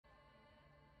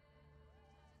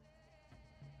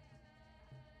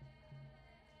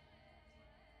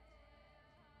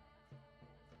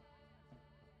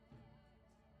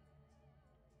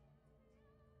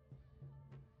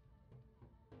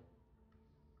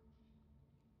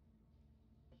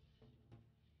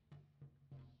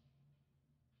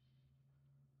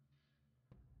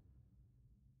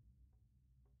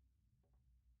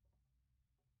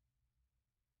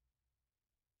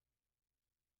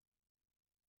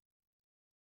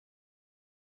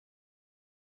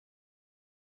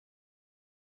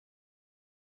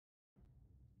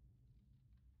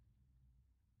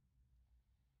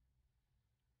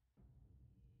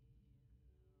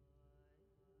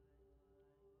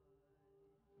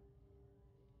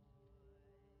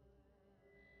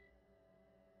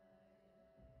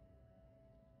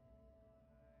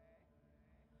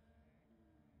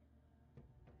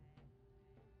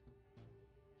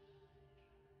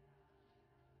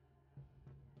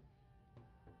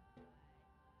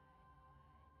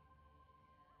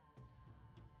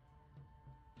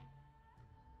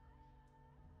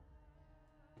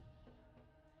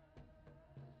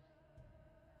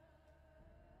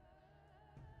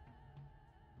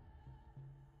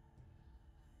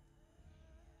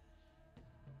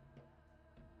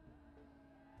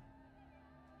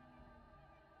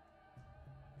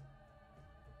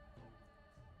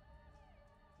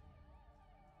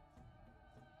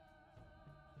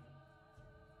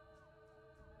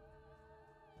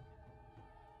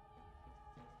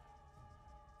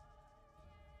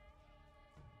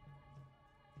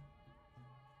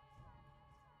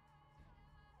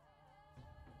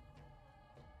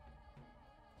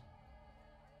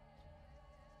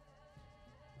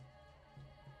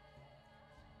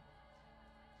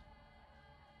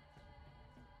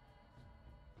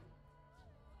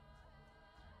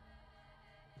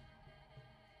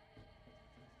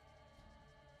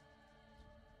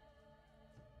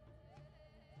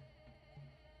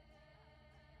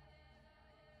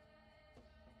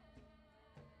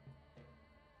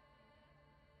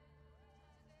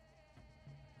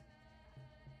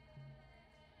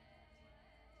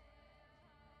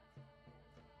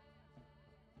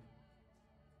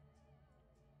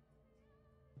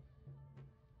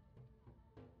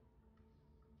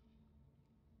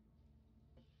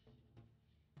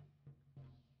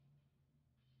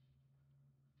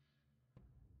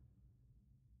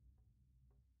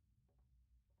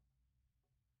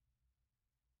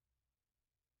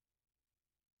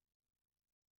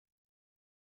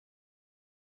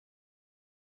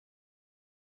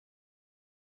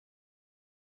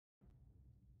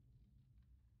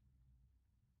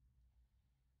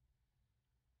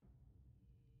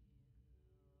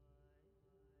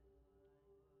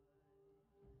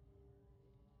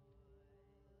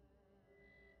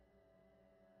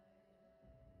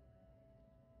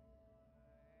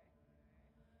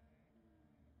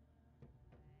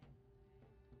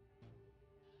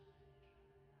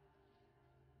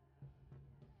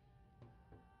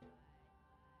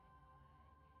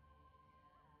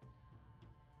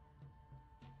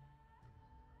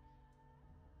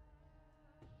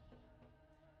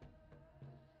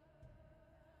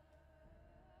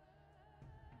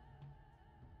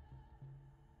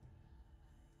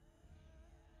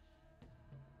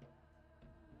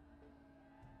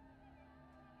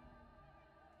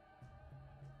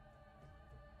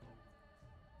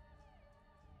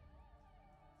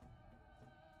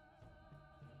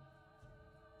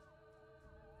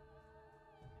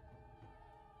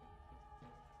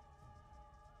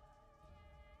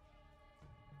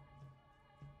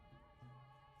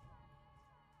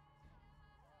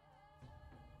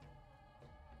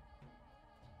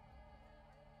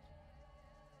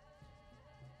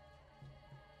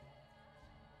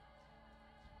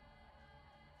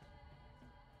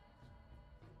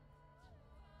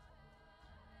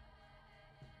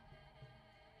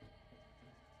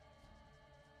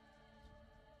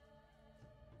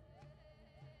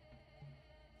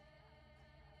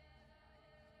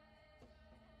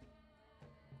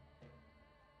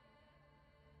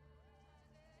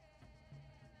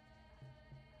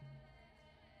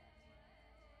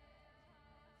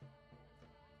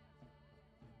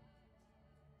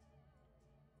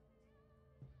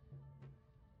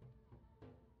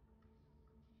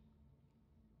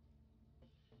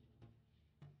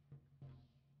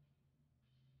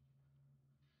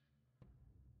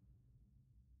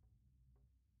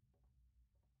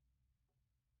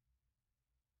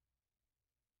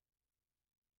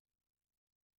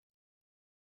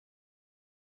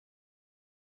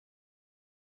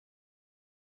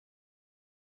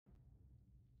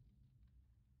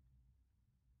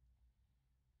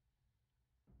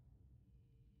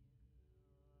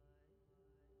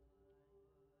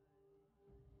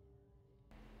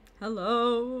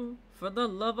Hello, for the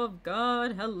love of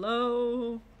God,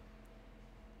 hello.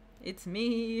 It's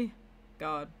me.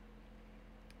 God.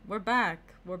 We're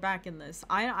back. We're back in this.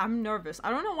 I'm nervous. I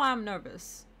don't know why I'm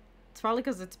nervous. It's probably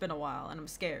because it's been a while and I'm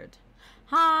scared.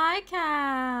 Hi,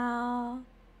 Cal.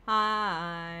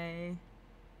 Hi.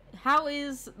 How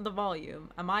is the volume?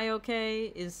 Am I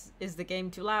okay? Is the game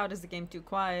too loud? Is the game too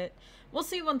quiet? We'll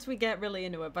see once we get really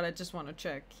into it, but I just want to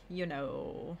check. You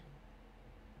know.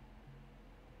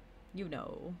 You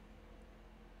know.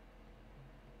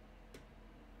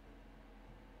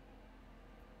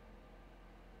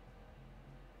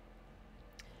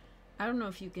 I don't know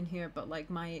if you can hear, but like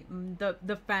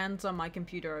the fans on my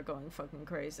computer are going fucking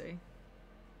crazy.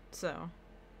 So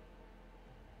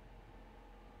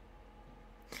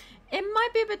it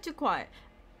might be a bit too quiet.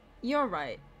 You're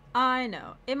right. I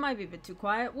know. It might be a bit too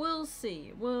quiet. We'll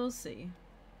see. We'll see.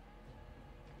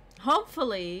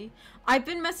 Hopefully, I've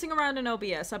been messing around in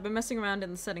OBS. I've been messing around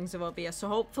in the settings of OBS. So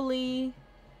hopefully,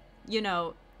 you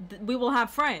know, we will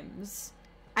have frames.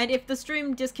 And if the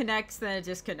stream disconnects, then it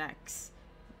disconnects.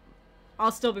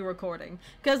 I'll still be recording.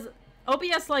 Because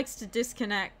OBS likes to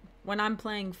disconnect when I'm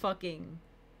playing fucking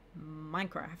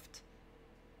Minecraft.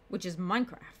 Which is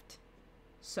Minecraft.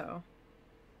 So,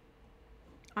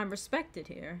 I'm respected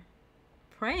here.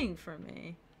 Praying for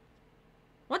me.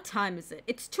 What time is it?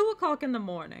 It's 2 o'clock in the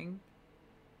morning.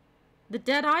 The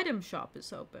dead item shop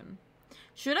is open.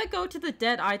 Should I go to the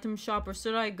dead item shop or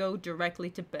should I go directly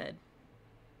to bed?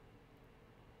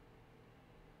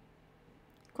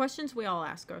 Questions we all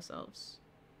ask ourselves.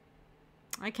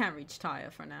 I can't reach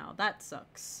Taya for now. That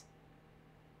sucks.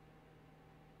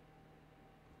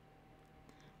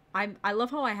 I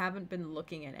love how I haven't been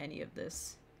looking at any of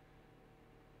this.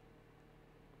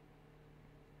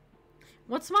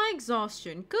 What's my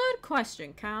exhaustion? Good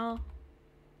question, Cal.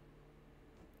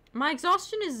 My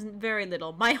exhaustion is very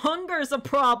little. My hunger is a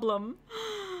problem.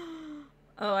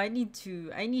 Oh, I need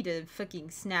a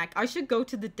fucking snack. I should go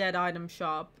to the dead item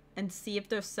shop and see if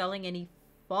they're selling any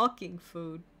fucking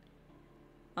food.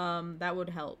 That would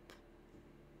help.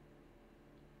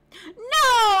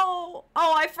 No!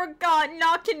 Oh, I forgot.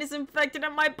 Knockin is infected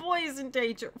and my boy is in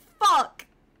danger. Fuck!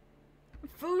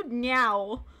 Food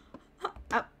now.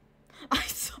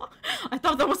 I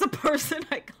thought that was a person.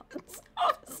 I got so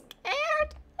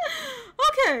scared.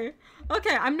 Okay.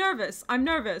 Okay, I'm nervous. I'm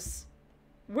nervous.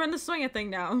 We're in the swing of thing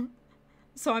now.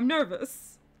 So I'm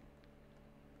nervous.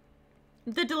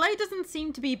 The delay doesn't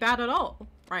seem to be bad at all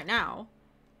right now.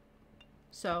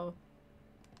 So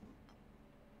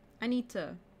I need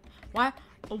to... Why?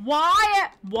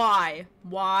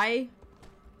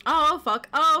 Oh, fuck.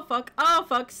 Oh, fuck. Oh,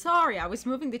 fuck. Sorry, I was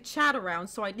moving the chat around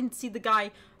so I didn't see the guy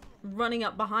running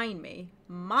up behind me.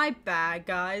 My bad,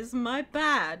 guys. My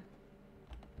bad.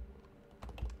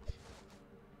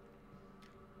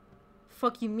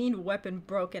 Fuck you mean weapon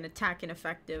broke and attack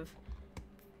ineffective.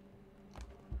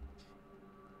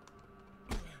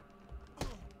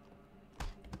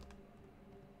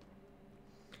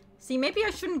 See, maybe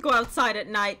I shouldn't go outside at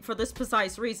night for this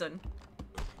precise reason.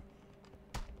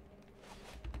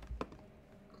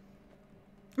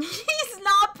 He's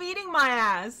not beating my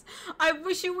ass. I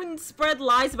wish you wouldn't spread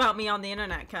lies about me on the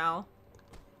internet, Cal.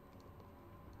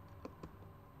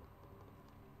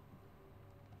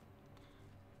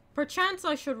 Perchance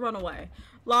I should run away.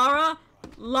 Lara,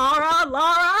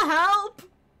 help!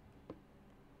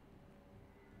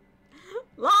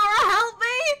 Lara, help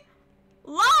me!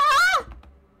 Lara!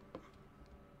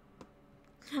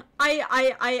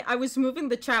 I was moving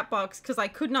the chat box because I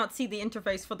could not see the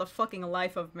interface for the fucking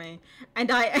life of me. And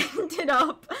I ended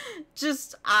up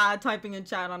just typing in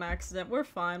chat on accident. We're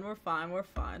fine, we're fine, we're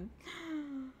fine.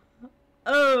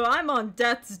 Oh, I'm on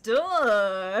death's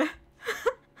door.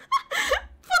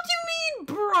 Fuck you mean,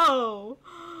 bro?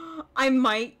 I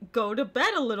might go to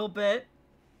bed a little bit.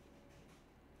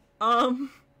 Maybe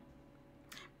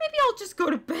I'll just go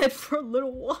to bed for a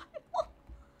little while.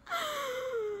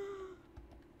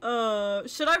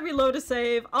 Should I reload a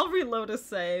save? I'll reload a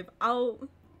save. I'll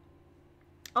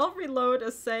reload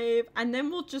a save and then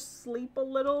we'll just sleep a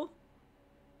little.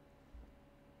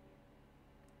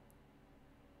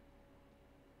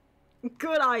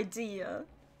 Good idea.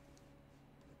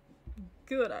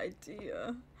 Good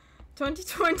idea.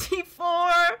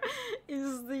 2024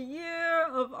 is the year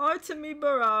of Artemi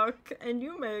Barak, and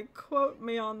you may quote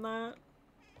me on that.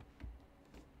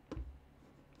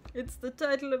 It's the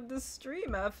title of this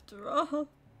stream, after all.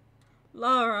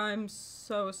 Lara, I'm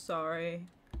so sorry.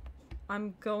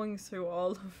 I'm going through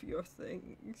all of your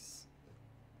things.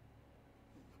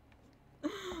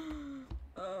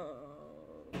 Oh.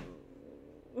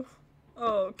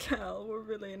 Oh, Cal, we're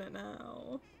really in it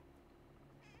now.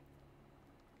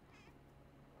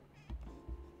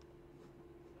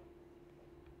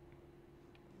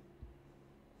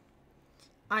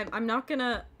 I'm not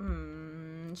gonna...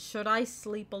 should I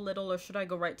sleep a little or should I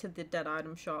go right to the dead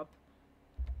item shop?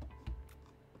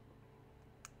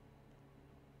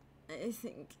 I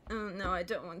think... Oh, no, I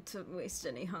don't want to waste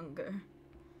any hunger.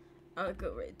 I'll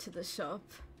go right to the shop.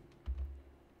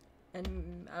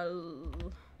 And I'll...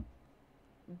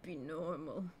 be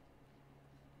normal.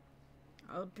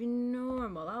 I'll be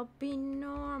normal. I'll be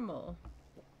normal.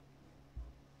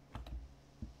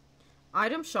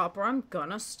 Item shop or I'm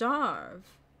gonna starve.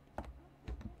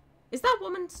 Is that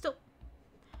woman still...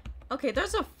 Okay,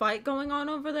 there's a fight going on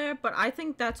over there, but I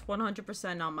think that's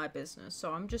 100% not my business,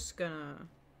 so I'm just gonna...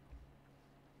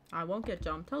 I won't get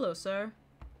jumped. Hello, sir.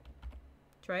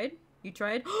 Trade? You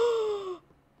trade?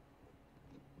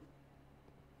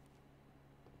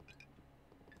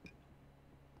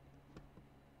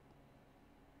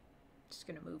 Just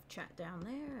gonna move chat down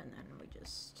there, and then we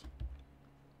just...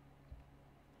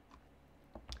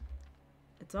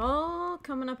 It's all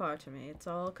coming apart to me. It's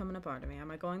all coming apart to me.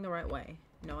 Am I going the right way?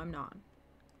 No, I'm not.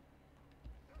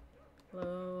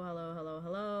 Hello, hello, hello,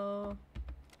 hello.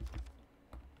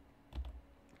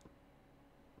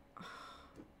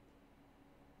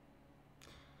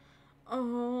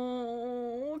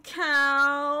 Oh,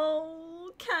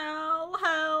 Cal. Cal,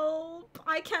 help.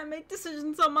 I can't make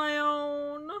decisions on my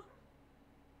own.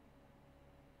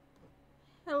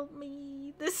 Help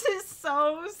me. This is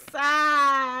so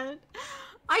sad.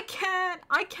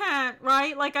 I can't,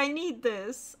 right? Like, I need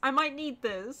this. I might need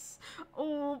this.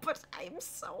 Oh, but I'm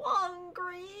so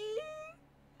hungry.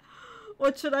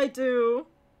 What should I do?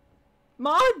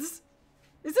 Mods?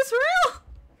 Is this real?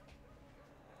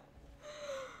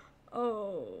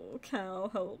 Oh, Cal,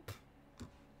 help.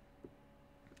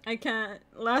 I can't.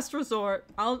 Last resort.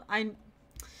 I'm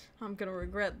gonna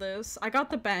regret this. I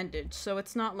got the bandage, so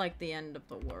it's not like the end of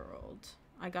the world.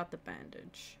 I got the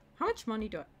bandage. How much money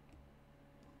do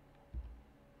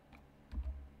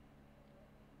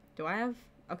I have?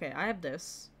 Okay, I have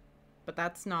this, but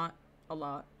that's not a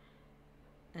lot.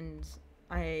 And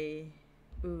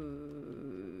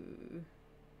ooh.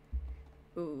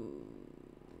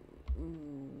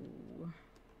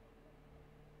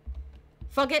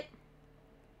 Fuck it.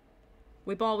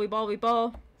 We ball, we ball, we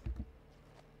ball.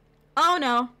 Oh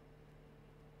no.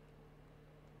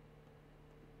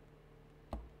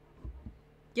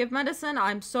 Give medicine?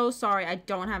 I'm so sorry. I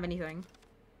don't have anything.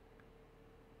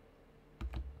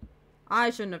 I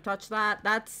shouldn't have touched that.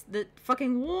 That's the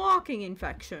fucking walking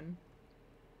infection.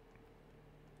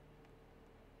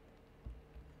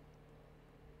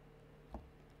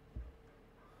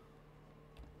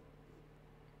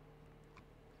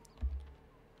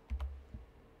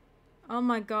 Oh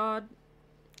my god.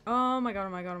 Oh my god, oh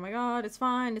my god, oh my god. It's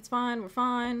fine, we're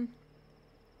fine.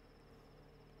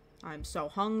 I'm so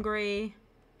hungry.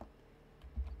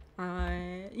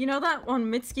 You know that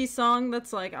one Mitski song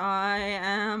that's like, I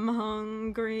am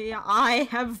hungry. I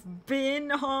have been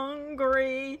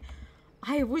hungry.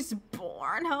 I was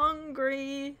born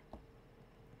hungry.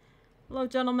 Hello,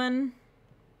 gentlemen.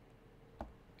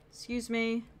 Excuse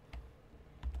me.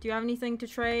 Do you have anything to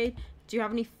trade? Do you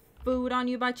have any food on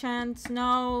you by chance?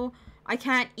 No. I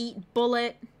can't eat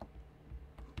bullet.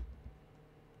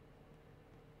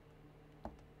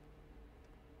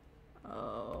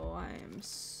 Oh, I am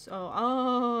so...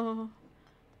 Oh.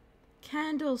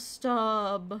 Candle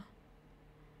stub.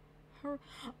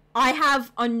 I had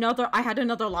another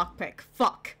lockpick.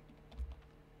 Fuck.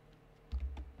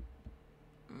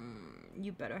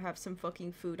 You better have some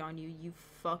fucking food on you, you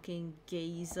fucking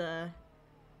gazer.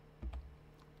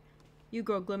 You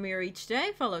grow gloomier each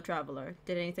day, fellow traveler.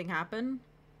 Did anything happen?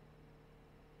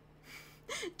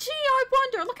 Gee, I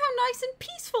wonder. Look how nice and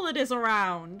peaceful it is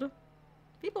around.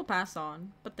 People pass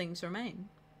on, but things remain.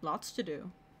 Lots to do.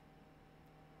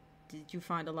 Did you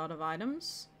find a lot of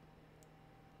items?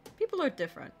 People are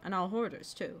different, and all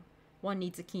hoarders, too. One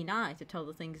needs a keen eye to tell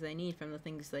the things they need from the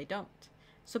things they don't.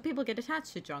 So people get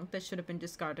attached to junk that should have been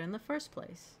discarded in the first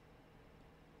place.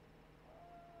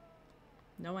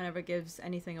 No one ever gives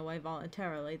anything away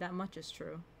voluntarily, that much is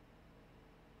true.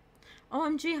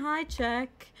 OMG, hi,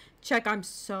 Check. Check, I'm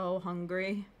so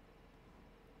hungry.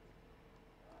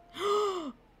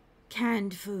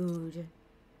 Canned food.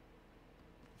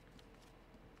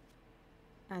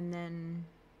 And then...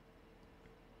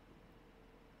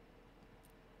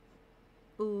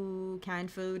 Ooh,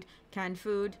 canned food. Canned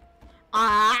food.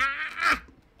 Ah!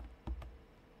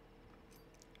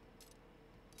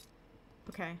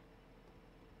 Okay.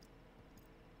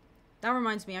 That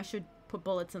reminds me, I should put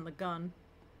bullets in the gun.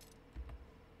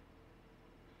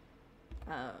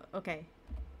 Okay.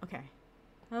 Okay.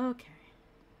 Okay.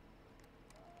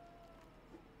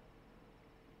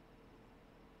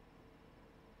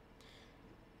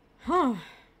 Huh.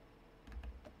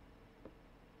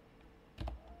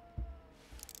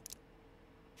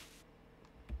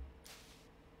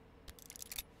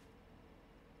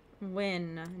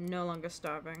 Win. No longer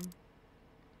starving.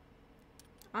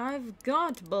 I've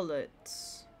got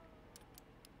bullets.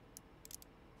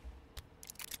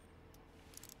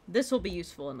 This will be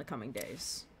useful in the coming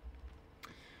days.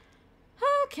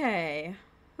 Okay.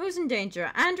 Who's in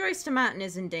danger? Andres Tomatin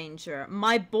is in danger.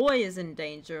 My boy is in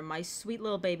danger. My sweet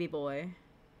little baby boy.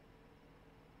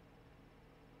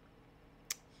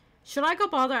 Should I go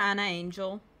bother Anna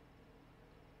Angel?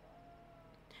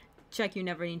 Check, you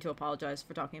never need to apologize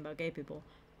for talking about gay people.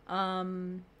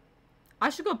 I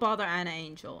should go bother Anna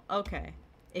Angel. Okay.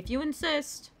 If you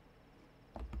insist.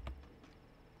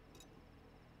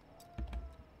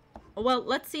 Well,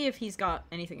 let's see if he's got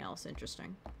anything else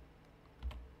interesting.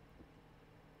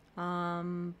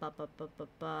 I'm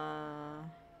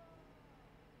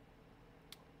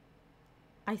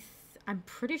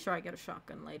pretty sure I get a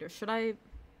shotgun later. Should I?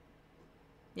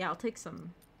 Yeah, I'll take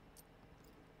some.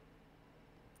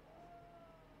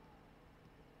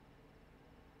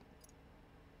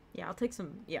 Yeah, I'll take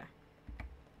some, yeah.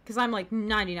 Because I'm like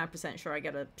 99% sure I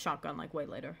get a shotgun like way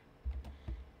later.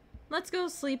 Let's go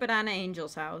sleep at Anna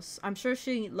Angel's house. I'm sure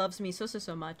she loves me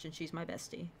so much and she's my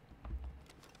bestie.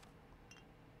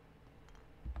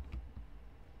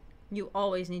 You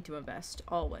always need to invest.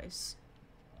 Always.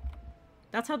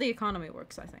 That's how the economy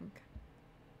works, I think.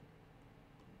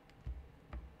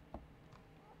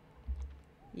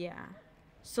 Yeah.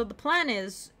 So the plan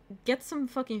is, get some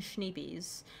fucking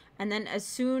schneepies. And then as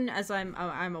soon as I'm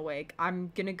awake,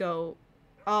 I'm gonna go...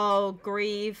 Oh,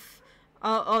 grief.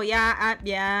 Oh, yeah,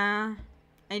 yeah.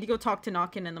 I need to go talk to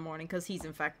Knockin in the morning because he's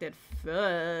infected.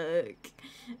 Fuck.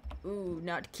 Ooh,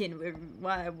 Notkin,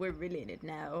 we're really in it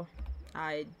now.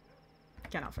 I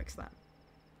cannot fix that.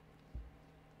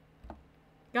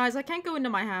 Guys, I can't go into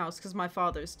my house because my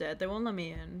father's dead. They won't let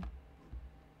me in.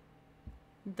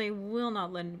 They will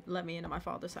not let me into my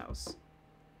father's house.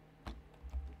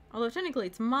 Although technically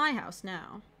it's my house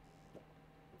now.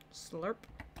 Slurp.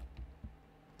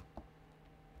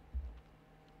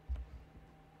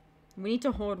 We need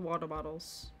to hoard water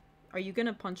bottles. Are you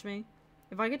gonna punch me?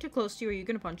 If I get too close to you, are you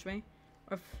gonna punch me?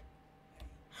 Or if...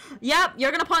 Yep,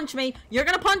 you're gonna punch me! You're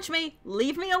gonna punch me!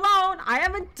 Leave me alone! I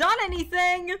haven't done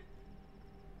anything!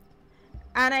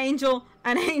 Anna Angel!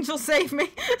 Anna Angel, save me!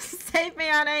 Save me,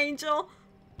 Anna Angel!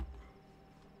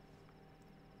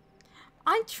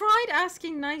 I tried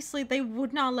asking nicely. They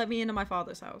would not let me into my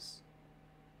father's house.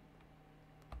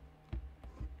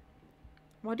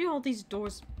 Why do all these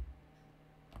doors...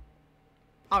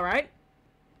 Alright.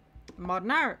 Modern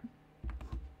art.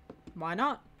 Why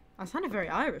not? I sounded very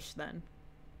Irish then.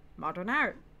 Modern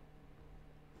art.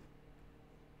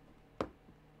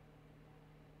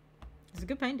 He's a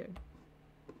good painter.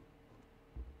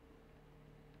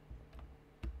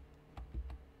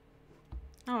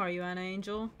 How are you, Anna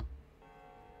Angel?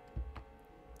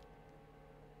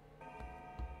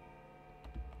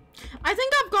 I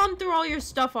think I've gone through all your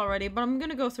stuff already, but I'm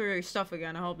gonna go through your stuff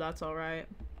again. I hope that's alright.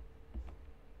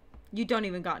 You don't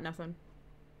even got nothing.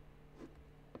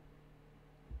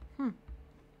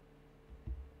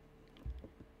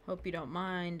 Hope you don't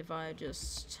mind if I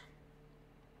just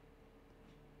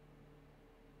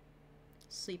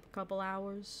sleep a couple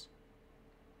hours.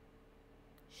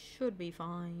 Should be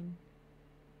fine.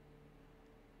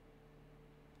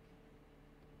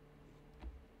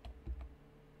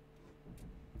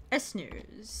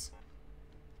 Snooze,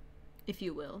 if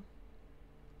you will.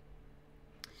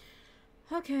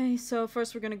 Okay, so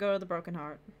first we're gonna go to the Broken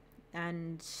Heart,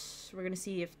 and we're gonna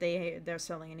see if they're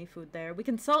selling any food there. We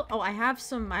can sell. Oh, I have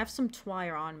some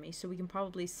twire on me, so we can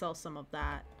probably sell some of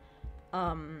that.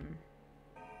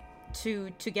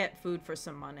 To get food for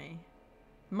some money.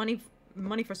 Money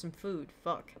for some food.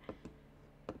 Fuck.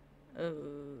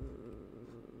 Oh,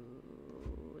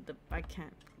 I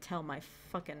can't tell my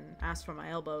fucking ass from my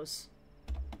elbows.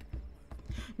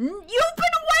 You've been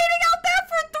waiting out there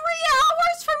for 3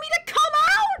 hours for me to come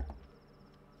out?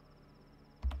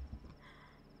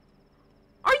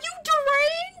 Are you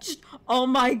deranged? Oh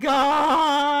my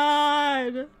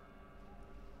god.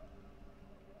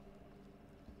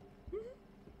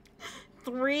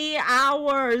 3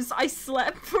 hours. I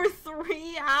slept for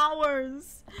 3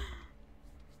 hours.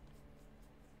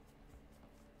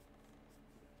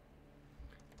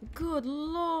 Good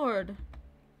lord.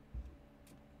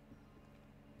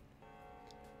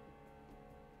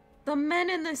 The men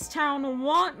in this town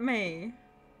want me.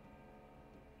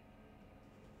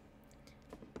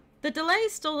 The delay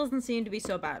still doesn't seem to be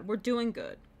so bad. We're doing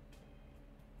good.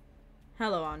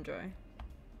 Hello, Andre.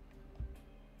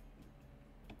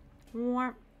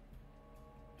 Warp.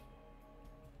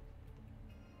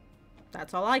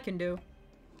 That's all I can do.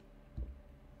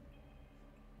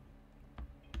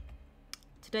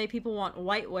 Today people want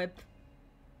white whip.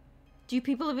 Do you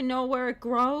people even know where it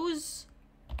grows?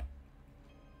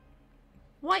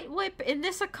 White whip in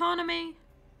this economy?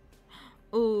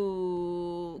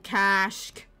 Ooh,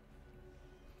 cash.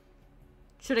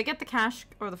 Should I get the cash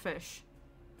or the fish?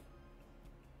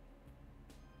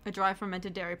 A dry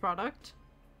fermented dairy product.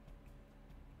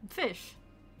 Fish.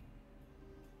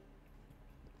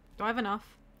 Do I have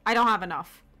enough? I don't have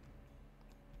enough.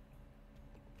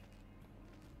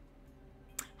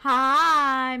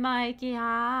 Hi, Mikey,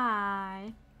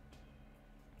 hi.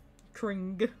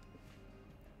 Kring.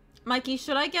 Mikey,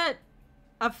 should I get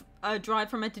a dry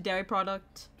fermented dairy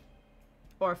product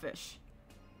or a fish?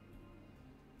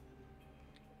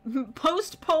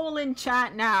 Post poll in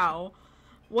chat now.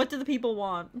 What do the people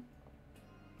want?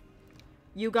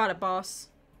 You got it, boss.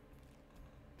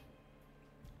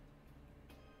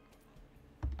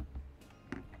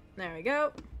 There we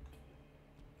go.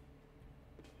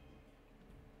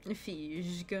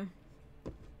 Fish.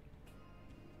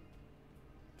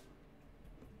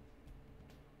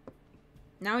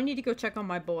 Now I need to go check on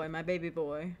my boy, my baby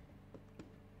boy.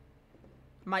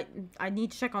 I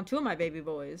need to check on two of my baby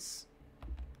boys.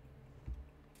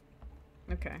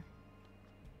 Okay.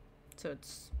 So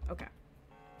it's okay.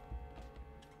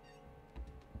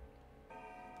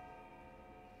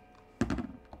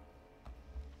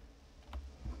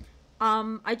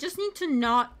 I just need to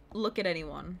not look at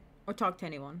anyone or talk to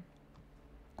anyone.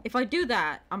 If I do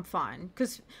that, I'm fine.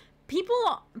 Cause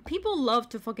people love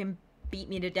to fucking beat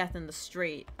me to death in the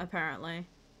street, apparently.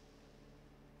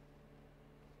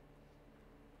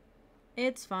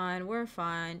 It's fine, we're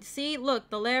fine. See, look,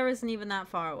 the lair isn't even that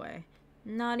far away.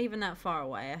 Not even that far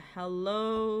away.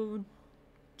 Hello,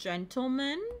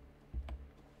 gentlemen?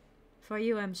 For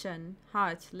you, Shen.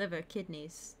 Heart, liver,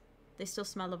 kidneys. They still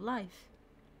smell of life.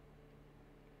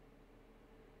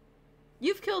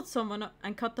 You've killed someone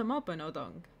and cut them open,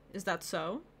 Odong. Is that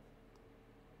so?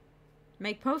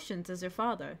 Make potions as your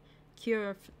father.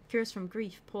 Cures from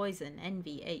grief, poison,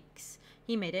 envy, aches.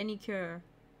 He made any cure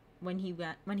when he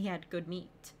had good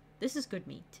meat. This is good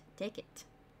meat. Take it.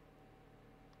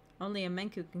 Only a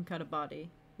Menku can cut a body.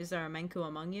 Is there a Menku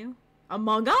among you?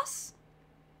 Among us?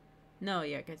 No,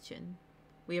 Yergachin.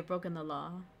 We have broken the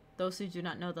law. Those who do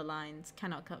not know the lines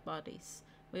cannot cut bodies.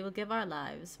 We will give our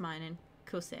lives, mine and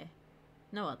Kuse.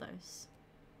 No others.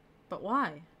 But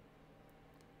why?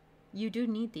 You do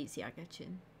need these,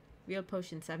 Yagachin. Real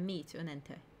potions have meat,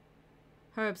 Unente.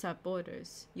 Herbs have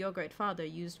borders. Your great father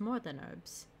used more than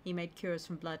herbs. He made cures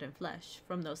from blood and flesh,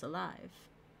 from those alive.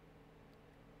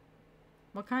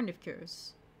 What kind of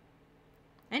cures?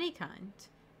 Any kind.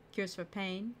 Cures for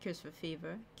pain, cures for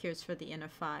fever, cures for the inner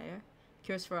fire,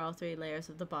 cures for all three layers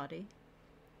of the body.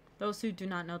 Those who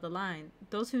know the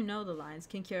lines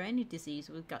can cure any disease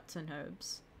with guts and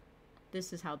herbs.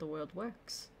 This is how the world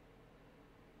works.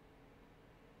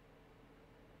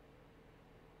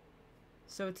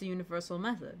 So it's a universal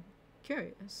method.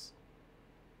 Curious.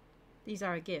 These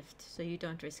are a gift, so you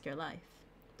don't risk your life.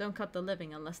 Don't cut the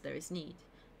living unless there is need.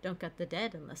 Don't cut the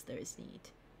dead unless there is need.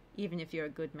 Even if you're a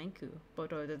good Menku,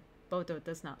 Bodo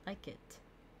does not like it.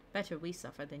 Better we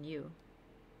suffer than you.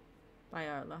 By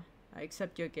Arla, I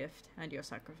accept your gift and your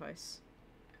sacrifice.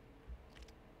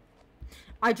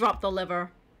 I dropped the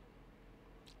liver.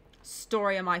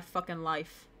 Story of my fucking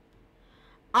life.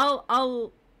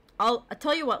 I'll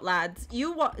tell you what, lads.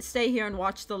 You stay here and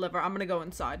watch the liver. I'm gonna go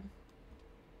inside.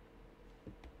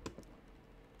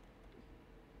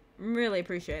 Really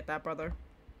appreciate that, brother.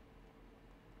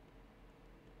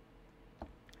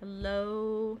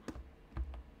 Hello.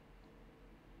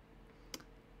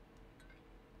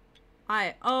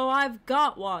 I've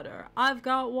got water. I've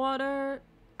got water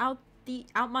out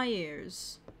my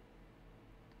ears.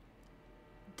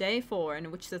 Day 4, in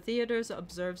which the theaters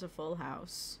observes a full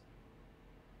house.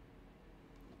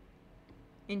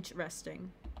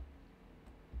 Interesting.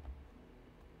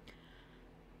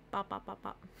 Bop, bop, bop,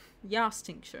 bop. Yas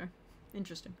tincture.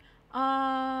 Interesting.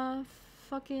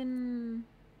 Fucking...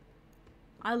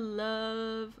 I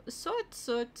love... Sort.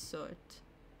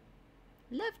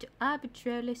 Love to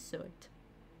arbitrarily sort.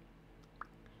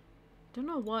 Don't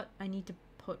know what I need to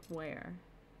put where.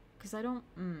 Because I don't...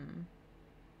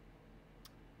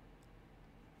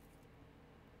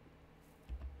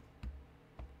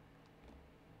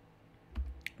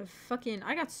 Fucking...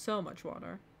 I got so much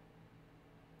water.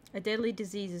 A deadly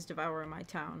disease is devouring my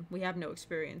town. We have no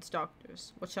experienced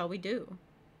doctors. What shall we do?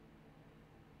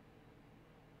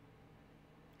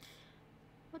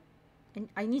 And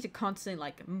I need to constantly,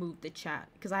 like, move the chat,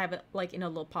 because I have it, like, in a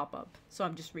little pop-up, so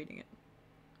I'm just reading it.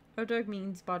 Erdog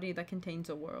means body that contains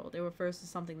a world. It refers to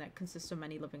something that consists of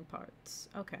many living parts.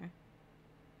 Okay.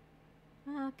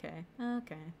 Okay.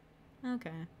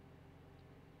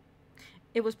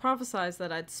 It was prophesied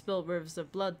that I'd spill rivers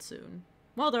of blood soon.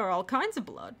 Well, there are all kinds of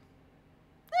blood.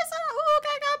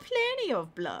 I got plenty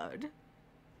of blood.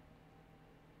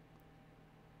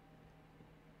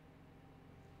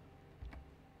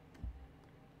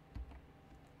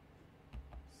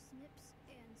 Snips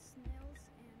and snails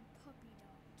and puppy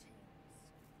dog tails.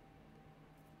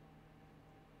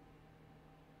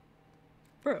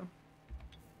 Bro.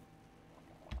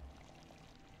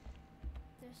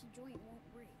 This joint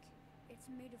won't break. It's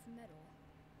made of metal.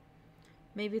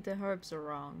 Maybe the herbs are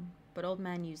wrong, but old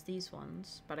man used these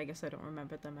ones, but I guess I don't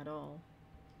remember them at all.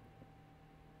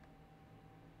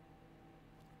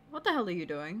 What the hell are you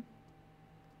doing?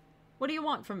 What do you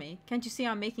want from me? Can't you see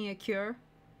I'm making a cure?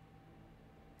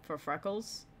 For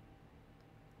freckles?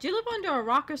 Do you live under a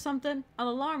rock or something? An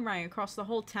alarm rang across the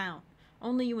whole town.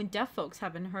 Only you and deaf folks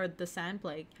haven't heard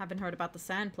about the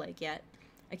sand plague yet.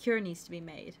 A cure needs to be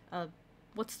made.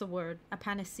 What's the word? A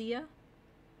panacea?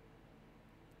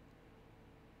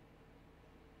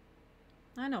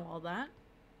 I know all that.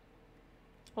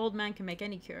 Old man can make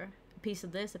any cure. A piece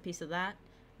of this, a piece of that.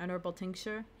 An herbal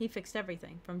tincture. He fixed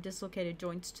everything, from dislocated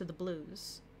joints to the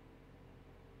blues.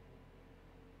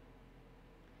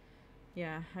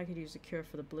 Yeah, I could use a cure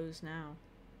for the blues now.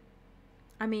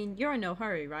 I mean, you're in no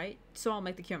hurry, right? So I'll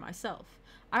make the cure myself.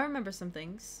 I remember some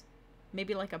things.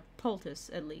 Maybe like a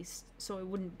poultice, at least, so it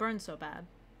wouldn't burn so bad.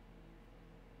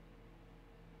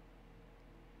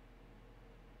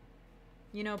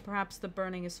 You know, perhaps the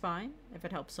burning is fine, if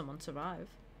it helps someone survive.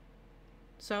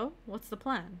 So, what's the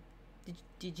plan?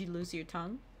 Did you lose your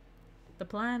tongue? The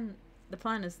plan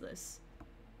is this.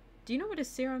 Do you know what a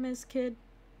serum is, kid?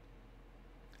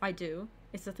 I do.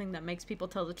 It's the thing that makes people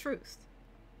tell the truth.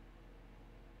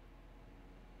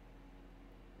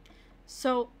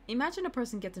 So, imagine a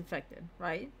person gets infected,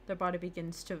 right? Their body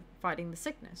begins to fighting the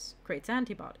sickness, creates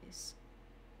antibodies.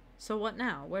 So what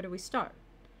now? Where do we start?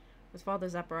 With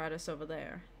father's apparatus over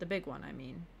there. The big one, I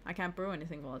mean. I can't brew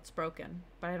anything while it's broken,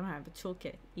 but I don't have a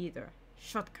toolkit either.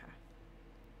 Shotka.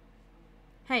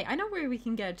 Hey, I know where we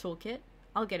can get a toolkit.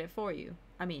 I'll get it for you.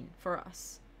 I mean, for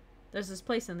us. There's this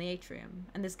place in the atrium,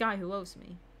 and this guy who owes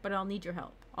me. But I'll need your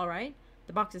help, alright?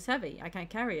 The box is heavy. I can't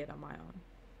carry it on my own.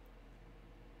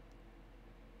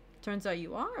 Turns out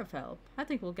you are of help. I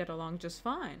think we'll get along just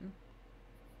fine.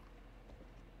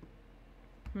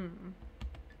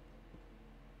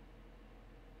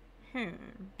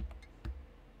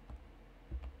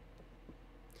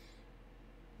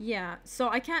 Yeah, so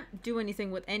I can't do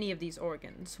anything with any of these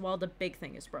organs while the big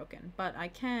thing is broken, but I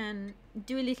can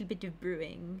do a little bit of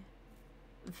brewing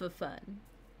for fun.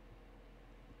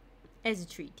 As a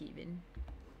treat, even.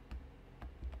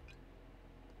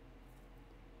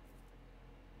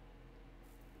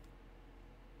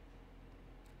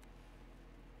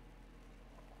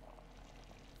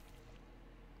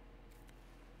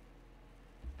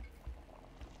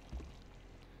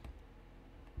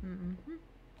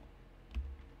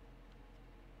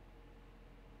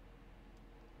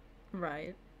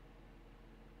 Right.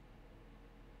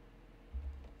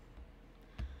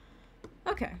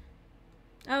 Okay.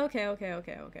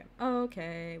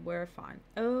 Okay, we're fine.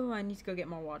 Oh, I need to go get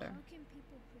more water. How can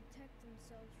people protect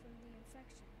themselves from the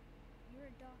infection? You're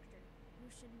a doctor. You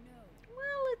should know.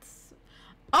 Well, it's...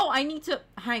 Oh, I need to...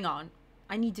 Hang on.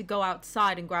 I need to go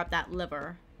outside and grab that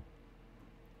liver.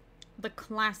 The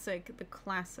classic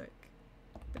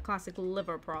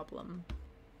liver problem.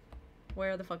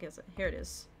 Where the fuck is it? Here it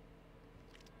is.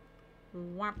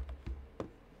 Whap.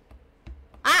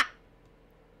 Ah!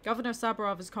 Governor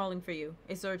Sabarov is calling for you.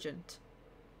 It's urgent.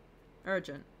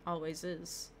 Urgent. Always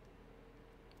is.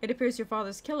 It appears your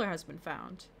father's killer has been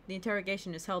found. The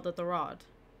interrogation is held at the Rod.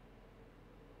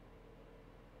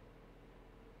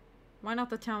 Why not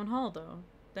the town hall, though?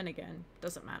 Then again,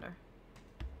 doesn't matter.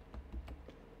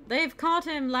 They've caught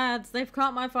him, lads. They've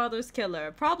caught my father's killer.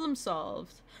 Problem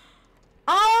solved.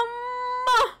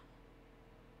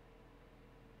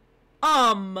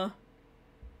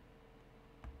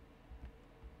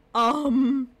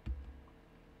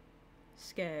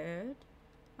 Scared?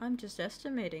 I'm just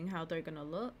estimating how they're gonna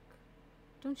look.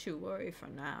 Don't you worry for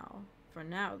now. For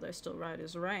now, they're still right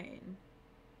as rain.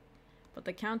 But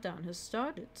the countdown has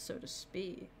started, so to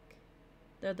speak.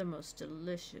 They're the most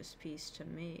delicious piece to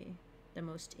me. The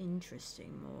most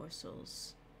interesting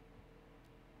morsels.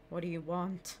 What do you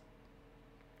want?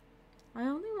 I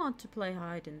only want to play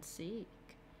hide and seek.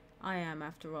 I am,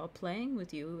 after all, playing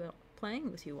with you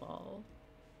playing with you all.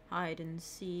 Hide and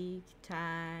seek,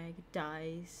 tag,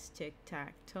 dice,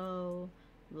 tic-tac-toe.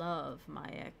 Love my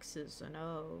X's and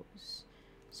O's.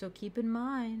 So keep in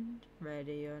mind,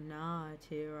 ready or not,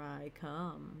 here I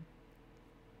come.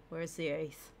 Where's the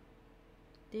 8th?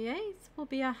 The 8th will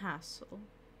be a hassle,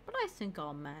 but I think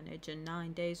I'll manage in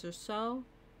 9 days or so.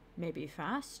 Maybe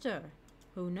faster.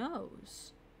 Who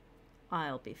knows?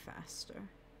 I'll be faster.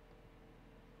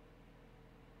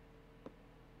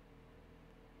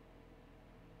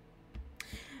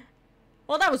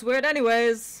 Well, that was weird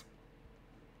anyways.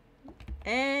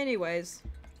 Anyways.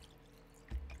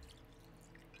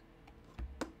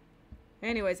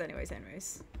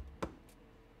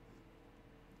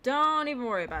 Don't even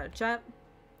worry about it, chat.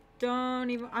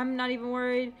 I'm not even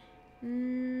worried.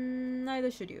 Neither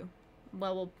should you.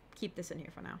 Well, we'll keep this in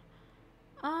here for now.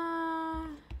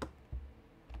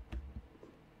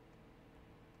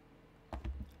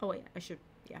 Oh wait, I should,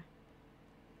 yeah.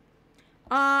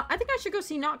 I think I should go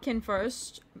see Notkin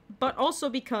first, but also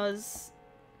because...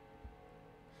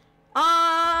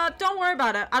 don't worry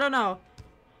about it. I don't know.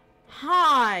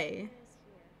 Hi.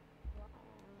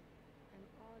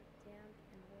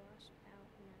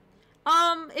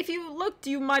 If you looked,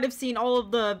 you might have seen all of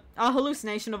the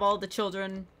hallucination of all the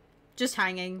children just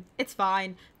hanging. It's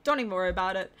fine. Don't even worry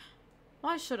about it.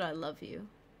 Why should I love you?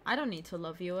 I don't need to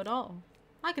love you at all.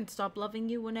 I can stop loving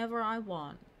you whenever I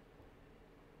want.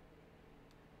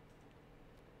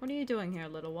 What are you doing here,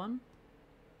 little one?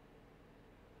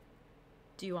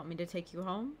 Do you want me to take you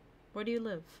home? Where do you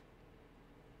live?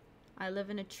 I live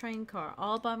in a train car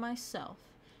all by myself.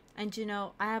 And you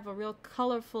know, I have a real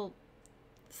colorful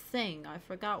thing. I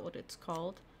forgot what it's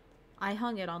called. I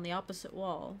hung it on the opposite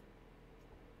wall.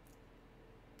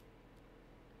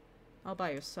 All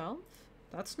by yourself?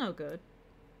 That's no good.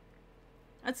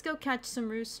 Let's go catch some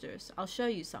roosters. I'll show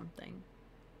you something.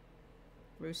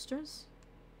 Roosters?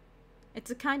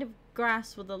 It's a kind of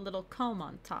grass with a little comb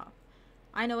on top.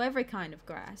 I know every kind of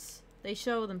grass. They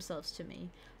show themselves to me.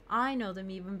 I know them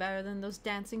even better than those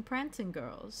dancing, prancing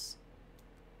girls.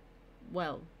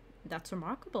 Well, that's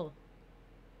remarkable.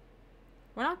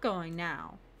 We're not going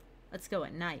now. Let's go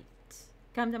at night.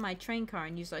 Come to my train car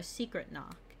and use our secret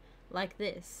knock. Like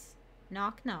this.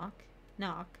 Knock, knock,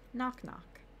 knock, knock,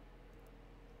 knock.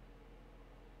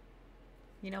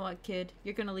 You know what, kid?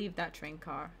 You're gonna leave that train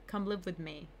car. Come live with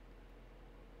me.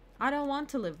 I don't want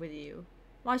to live with you.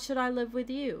 Why should I live with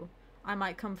you? I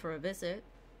might come for a visit.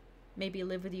 Maybe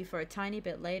live with you for a tiny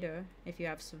bit later, if you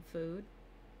have some food.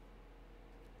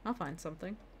 I'll find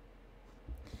something.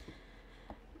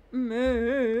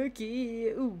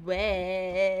 Milky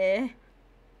Way.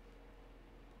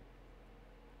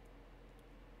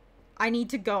 I need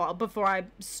to go out before I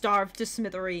starve to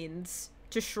smithereens.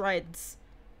 To shreds.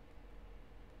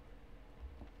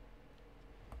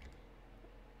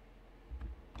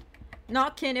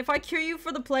 Notkin, if I cure you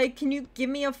for the plague, can you give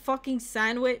me a fucking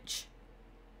sandwich?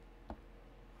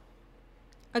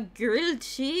 A grilled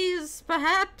cheese,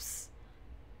 perhaps?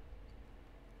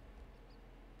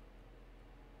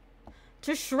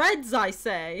 To shreds, I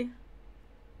say.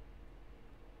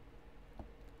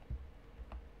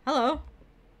 Hello.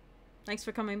 Thanks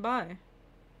for coming by.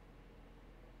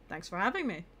 Thanks for having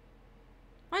me.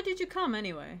 Why did you come,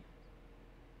 anyway?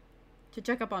 To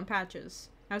check up on Patches.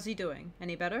 How's he doing?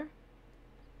 Any better?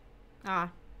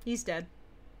 Ah, he's dead.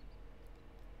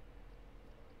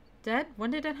 Dead?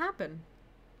 When did it happen?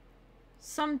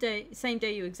 Same day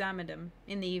you examined him,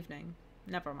 in the evening.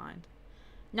 Never mind.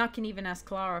 Notkin even asked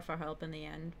Clara for help in the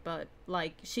end, but,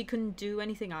 like, she couldn't do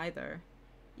anything either.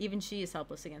 Even she is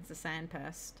helpless against the sand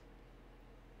pest.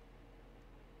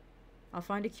 I'll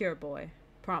find a cure, boy.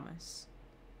 Promise.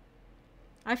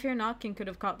 I fear Notkin could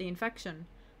have caught the infection,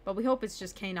 but we hope it's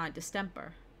just canine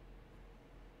distemper.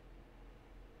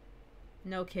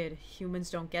 No, kid.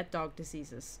 Humans don't get dog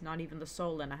diseases. Not even the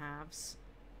soul in a halves.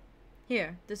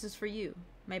 Here, this is for you.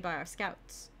 Made by our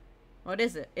scouts. What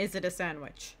is it? Is it a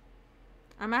sandwich?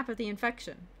 A map of the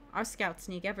infection. Our scouts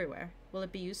sneak everywhere. Will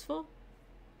it be useful?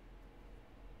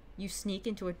 You sneak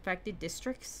into infected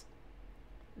districts?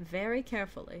 Very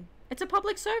carefully. It's a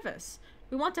public service.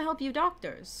 We want to help you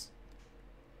doctors.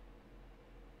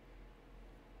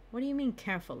 What do you mean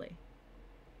carefully?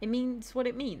 It means what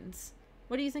it means.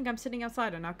 What do you think I'm sitting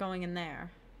outside or not going in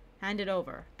there? Hand it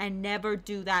over. And never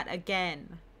do that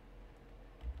again.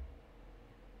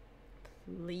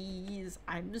 Please.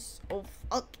 I'm so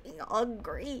fucking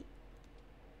hungry.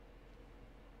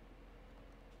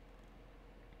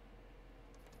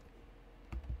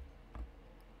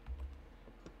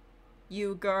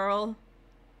 You girl.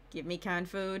 Give me canned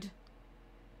food.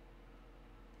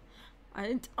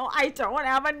 I don't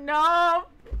have enough.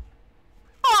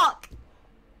 Fuck.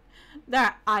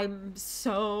 That I'm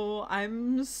so. Should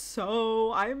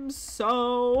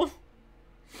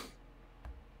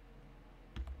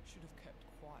have kept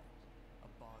quiet. A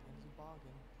bargain's a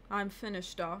bargain. I'm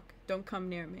finished, Doc. Don't come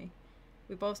near me.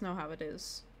 We both know how it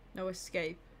is. No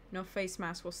escape. No face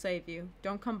mask will save you.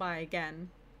 Don't come by again.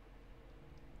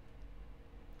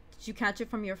 Did you catch it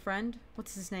from your friend?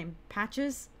 What's his name?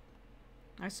 Patches?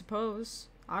 I suppose.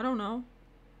 I don't know.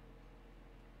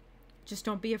 Just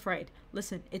don't be afraid.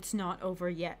 Listen, it's not over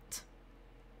yet.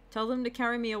 Tell them to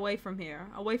carry me away from here,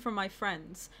 away from my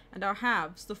friends, and our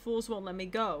halves. The fools won't let me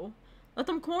go. Let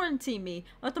them quarantine me.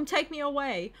 Let them take me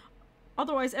away.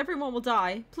 Otherwise, everyone will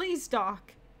die. Please,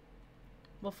 Doc.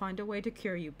 We'll find a way to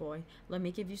cure you, boy. Let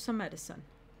me give you some medicine.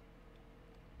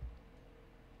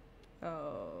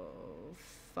 Oh,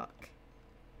 fuck.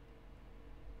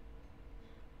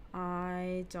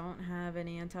 I don't have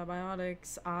any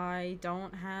antibiotics. I'm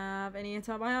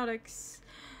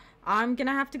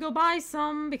gonna have to go buy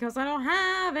some because I don't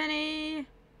have any.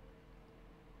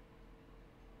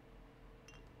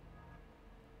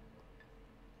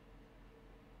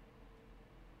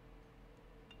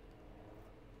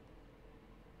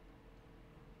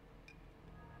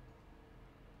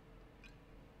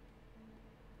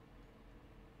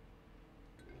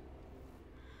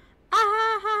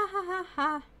 Ah ha ha ha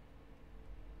ha.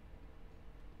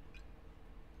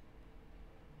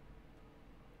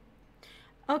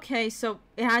 Okay, so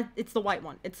it's the white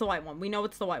one. It's the white one. We know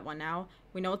it's the white one now.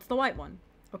 We know it's the white one.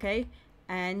 Okay?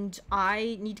 And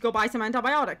I need to go buy some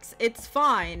antibiotics. It's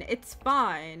fine. It's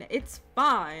fine. It's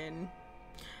fine.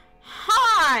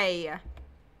 Hi!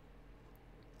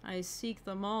 I seek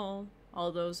them all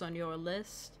those on your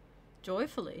list.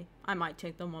 Joyfully. I might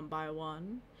take them one by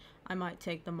one. I might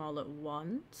take them all at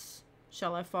once.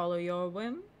 Shall I follow your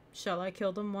whim? Shall I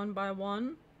kill them one by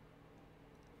one?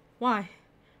 Why?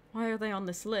 Why are they on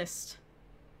this list?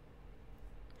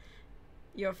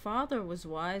 Your father was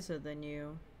wiser than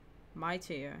you,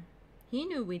 mightier. He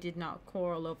knew we did not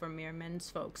quarrel over mere men's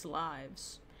folks'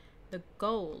 lives. The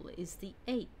goal is the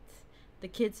 8th. The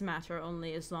kids matter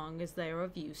only as long as they are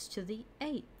of use to the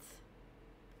 8th.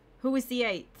 Who is the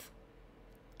 8th?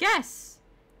 Guess!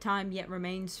 Time yet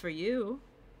remains for you.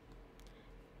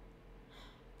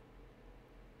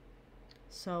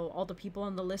 So, all the people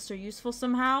on the list are useful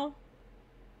somehow?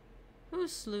 Who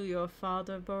slew your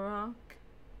father, Barack?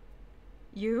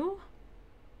 You?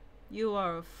 You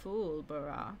are a fool,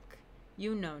 Barack.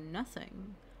 You know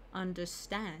nothing.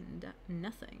 Understand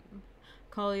nothing.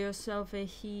 Call yourself a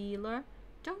healer?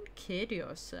 Don't kid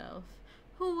yourself.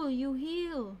 Who will you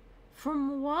heal?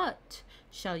 From what?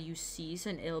 Shall you seize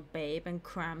an ill babe and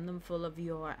cram them full of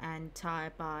your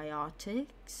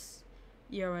antibiotics?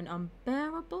 You're an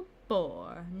unbearable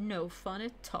bore. No fun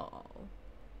at all.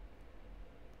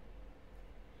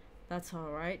 That's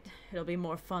alright. It'll be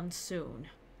more fun soon.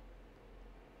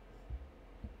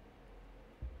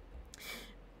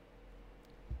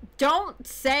 Don't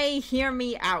say hear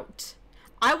me out.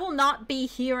 I will not be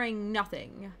hearing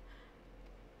nothing.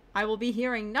 I will be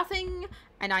hearing nothing,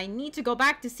 and I need to go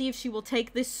back to see if she will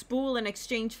take this spool in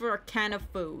exchange for a can of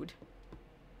food.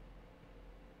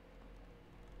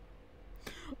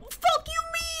 Fuck you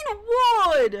mean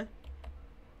would?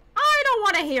 I don't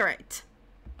want to hear it.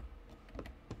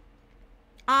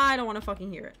 I don't want to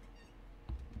fucking hear it.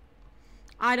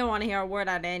 I don't want to hear a word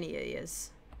out of any of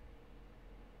these.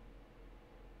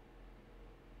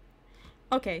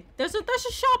 Okay, there's a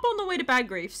shop on the way to Bad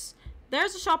Griefs.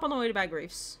 There's a shop on the way to Bad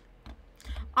Griefs.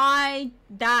 I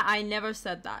never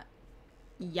said that.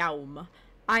 Yaum.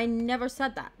 I never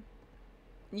said that.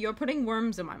 You're putting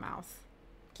worms in my mouth.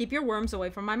 Keep your worms away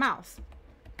from my mouth.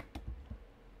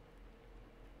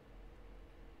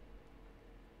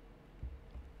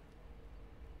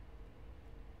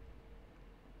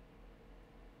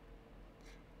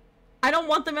 I don't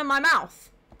want them in my mouth.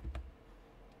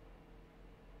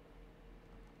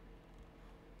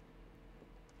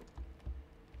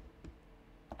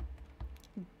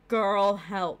 Girl,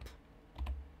 help.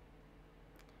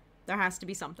 There has to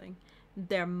be something.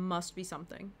 There must be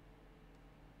something.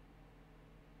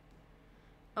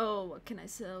 Oh, what can I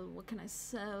sell? What can I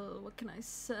sell? What can I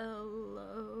sell?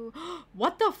 Oh.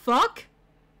 What the fuck?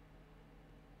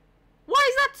 Why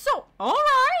is that so?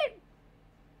 Alright.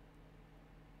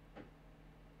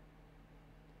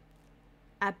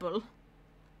 Apple.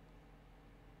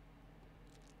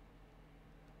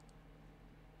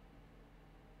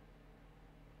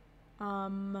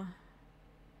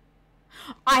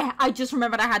 I just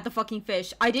remembered I had the fucking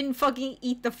fish. I didn't fucking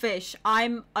eat the fish.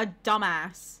 I'm a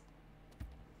dumbass.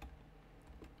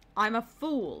 I'm a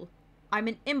fool. I'm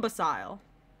an imbecile.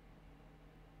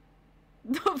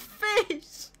 The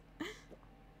fish!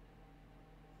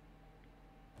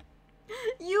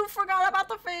 You forgot about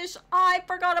the fish. I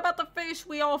forgot about the fish.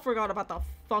 We all forgot about the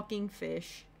fucking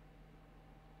fish.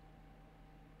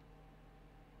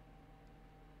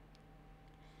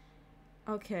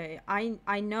 Okay, I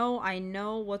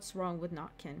know what's wrong with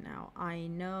Notkin now. I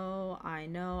know. I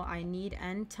need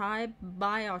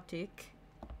antibiotic.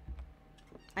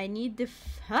 I need the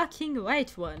fucking right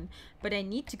one. But I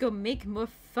need to go make more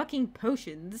fucking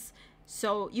potions.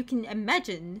 So you can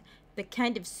imagine the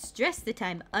kind of stress that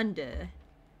I'm under.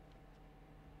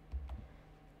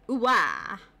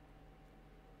 Ooh-ah.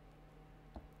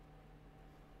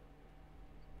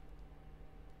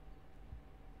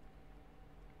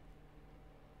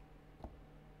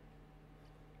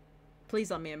 Please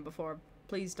let me in before.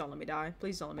 Please don't let me die.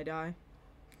 Please don't let me die.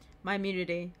 My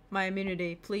immunity. My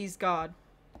immunity. Please, God.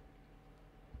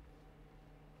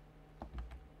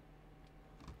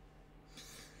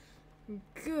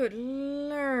 Good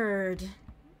lord.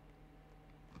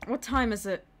 What time is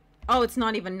it? Oh, it's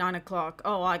not even 9 o'clock.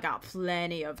 Oh, I got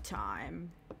plenty of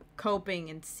time. Coping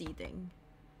and seething.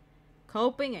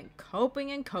 Coping and coping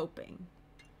and coping.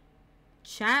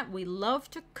 Chat, we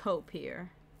love to cope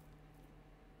here.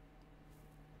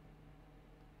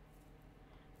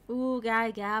 Ooh,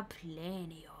 I got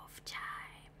plenty of time.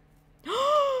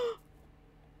 I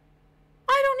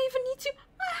don't even need to.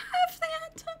 I have the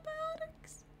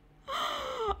antibiotics.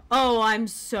 Oh, I'm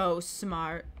so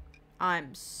smart.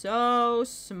 I'm so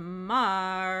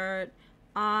smart.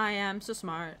 I am so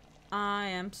smart. I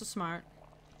am so smart.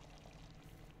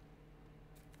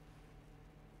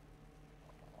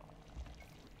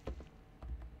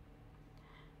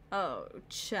 Oh,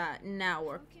 chat. Now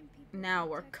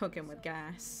we're cooking with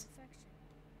gas.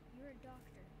 You're a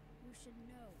doctor. You should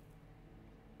know.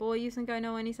 Boy, you think I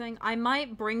know anything? I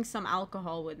might bring some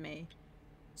alcohol with me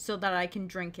so that I can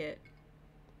drink it.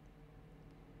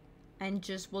 And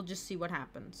we'll just see what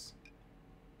happens.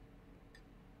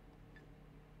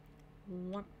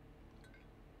 What?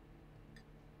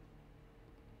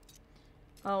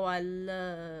 Oh, I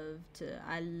love to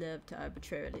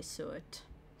arbitrarily sort.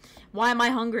 Why am I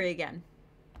hungry again?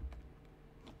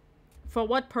 For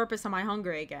what purpose am I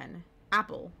hungry again?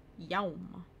 Apple.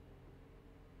 Yum.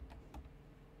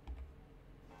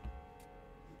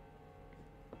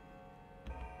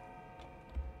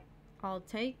 I'll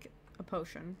take a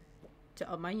potion to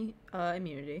up my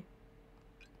immunity.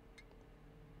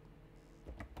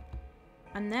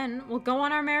 And then we'll go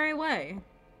on our merry way.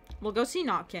 We'll go see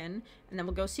Notkin, and then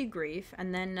we'll go see Grief,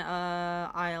 and then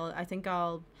I think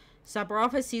I'll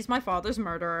Sephiroth has seized my father's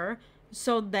murderer.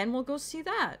 So then we'll go see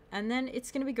that. And then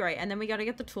it's gonna be great. And then we gotta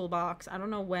get the toolbox. I don't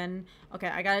know when. Okay,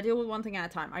 I gotta deal with one thing at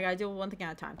a time.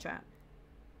 Chat.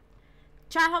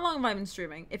 Chat, how long have I been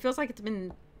streaming? It feels like it's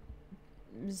been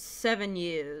 7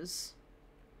 years.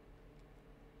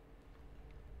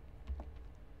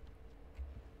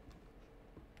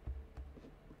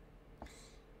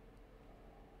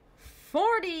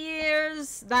 $40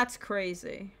 years? That's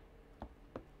crazy.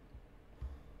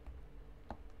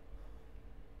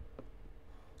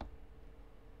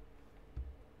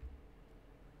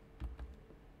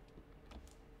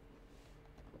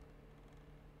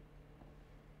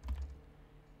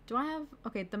 Do I have...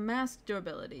 Okay, the mask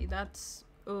durability. That's...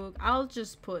 I'll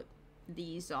just put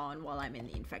these on while I'm in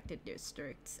the infected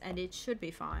districts, and it should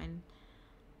be fine.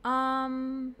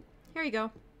 Here you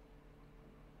go.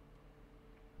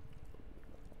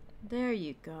 There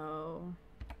you go.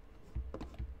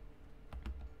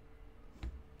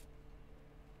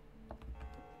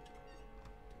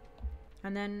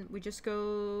 And then we just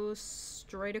go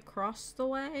straight across the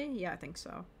way? Yeah, I think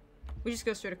so. We just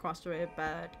go straight across the way,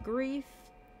 but Grief.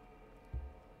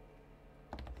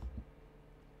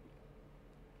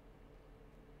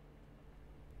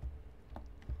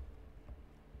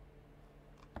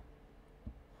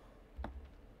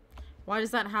 Why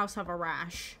does that house have a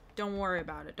rash? Don't worry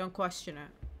about it. Don't question it.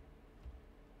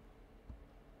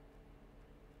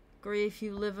 Grief,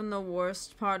 you live in the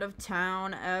worst part of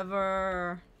town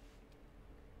ever.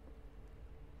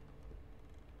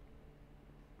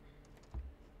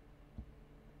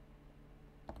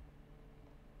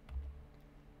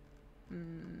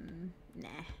 Nah.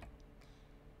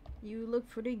 You look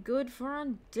pretty good for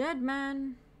a dead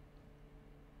man.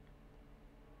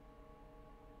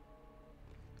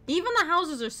 Even the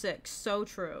houses are sick. So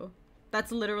true.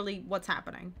 That's literally what's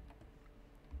happening.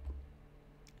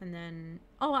 And then...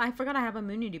 Oh, I forgot I have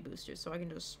immunity boosters, so I can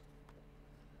just...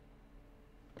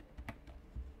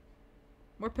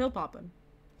 We're pill popping.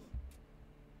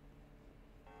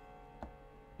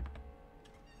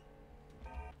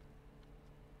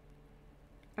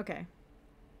 Okay.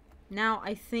 Now,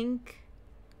 I think...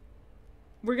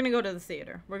 we're gonna go to the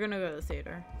theater. We're gonna go to the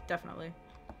theater. Definitely.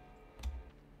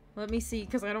 Let me see,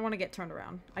 because I don't want to get turned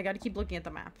around. I gotta keep looking at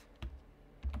the map.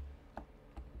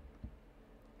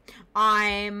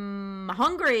 I'm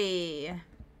hungry!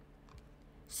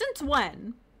 Since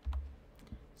when?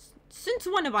 Since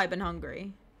when have I been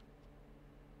hungry?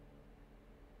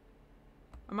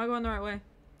 Am I going the right way?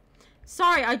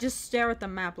 Sorry, I just stare at the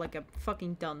map like a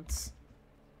fucking dunce.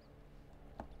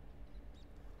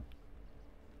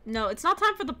 No, it's not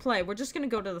time for the play. We're just gonna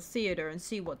go to the theater and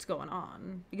see what's going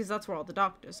on. Because that's where all the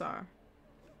doctors are.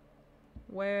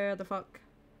 Where the fuck?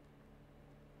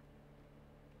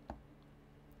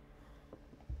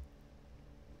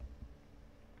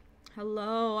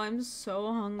 Hello, I'm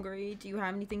so hungry. Do you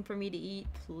have anything for me to eat,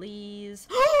 please?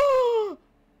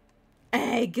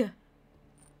 Egg!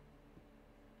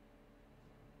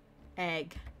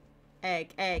 Egg.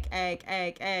 Egg, egg, egg,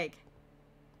 egg, egg.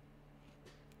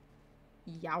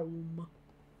 Yum.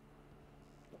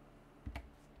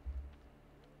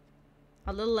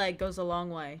 A little egg goes a long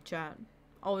way, chat.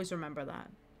 Always remember that.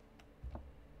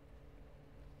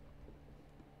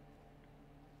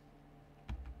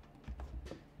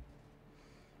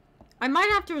 I might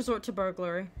have to resort to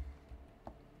burglary.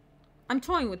 I'm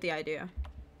toying with the idea.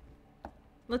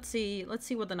 Let's see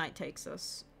where the night takes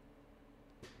us.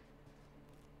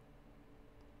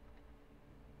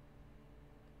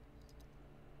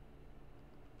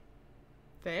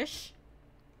 Fish.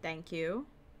 Thank you.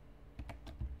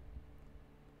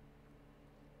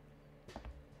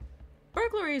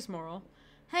 Burglary is moral.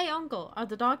 Hey, uncle, are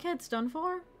the dogheads done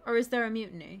for? Or is there a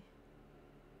mutiny?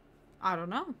 I don't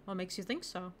know. What makes you think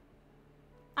so?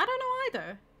 I don't know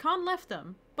either. Khan left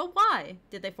them. But why?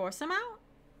 Did they force him out?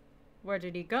 Where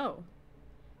did he go?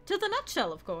 To the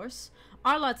nutshell, of course.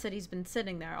 Arlott said he's been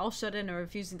sitting there, all shut in or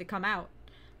refusing to come out.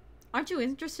 Aren't you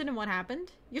interested in what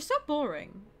happened? You're so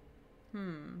boring.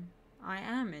 I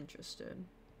am interested.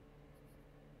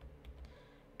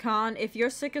 Khan, if you're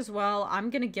sick as well, I'm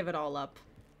gonna give it all up.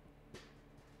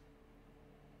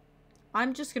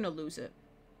 I'm just gonna lose it.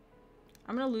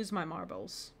 I'm gonna lose my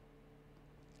marbles.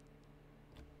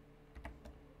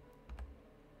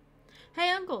 Hey,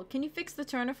 uncle, can you fix the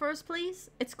Turner for us, please?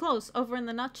 It's close, over in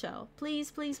the nutshell.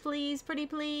 Please, please, please, pretty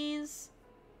please.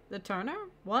 The Turner?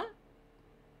 What?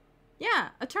 Yeah,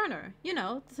 a Turner. You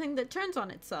know, the thing that turns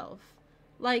on itself.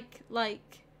 Like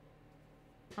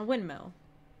a windmill.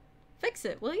 Fix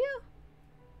it, will you?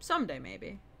 Someday,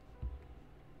 maybe.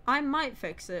 I might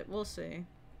fix it. We'll see.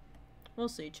 We'll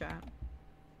see, chat.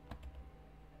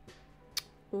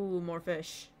 Ooh, more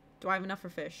fish. Do I have enough for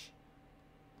fish?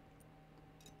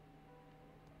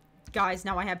 Guys,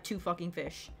 now I have 2 fucking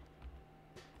fish.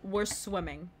 We're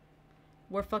swimming.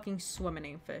 We're fucking swimming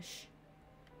in fish.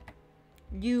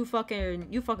 You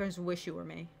fuckers wish you were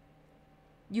me.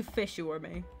 You fish you were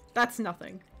me. That's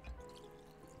nothing.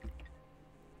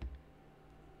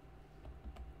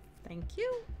 Thank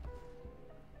you.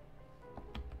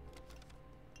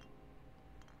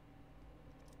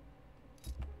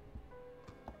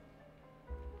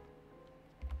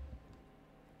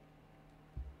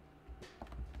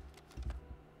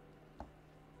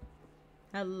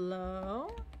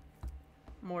 Hello?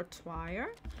 Mortwire?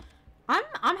 I'm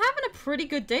having a pretty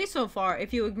good day so far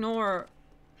if you ignore,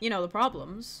 you know, the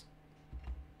problems.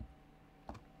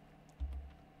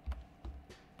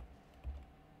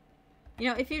 You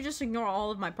know, if you just ignore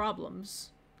all of my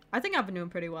problems. I think I've been doing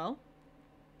pretty well.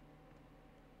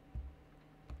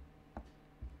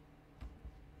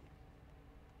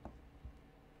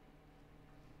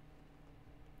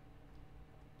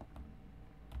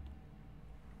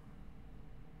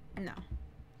 No.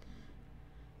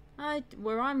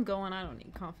 Where I'm going, I don't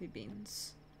need coffee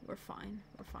beans. We're fine.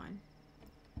 We're fine.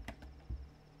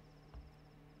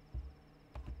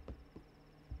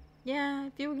 Yeah,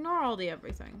 if you ignore all the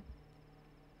everything.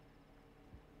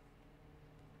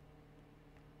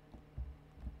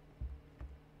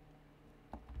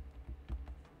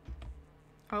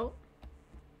 Oh.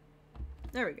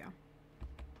 There we go.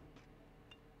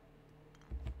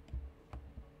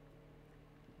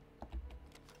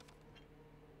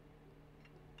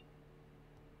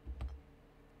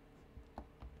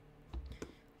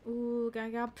 Ooh, I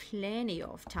got plenty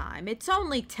of time. It's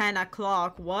only 10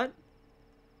 o'clock. What?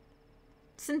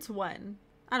 Since when?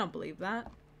 I don't believe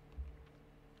that.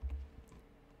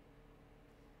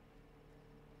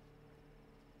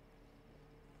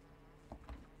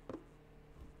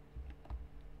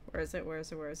 Where is it? Where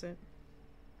is it? Where is it?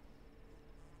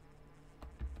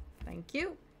 Thank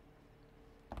you.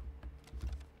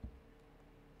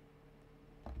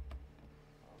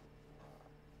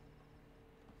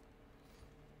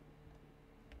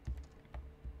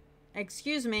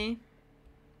 Excuse me.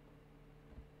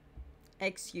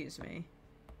 Excuse me.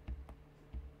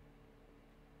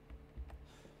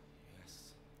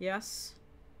 Yes. Yes?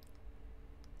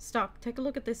 Stop. Take a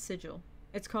look at this sigil.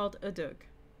 It's called a dug.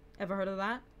 Ever heard of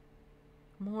that?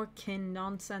 More kin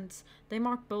nonsense. They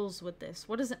mark bulls with this.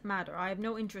 What does it matter? I have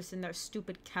no interest in their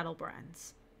stupid cattle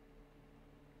brands.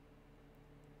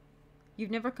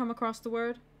 You've never come across the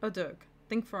word? A dug.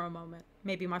 Think for a moment.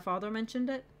 Maybe my father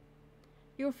mentioned it?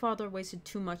 Your father wasted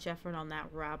too much effort on that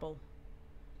rabble.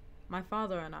 My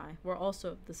father and I were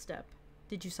also of the steppe.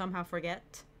 Did you somehow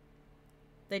forget?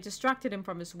 They distracted him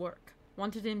from his work.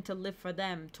 Wanted him to live for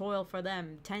them, toil for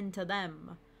them, tend to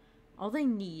them. All they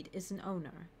need is an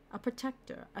owner. A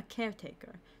protector, a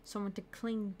caretaker, someone to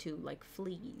cling to like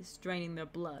fleas, draining their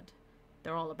blood.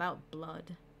 They're all about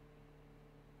blood.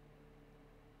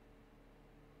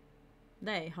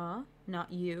 They, huh?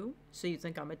 Not you? So you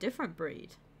think I'm a different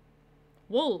breed?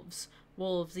 Wolves!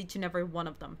 Wolves, each and every one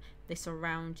of them. They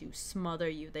surround you, smother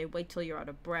you, they wait till you're out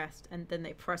of breath, and then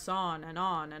they press on and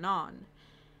on and on.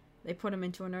 They put him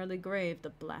into an early grave, the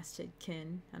blasted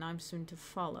kin, and I'm soon to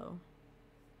follow.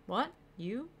 What?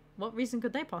 You? What reason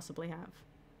could they possibly have?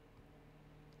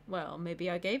 Well, maybe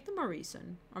I gave them a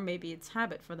reason. Or maybe it's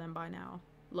habit for them by now.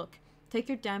 Look, take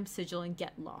your damn sigil and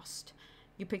get lost.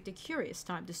 You picked a curious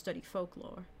time to study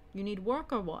folklore. You need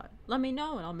work or what? Let me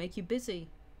know and I'll make you busy.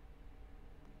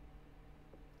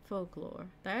 Folklore.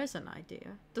 There's an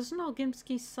idea. Doesn't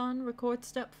Olgimski's son record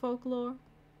steppe folklore?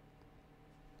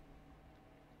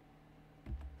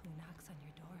 Who knocks on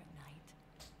your door at night?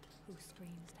 Who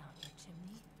screams down your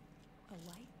chimney? A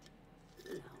light?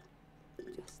 No,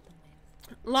 just the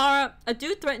wind. Laura, a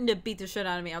dude threatened to beat the shit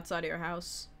out of me outside of your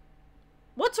house.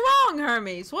 What's wrong,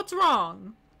 Hermes? What's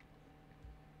wrong?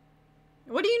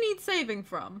 What do you need saving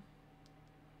from?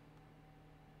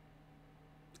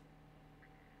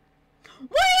 What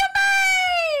do you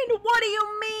mean? What do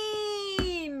you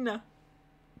mean?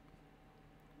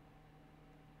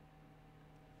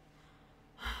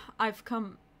 I've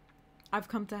come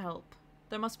to help.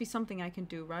 There must be something I can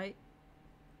do, right?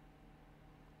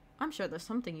 I'm sure there's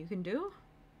something you can do.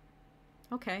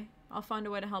 Okay, I'll find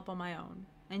a way to help on my own.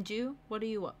 And you, what are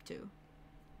you up to?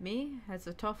 Me? That's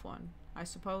a tough one. I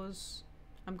suppose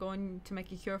I'm going to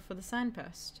make a cure for the sand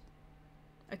pest.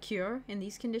 A cure in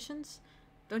these conditions?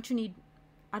 Don't you need,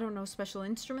 I don't know, special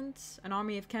instruments? An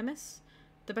army of chemists?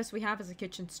 The best we have is a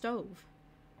kitchen stove.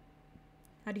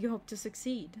 How do you hope to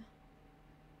succeed?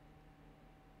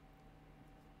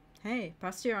 Hey,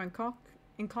 Pasteur and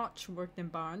Koch worked in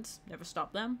barns. Never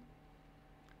stopped them.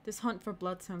 This hunt for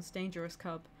blood sounds dangerous,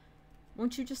 cub.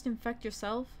 Won't you just infect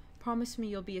yourself? Promise me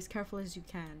you'll be as careful as you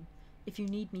can. If you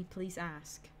need me, please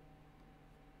ask.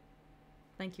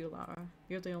 Thank you, Lara.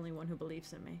 You're the only one who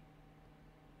believes in me.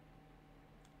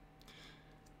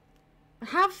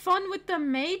 Have fun with the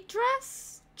maid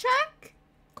dress? Check?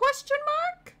 Question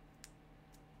mark?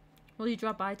 Will you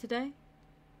drop by today?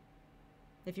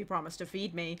 If you promise to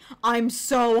feed me. I'm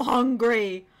so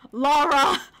hungry!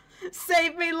 Lara!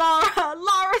 Save me, Lara!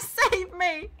 Lara, save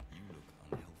me! You look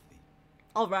unhealthy.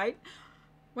 Alright.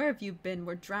 Where have you been?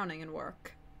 We're drowning in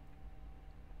work.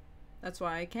 That's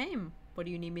why I came. What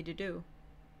do you need me to do?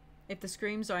 If the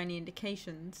screams are any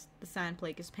indications, the sand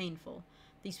plague is painful.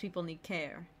 These people need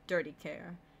care. Dirty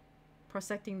care.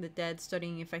 Prosecting the dead,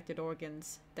 studying infected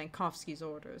organs. Dankovsky's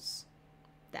orders.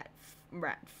 That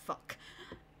rat fuck.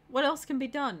 What else can be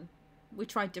done? We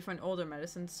tried different older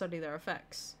medicines to study their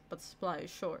effects, but the supply is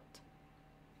short.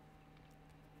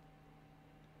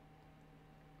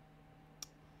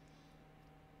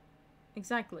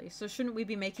 Exactly, so shouldn't we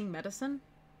be making medicine?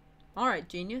 Alright,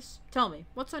 genius. Tell me,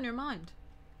 what's on your mind?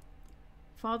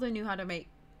 Father knew how to make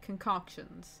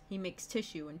concoctions. He makes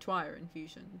tissue and twire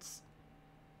infusions.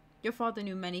 Your father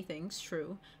knew many things,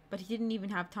 true, but he didn't even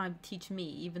have time to teach me,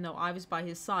 even though I was by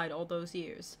his side all those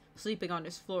years, sleeping on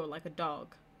his floor like a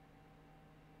dog.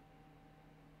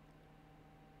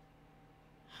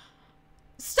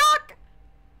 Stuck!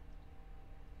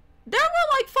 There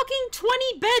were like fucking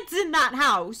 20 beds in that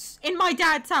house, in my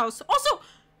dad's house. Also,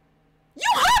 you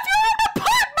have your own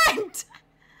apartment!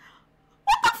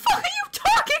 What the fuck are you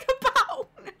talking about?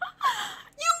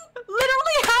 You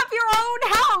literally have your own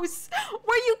house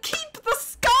where you keep the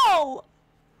skull.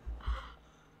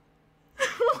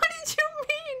 What did you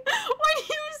mean when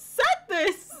you said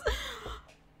this?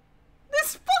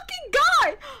 This fucking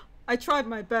guy! I tried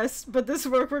my best, but this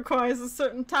work requires a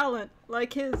certain talent,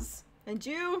 like his. And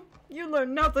you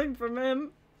learned nothing from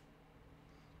him.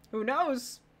 Who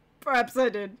knows? Perhaps I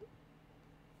did.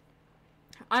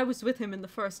 I was with him in the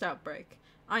first outbreak.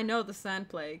 I know the sand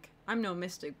plague. I'm no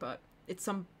mystic, but it's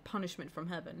some punishment from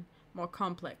heaven. more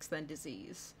complex than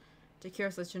disease. To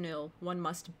cure such an ill, one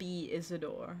must be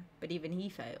Isidore, but even he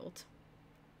failed.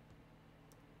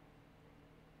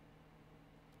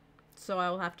 So I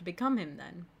will have to become him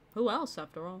then. Who else,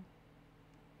 after all?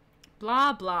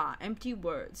 Blah blah, empty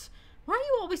words. Why are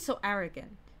you always so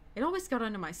arrogant? It always got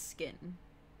under my skin.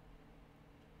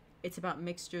 It's about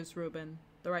mixtures, Ruben.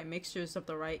 The right mixtures of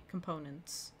the right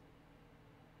components.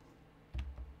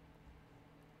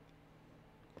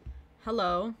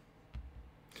 Hello.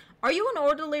 Are you an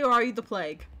orderly or are you the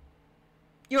plague?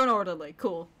 You're an orderly.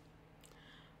 Cool.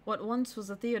 What once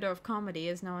was a theater of comedy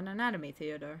is now an anatomy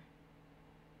theater.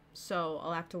 So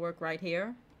I'll have to work right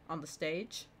here, on the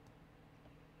stage.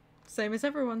 Same as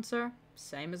everyone, sir.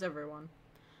 Same as everyone.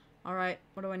 Alright,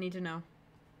 what do I need to know?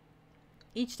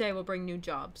 Each day will bring new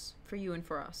jobs, for you and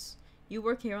for us. You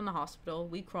work here in the hospital,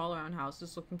 we crawl around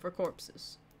houses looking for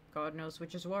corpses. God knows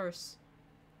which is worse.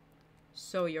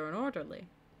 So you're an orderly.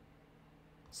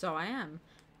 So I am.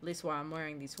 At least while I'm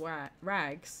wearing these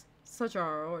rags. Such are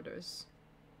our orders.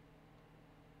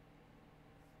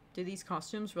 Do these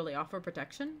costumes really offer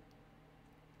protection?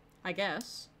 I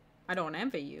guess. I don't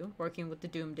envy you, working with the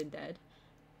doomed and dead.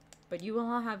 But you will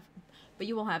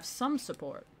have some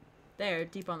support. There,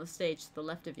 deep on the stage to the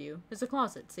left of you, is a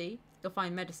closet, see? You'll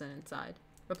find medicine inside.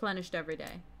 Replenished every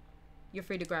day. You're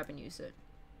free to grab and use it.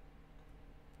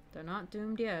 They're not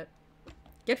doomed yet.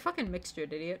 Get fucking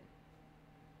mixtured, idiot.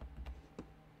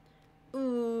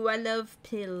 Ooh, I love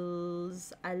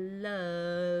pills. I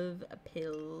love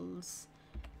pills.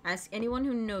 Ask anyone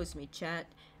who knows me, chat.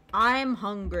 I'm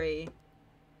hungry.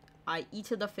 I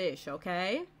eat the fish,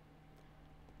 okay?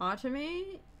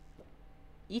 Artemy?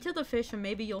 Eat the fish and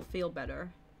maybe you'll feel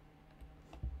better.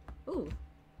 Ooh.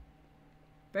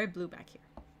 Very blue back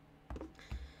here.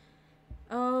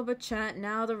 Oh, but chat,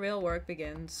 now the real work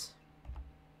begins.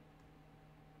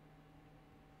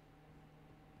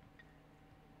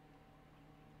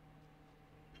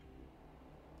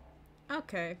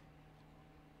 Okay.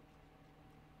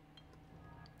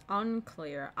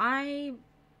 Unclear. I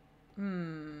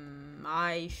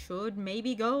should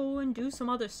maybe go and do some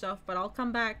other stuff, but I'll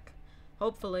come back.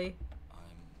 Hopefully.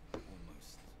 I'm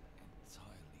almost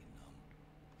entirely numb.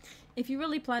 If you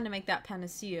really plan to make that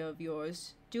panacea of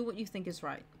yours, do what you think is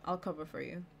right. I'll cover for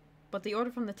you. But the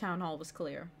order from the town hall was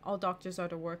clear. All doctors are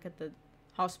to work at the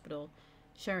hospital,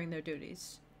 sharing their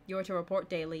duties. You are to report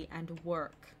daily and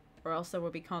work, or else there will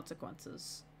be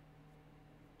consequences.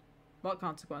 What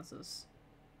consequences?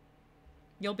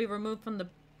 You'll be removed from the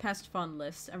pest fund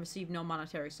list and receive no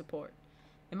monetary support.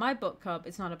 In my book club,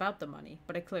 it's not about the money,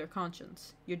 but a clear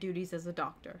conscience. Your duties as a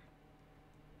doctor.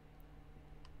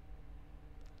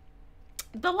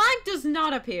 The lag does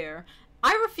not appear.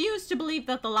 I refuse to believe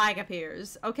that the lag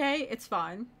appears, okay? It's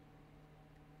fine.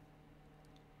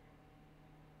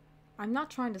 I'm not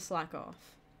trying to slack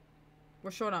off.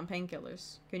 We're short on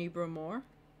painkillers. Can you brew more?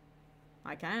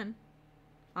 I can.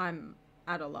 I'm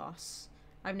at a loss.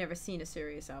 I've never seen a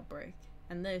serious outbreak.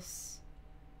 And this...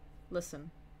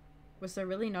 Listen. Was there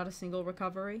really not a single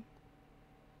recovery?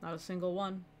 Not a single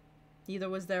one. Neither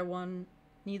was there one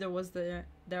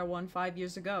 5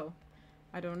 years ago.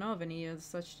 I don't know of any of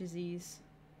such disease.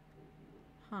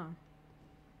 Huh.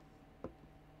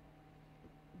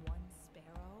 One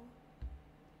sparrow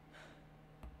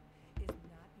is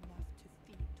not enough to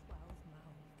feed 12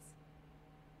 mouths.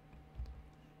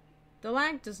 The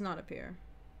lag does not appear.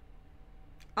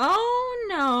 Oh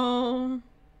no!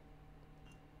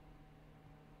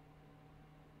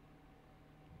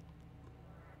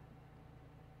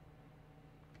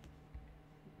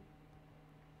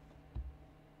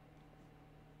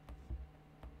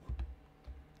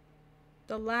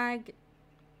 The lag...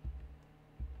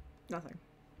 Nothing.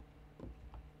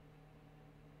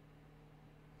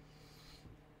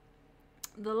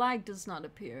 The lag does not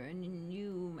appear, and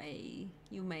you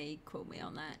may quote me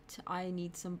on that. I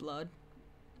need some blood.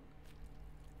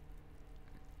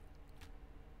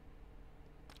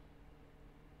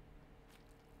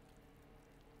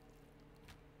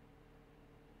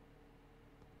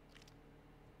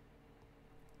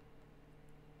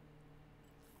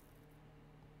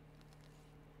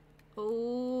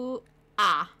 Oh,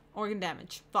 organ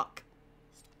damage. Fuck.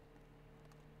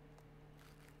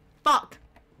 Fuck.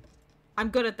 I'm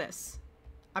good at this.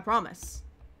 I promise.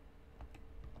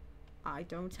 I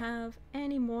don't have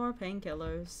any more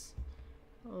painkillers.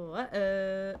 Oh,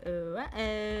 uh-oh. Oh,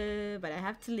 uh-oh. But I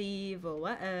have to leave. Oh,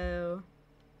 uh-oh.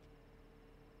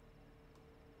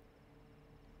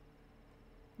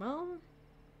 Well,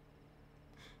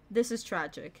 this is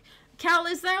tragic. Cal,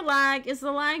 is there lag? Is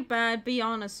the lag bad? Be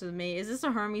honest with me. Is this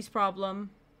a Hermes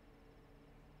problem?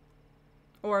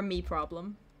 Or a me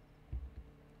problem?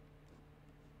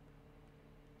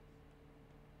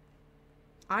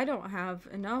 I don't have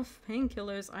enough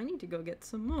painkillers. I need to go get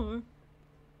some more.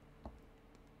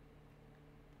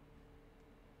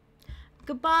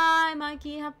 Goodbye,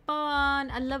 Mikey. Have fun.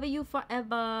 I love you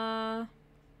forever.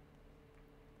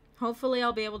 Hopefully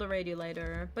I'll be able to raid you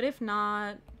later. But if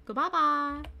not,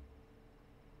 goodbye-bye.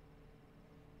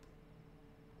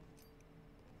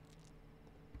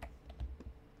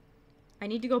 I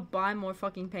need to go buy more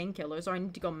fucking painkillers, or I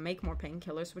need to go make more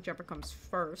painkillers, whichever comes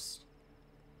first.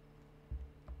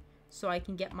 So I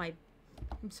can get my...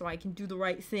 So I can do the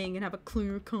right thing and have a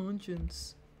clear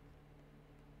conscience.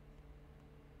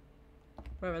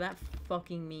 Whatever that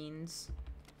fucking means.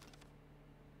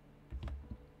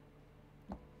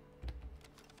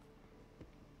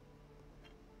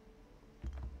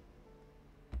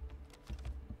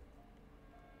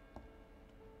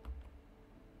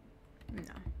 No.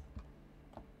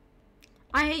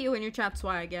 I hate you and your chat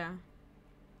swag, yeah.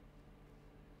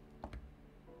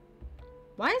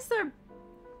 Why is there...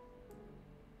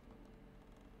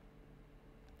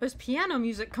 There's piano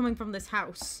music coming from this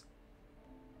house.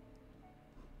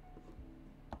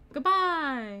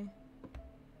 Goodbye!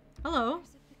 Hello?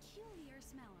 There's a peculiar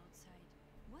smell outside.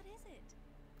 What is it?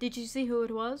 Did you see who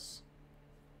it was?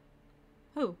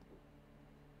 Who?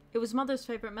 It was Mother's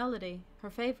favorite melody. Her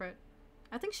favorite.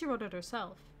 I think she wrote it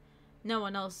herself. No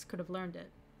one else could have learned it.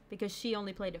 Because she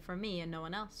only played it for me and no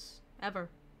one else. Ever.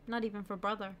 Not even for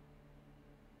Brother.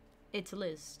 It's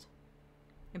Liz.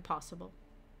 Impossible.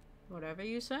 Whatever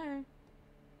you say.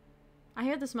 I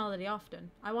hear this melody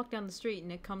often. I walk down the street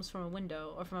and it comes from a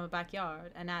window or from a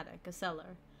backyard, an attic, a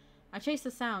cellar. I chase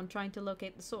the sound trying to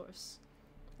locate the source.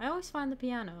 I always find the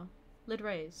piano, lid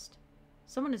raised.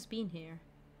 Someone has been here.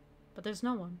 But there's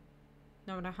no one.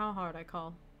 No matter how hard I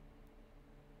call.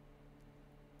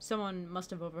 Someone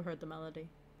must have overheard the melody.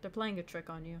 They're playing a trick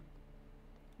on you.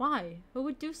 Why? Who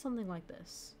would do something like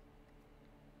this?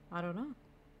 I don't know.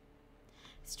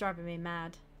 It's driving me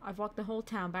mad. I've walked the whole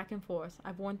town back and forth.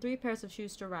 I've worn 3 pairs of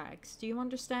shoes to rags. Do you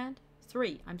understand?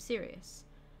 3. I'm serious.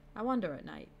 I wander at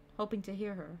night, hoping to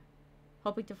hear her.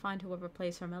 Hoping to find whoever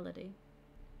plays her melody.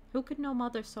 Who could know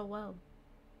Mother so well?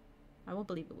 I won't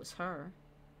believe it was her.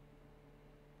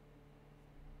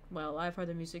 Well, I've heard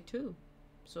the music too.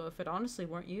 So if it honestly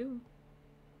weren't you...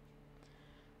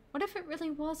 What if it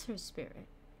really was her spirit?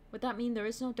 Would that mean there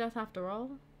is no death after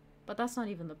all? But that's not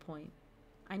even the point.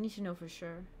 I need to know for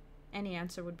sure. Any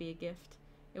answer would be a gift.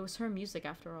 It was her music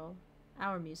after all.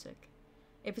 Our music.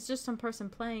 If it's just some person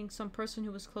playing, some person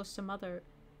who was close to Mother...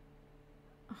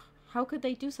 How could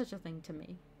they do such a thing to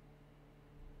me?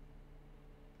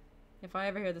 If I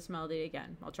ever hear this melody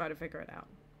again, I'll try to figure it out.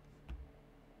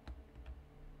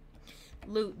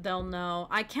 Loot, they'll know.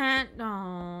 I can't...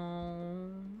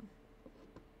 No.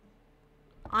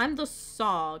 I'm the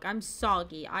Sog. I'm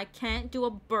soggy. I can't do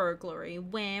a burglary.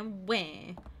 Wham,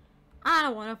 wham. I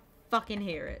don't want to fucking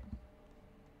hear it.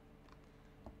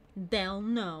 They'll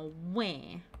know.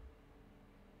 Wham.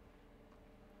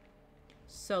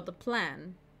 So the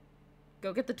plan.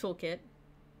 Go get the toolkit.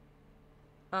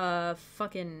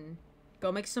 Fucking...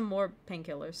 Go make some more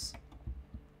painkillers.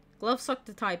 Gloves suck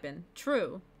to type in.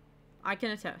 True. I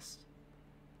can attest.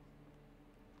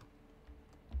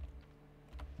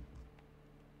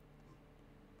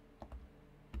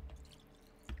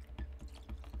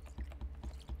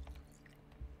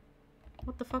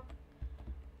 What the fuck?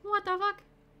 What the fuck?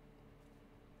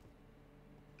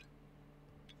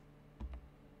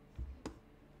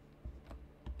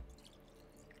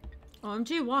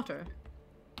 OMG, water.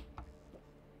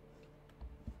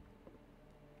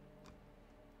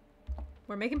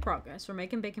 We're making progress. We're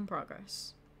making bacon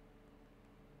progress.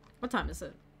 What time is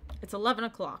it? It's 11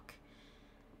 o'clock.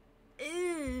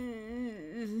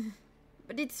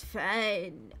 But it's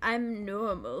fine. I'm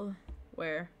normal.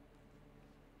 Where?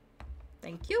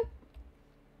 Thank you.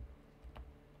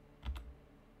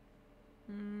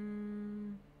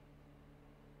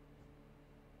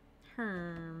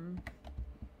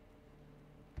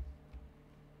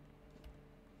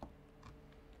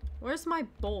 Where's my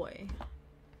boy?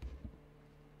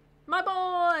 My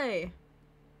boy!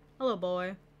 Hello,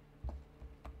 boy. The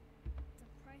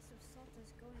price of salt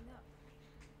is going up.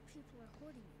 People are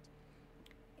hoarding it.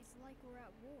 It's like we're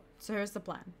at war. So here's the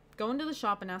plan. Go into the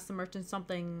shop and ask the merchant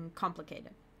something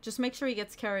complicated. Just make sure he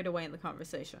gets carried away in the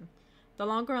conversation. The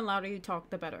longer and louder you talk,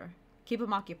 the better. Keep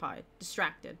him occupied.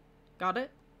 Distracted. Got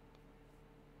it?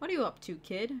 What are you up to,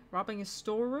 kid? Robbing a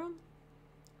storeroom?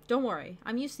 Don't worry.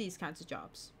 I'm used to these kinds of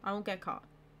jobs. I won't get caught.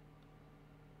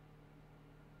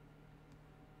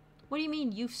 What do you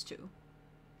mean, used to?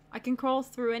 I can crawl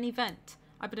through any vent.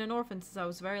 I've been an orphan since I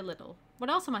was very little. What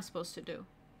else am I supposed to do?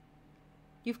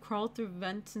 You've crawled through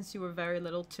vents since you were very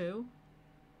little too?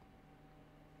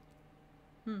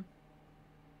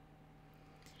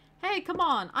 Hey, come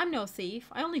on. I'm no thief.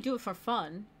 I only do it for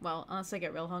fun. Well, unless I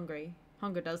get real hungry.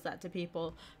 Hunger does that to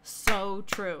people. So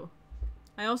true.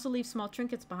 I also leave small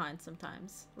trinkets behind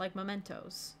sometimes, like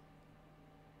mementos.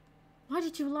 Why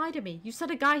did you lie to me? You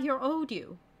said a guy here owed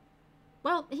you.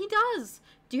 Well, he does.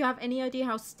 Do you have any idea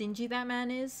how stingy that man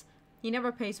is? He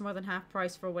never pays more than half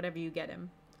price for whatever you get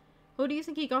him. Who do you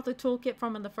think he got the toolkit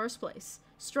from in the first place?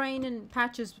 Strain and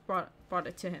Patches brought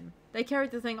it to him. They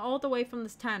carried the thing all the way from the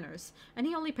Tanners, and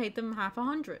he only paid them half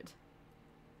 100.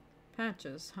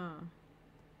 Patches, huh?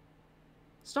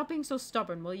 Stop being so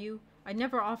stubborn, will you? I'd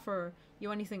never offer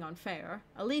you anything unfair.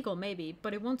 Illegal, maybe,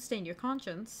 but it won't stain your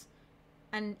conscience.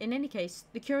 And in any case,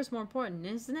 the cure is more important,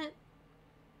 isn't it?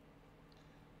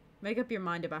 Make up your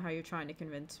mind about how you're trying to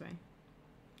convince me.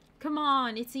 Come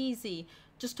on, it's easy.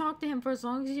 Just talk to him for as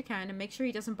long as you can and make sure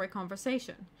he doesn't break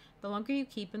conversation. The longer you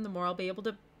keep him, the more I'll be able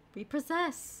to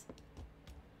repossess.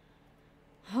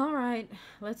 Alright,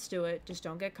 let's do it. Just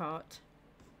don't get caught.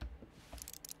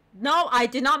 No, I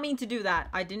did not mean to do that.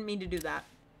 I didn't mean to do that.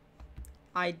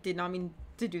 I did not mean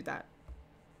to do that.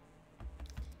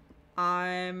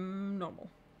 I'm normal.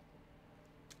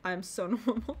 I'm so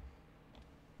normal.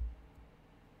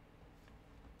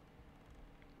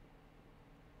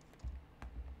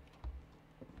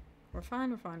 We're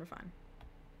fine, we're fine, we're fine.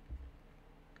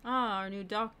 Ah, our new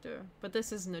doctor. But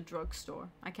this isn't a drugstore.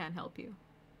 I can't help you.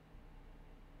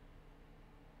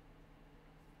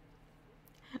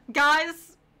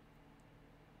 Guys!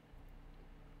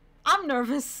 I'm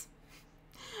nervous.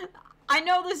 I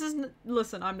know this isn't...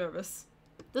 Listen, I'm nervous.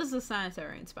 This is a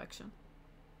sanitary inspection.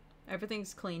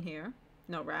 Everything's clean here.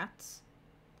 No rats.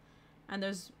 And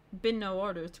there's been no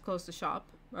order to close the shop,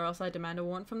 or else I demand a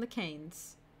warrant from the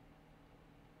Canes.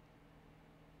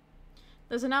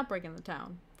 There's an outbreak in the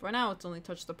town. For now, it's only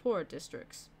touched the poorer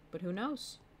districts. But who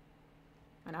knows?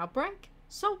 An outbreak?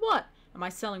 So what? Am I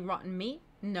selling rotten meat?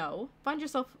 No. Find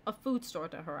yourself a food store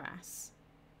to harass.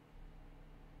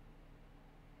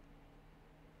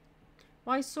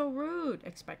 Why so rude?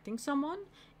 Expecting someone?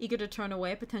 Eager to turn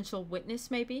away a potential witness,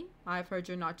 maybe? I've heard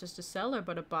you're not just a seller,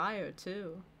 but a buyer,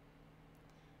 too.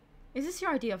 Is this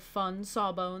your idea of fun,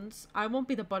 Sawbones? I won't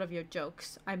be the butt of your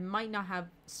jokes. I might not have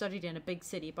studied in a big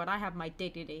city, but I have my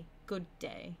dignity. Good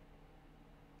day.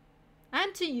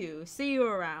 And to you. See you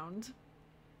around.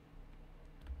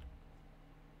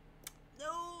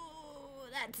 No,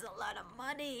 that's a lot of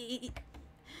money.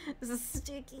 This is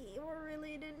sticky. We're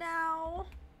really in it now.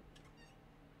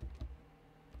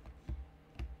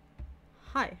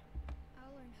 Hi.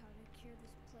 I'll learn how to cure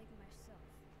this plague myself.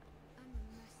 I'm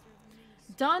a master of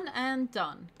many. Done and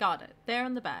done. Got it. There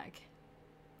in the bag.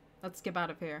 Let's get out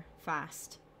of here.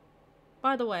 Fast.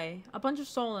 By the way, a bunch of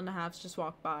Soul and a Halves just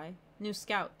walked by. New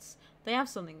scouts. They have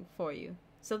something for you.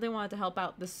 So they wanted to help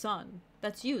out the son.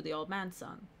 That's you, the old man's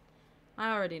son.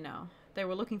 I already know. They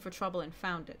were looking for trouble and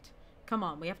found it. Come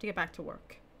on, we have to get back to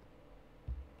work.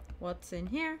 What's in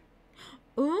here?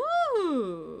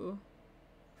 Ooh!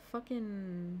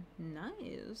 Fucking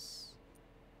nice.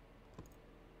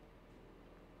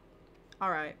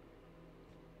 Alright.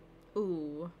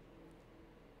 Ooh.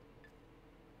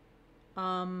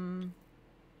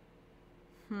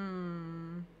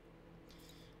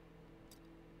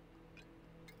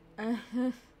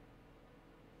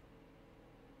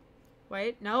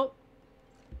 Wait, nope.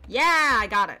 Yeah, I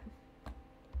got it.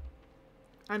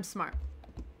 I'm smart.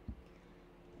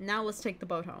 Now let's take the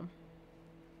boat home.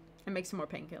 And make some more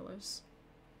painkillers.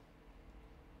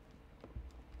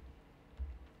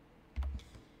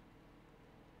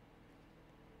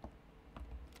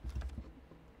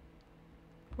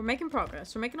 We're making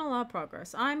progress. We're making a lot of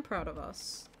progress. I'm proud of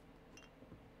us.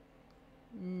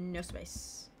 No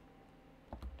space.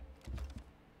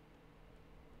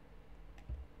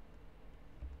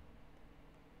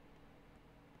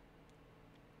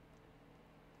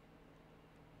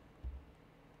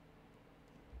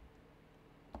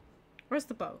 Where's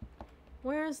the boat?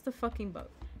 Where's the fucking boat?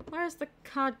 Where's the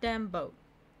goddamn boat?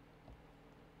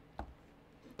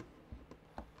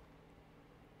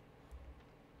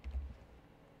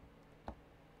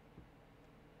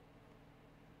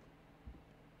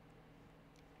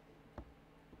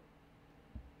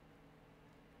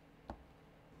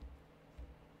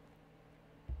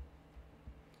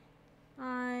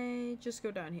 I just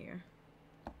go down here.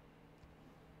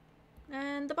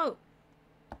 And the boat.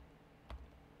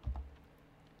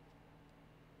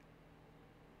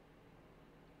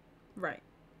 Right.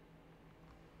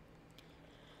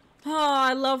 Oh,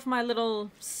 I love my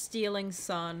little stealing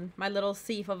son. My little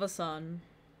thief of a son.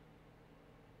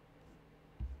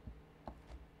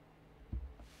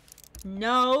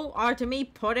 No,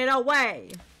 Artemy, put it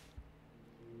away.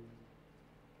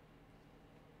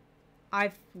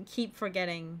 I keep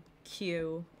forgetting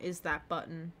Q is that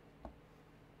button.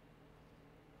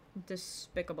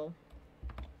 Despicable.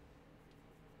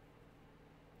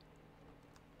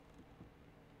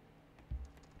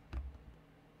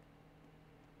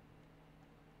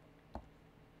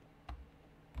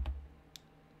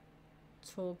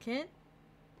 Toolkit.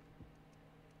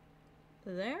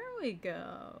 There we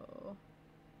go.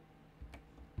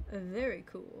 Very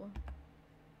cool.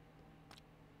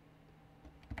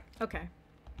 Okay.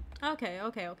 Okay.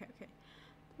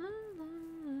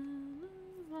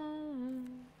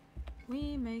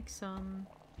 We make some.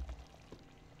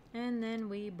 And then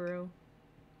we brew.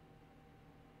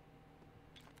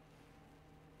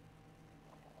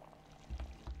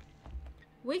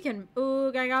 We can.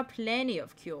 Ooh, I got plenty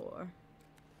of cure.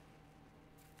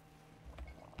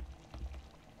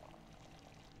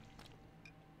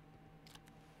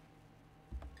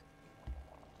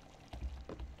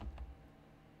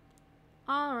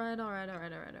 Alright.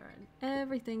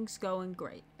 Everything's going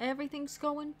great. Everything's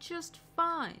going just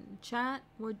fine, chat.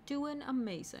 We're doing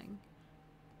amazing.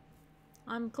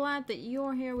 I'm glad that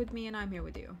you're here with me and I'm here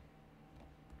with you.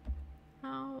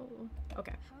 How?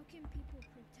 Okay. How can people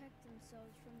protect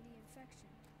themselves from the infection?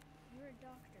 You're a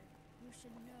doctor. You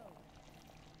should know.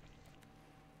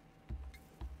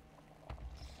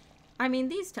 I mean,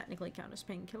 these technically count as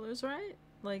painkillers, right?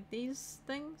 Like these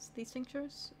things, these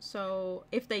tinctures. So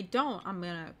if they don't, I'm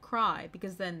gonna cry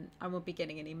because then I won't be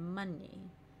getting any money.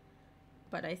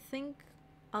 But I think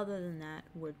other than that,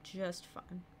 we're just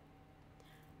fine.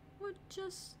 We're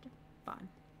just fine.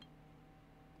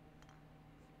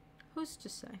 Who's to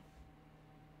say?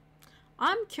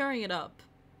 I'm curing it up.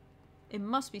 It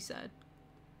must be said.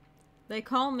 They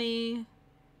call me...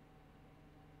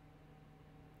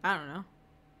 I don't know.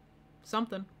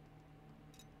 Something.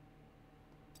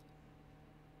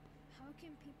 How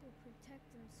can people protect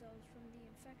themselves from the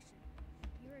infection?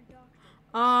 You're a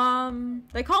doctor.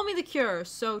 They call me the cure.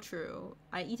 So true.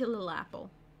 I eat a little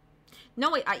apple.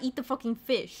 No, wait, I eat the fucking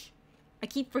fish. I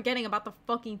keep forgetting about the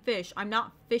fucking fish. I'm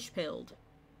not fish-pilled.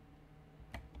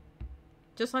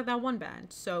 Just like that one band.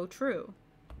 So true.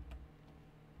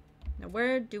 Now,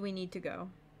 where do we need to go?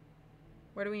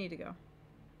 Where do we need to go?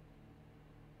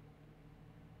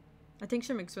 A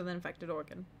tincture mixed with an infected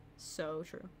organ. So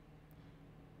true.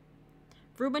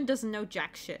 Ruben doesn't know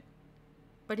jack shit.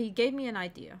 But he gave me an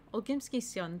idea. Olgimski's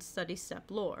son studies steppe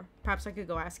lore. Perhaps I could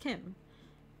go ask him.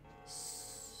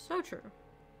 So true.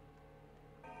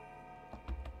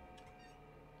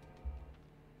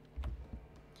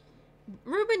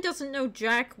 Ruben doesn't know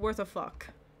jack worth a fuck.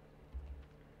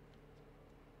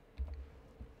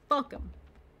 Fuck him.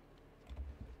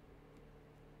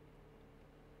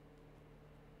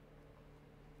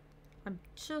 I'm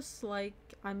just like,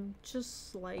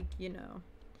 you know.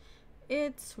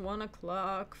 It's 1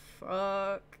 o'clock.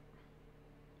 Fuck.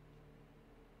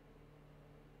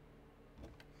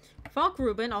 Fuck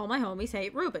Ruben. All my homies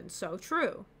hate Ruben. So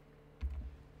true.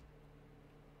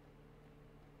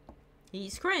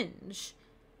 He's cringe.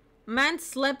 Man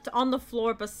slept on the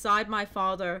floor beside my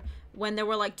father when there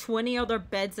were like 20 other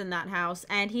beds in that house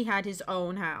and he had his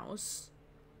own house.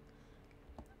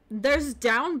 There's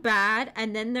down bad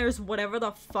and then there's whatever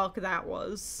the fuck that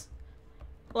was.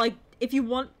 Like, if you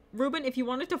want... Ruben, if you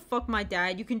wanted to fuck my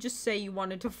dad, you can just say you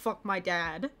wanted to fuck my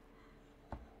dad.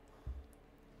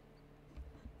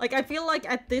 Like, I feel like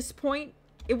at this point,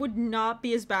 it would not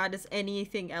be as bad as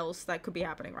anything else that could be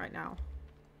happening right now.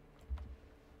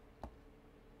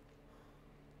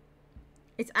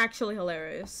 It's actually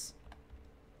hilarious.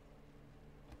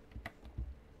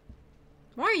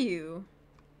 Why are you?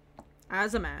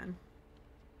 As a man.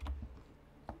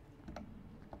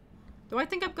 Do I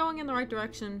think I'm going in the right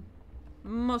direction?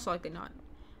 Most likely not.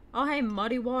 Oh, hey,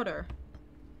 muddy water.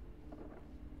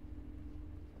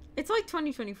 It's like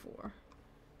 2024.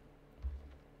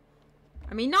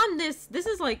 I mean, not in this. This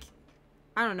is like,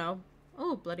 I don't know.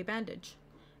 Oh, bloody bandage.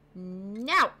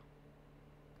 Now!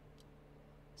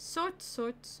 Sort.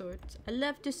 I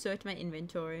love to sort my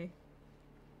inventory.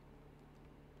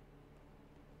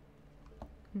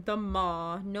 The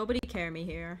maw. Nobody care me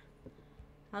here.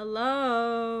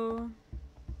 Hello?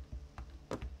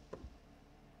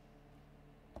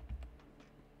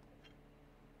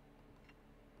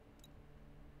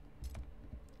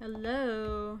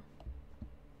 Hello?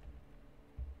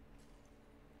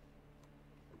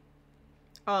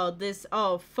 Oh, this.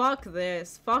 Oh, fuck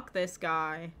this. Fuck this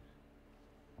guy.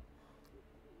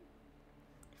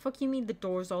 Fuck you mean the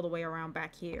door's all the way around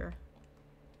back here?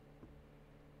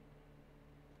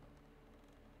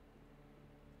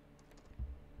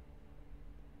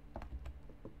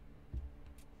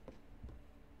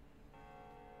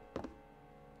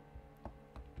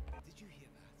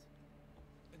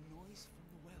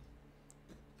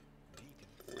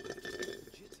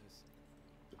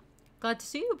 Glad to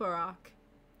see you, Barak.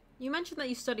 You mentioned that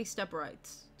you study step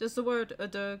rights. Does the word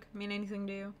adug mean anything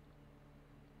to you?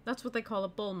 That's what they call a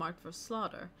bull marked for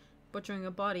slaughter. Butchering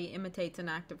a body imitates an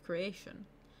act of creation.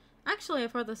 Actually,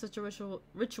 I've heard that such a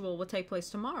ritual will take place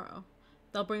tomorrow.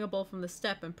 They'll bring a bull from the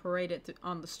steppe and parade it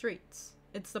on the streets.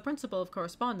 It's the principle of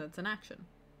correspondence in action.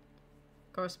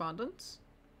 Correspondence?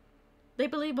 They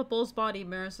believe a bull's body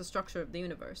mirrors the structure of the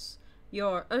universe.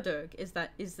 Your udug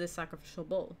is this sacrificial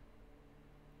bull.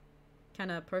 Can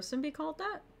a person be called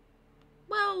that?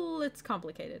 Well, it's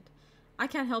complicated. I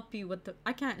can't help you with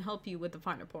the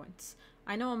finer points.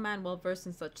 I know a man well versed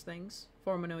in such things,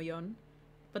 Forman Yun,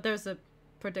 but there's a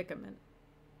predicament.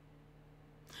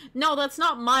 No, that's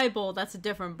not my bull, that's a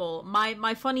different bull.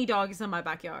 My funny dog is in my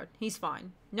backyard. He's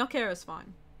fine. Noker is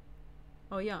fine.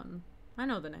 Oh, Yun. I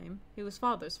know the name. He was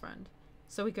father's friend.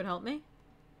 So he could help me?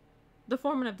 The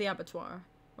foreman of the abattoir.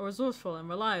 A resourceful and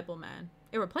reliable man.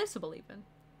 Irreplaceable, even.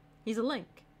 He's a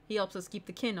link. He helps us keep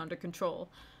the kin under control.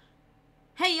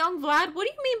 Hey, young Vlad, what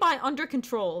do you mean by under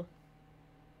control?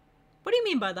 What do you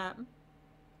mean by that?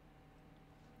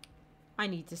 I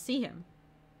need to see him.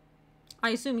 I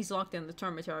assume he's locked in the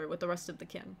dormitory with the rest of the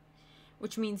kin,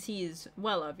 which means he is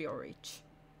well out of your reach.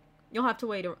 You'll have to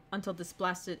wait until this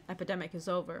blasted epidemic is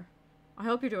over. I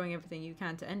hope you're doing everything you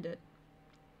can to end it.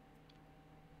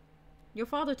 Your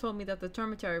father told me that the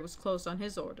dormitory was closed on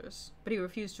his orders, but he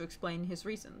refused to explain his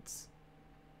reasons.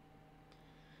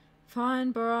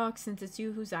 Fine, Barak, since it's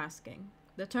you who's asking.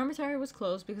 The dormitory was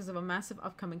closed because of a massive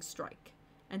upcoming strike,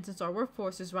 and since our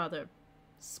workforce is rather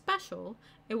special,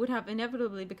 it would have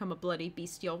inevitably become a bloody,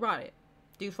 bestial riot.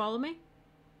 Do you follow me?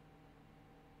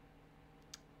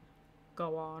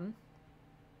 Go on.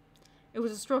 It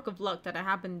was a stroke of luck that it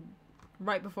happened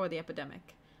right before the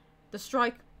epidemic. The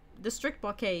strict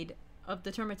blockade of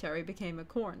the dormitory became a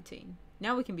quarantine.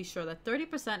 Now we can be sure that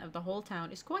 30% of the whole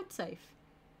town is quite safe.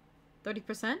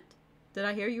 30%? Did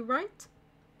I hear you right?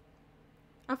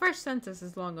 A fresh census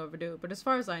is long overdue, but as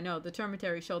far as I know, the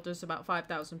dormitory shelters about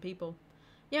 5,000 people.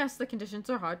 Yes, the conditions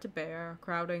are hard to bear,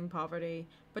 crowding, poverty,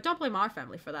 but don't blame our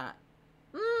family for that.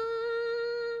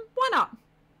 Why not?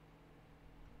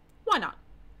 Why not?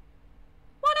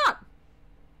 Why not?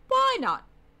 Why not?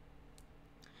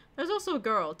 There's also a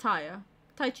girl, Taya,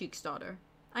 Taichik's daughter.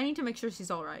 I need to make sure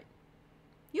she's alright.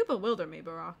 You bewilder me,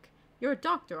 Barak. You're a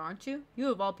doctor, aren't you?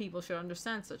 You of all people should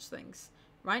understand such things.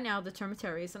 Right now, the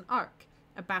dormitory is an ark,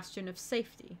 a bastion of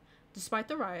safety, despite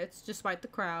the riots, despite the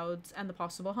crowds, and the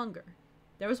possible hunger.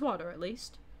 There is water, at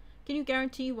least. Can you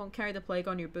guarantee you won't carry the plague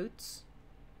on your boots?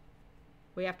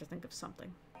 We have to think of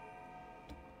something.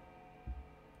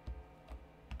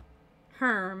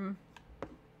 Herm.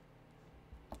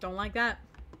 Don't like that.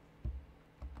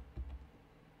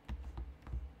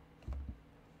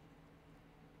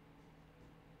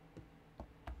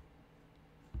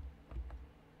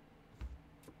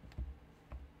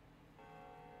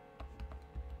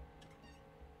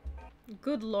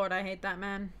 Good lord, I hate that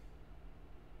man.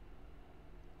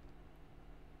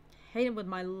 Hate him with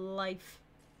my life.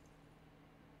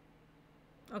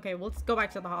 Okay, well, let's go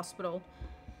back to the hospital.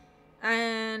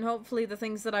 And hopefully the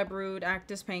things that I brewed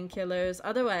act as painkillers.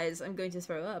 Otherwise, I'm going to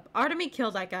throw up. Artemy, kill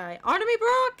that guy. Artemy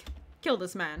Brock! Kill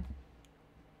this man.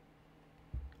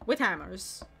 With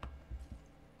hammers.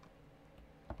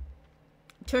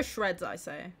 To shreds, I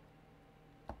say.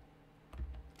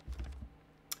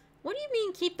 What do you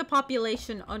mean, keep the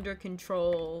population under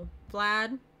control,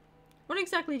 Vlad? What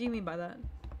exactly do you mean by that?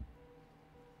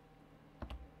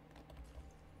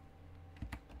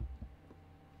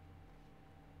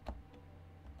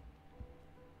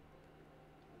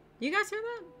 You guys hear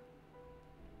that?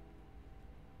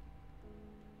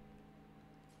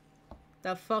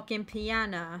 The fucking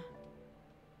piano.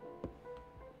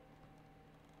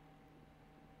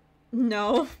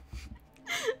 No.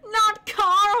 Not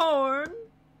car horn!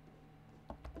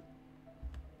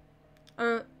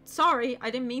 Sorry, I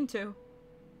didn't mean to.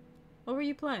 What were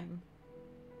you playing?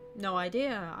 No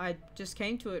idea. I just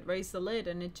came to it, raised the lid,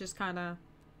 and it just kinda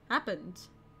happened.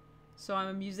 So I'm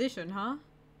a musician, huh?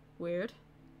 Weird.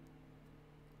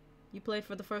 You played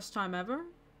for the first time ever?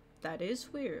 That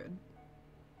is weird.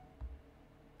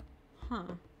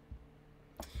 Huh.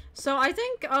 So I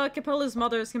think Capella's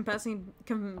mother is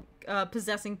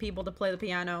possessing people to play the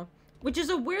piano, which is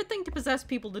a weird thing to possess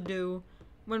people to do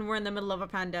when we're in the middle of a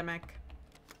pandemic.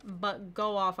 But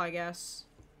go off, I guess.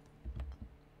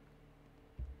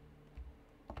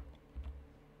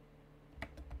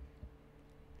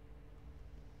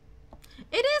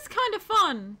 It is kind of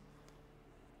fun.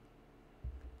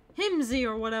 Himsy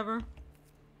or whatever.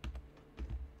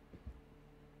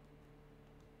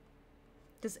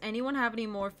 Does anyone have any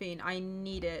morphine? I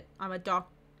need it. I'm a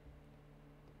doc.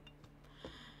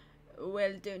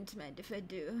 Well, don't mind if I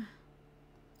do.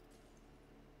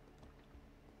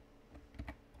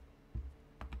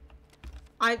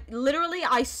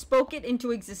 I spoke it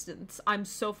into existence. I'm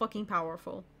so fucking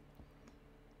powerful.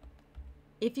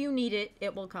 If you need it,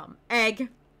 it will come. Egg.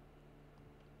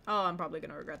 Oh, I'm probably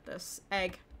gonna regret this.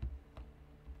 Egg.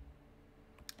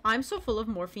 I'm so full of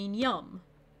morphine. Yum.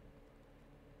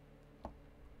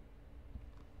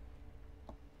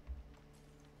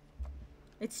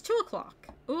 It's 2 o'clock.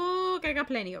 Ooh, I got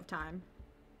plenty of time.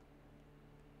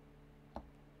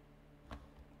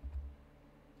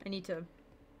 I need to...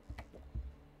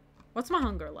 What's my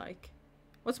hunger like?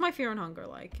 What's my fear and hunger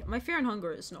like? My fear and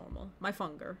hunger is normal. My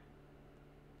funger.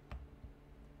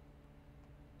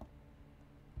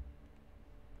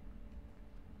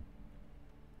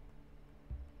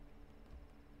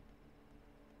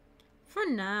 For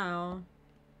now.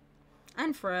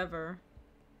 And forever.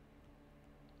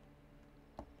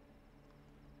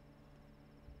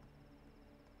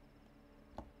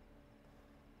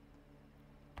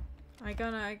 I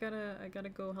gotta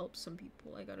go help some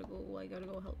people. I gotta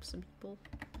go help some people.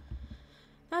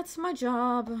 That's my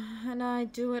job, and I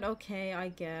do it okay, I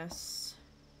guess.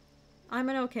 I'm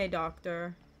an okay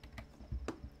doctor.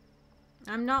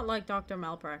 I'm not like Dr.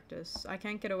 Malpractice. I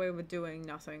can't get away with doing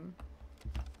nothing.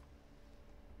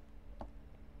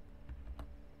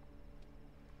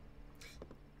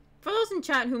 For those in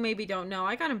chat who maybe don't know,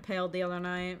 I got impaled the other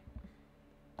night.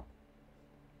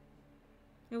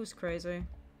 It was crazy.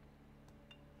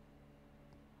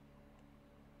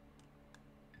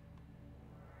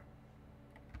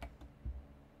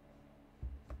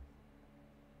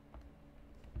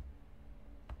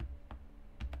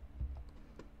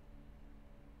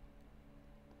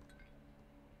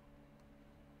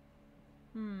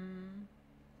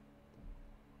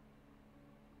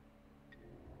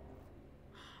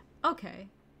 Okay.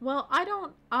 Well, I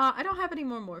don't have any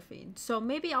more morphine, so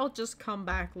maybe I'll just come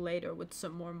back later with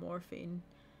some more morphine.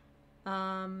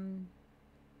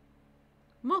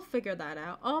 We'll figure that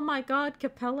out. Oh my god,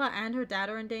 Capella and her dad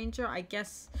are in danger. I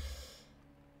guess...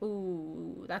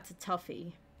 Ooh, that's a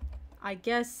toughie. I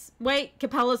guess... Wait,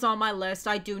 Capella's on my list.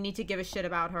 I do need to give a shit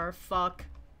about her. Fuck.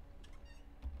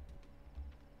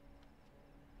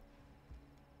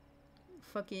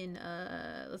 Fucking,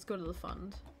 let's go to the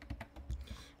fund.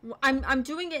 I'm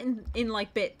doing it in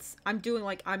like bits. I'm doing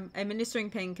like, I'm administering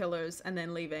painkillers and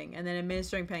then leaving, and then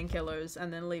administering painkillers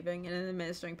and then leaving, and then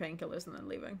administering painkillers and then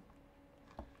leaving.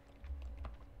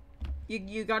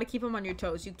 You gotta keep them on your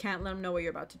toes. You can't let them know what you're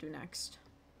about to do next.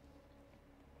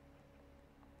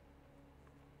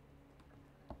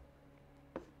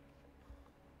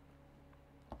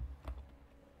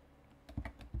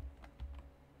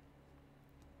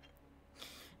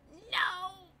 No!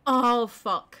 Oh,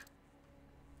 fuck.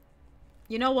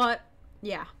 You know what?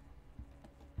 Yeah.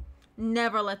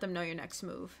 Never let them know your next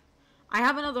move. I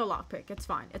have another lockpick. It's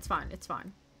fine. It's fine. It's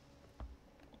fine.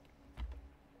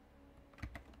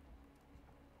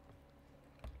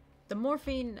 The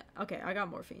morphine... Okay, I got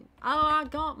morphine. Oh, I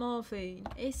got morphine.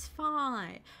 It's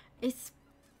fine. It's...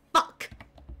 Fuck!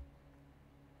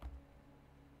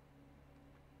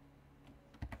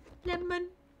 Lemon.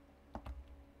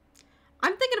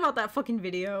 I'm thinking about that fucking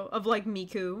video of, like,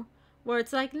 Miku. Where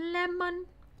it's like, lemon.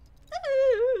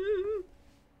 Ooh.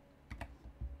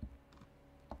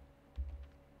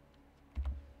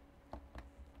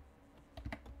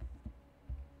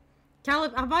 Cal,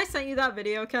 have I sent you that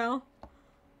video, Cal?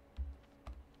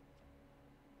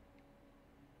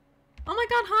 Oh my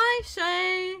god, hi,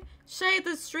 Shay! Shay,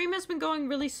 the stream has been going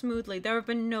really smoothly. There have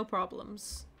been no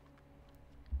problems.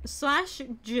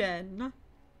 / Jen.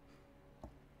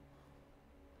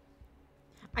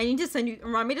 I need to send you,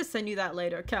 remind me to send you that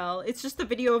later, Cal. It's just the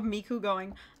video of Miku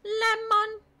going,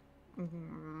 lemon.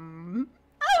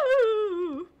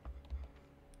 Oh!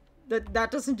 That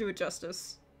doesn't do it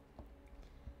justice.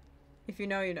 If you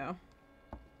know, you know.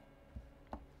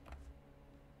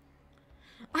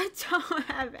 I don't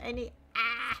have any,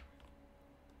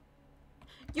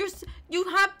 You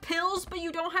have pills, but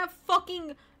you don't have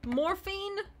fucking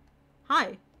morphine?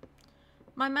 Hi.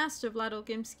 My master, Vlad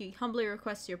Olgimsky, humbly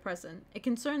requests your presence. It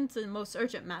concerns the most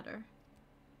urgent matter.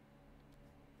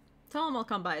 Tell him I'll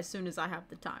come by as soon as I have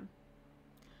the time.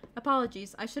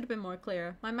 Apologies, I should have been more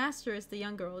clear. My master is the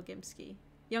younger Olgimsky.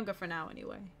 Younger for now,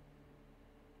 anyway.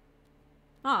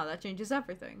 Ah, that changes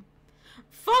everything.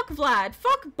 Fuck Vlad!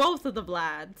 Fuck both of the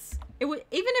Vlads! Even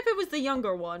if it was the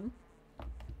younger one.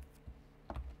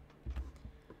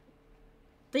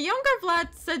 The younger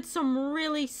Vlad said some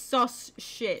really sus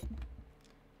shit.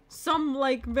 Some,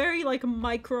 like, very, like,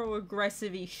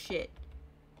 micro-aggressive-y shit.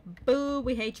 Boo,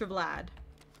 we hate your Vlad.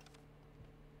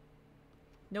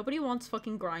 Nobody wants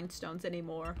fucking grindstones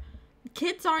anymore.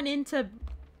 Kids aren't into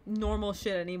normal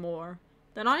shit anymore.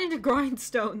 They're not into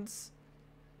grindstones.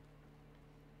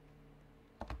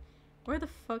 Where the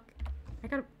fuck? I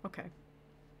gotta... Okay.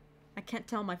 I can't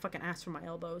tell my fucking ass from my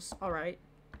elbows. Alright.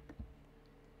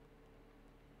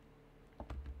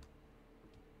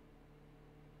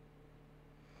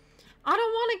 I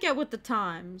don't want to get with the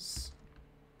times.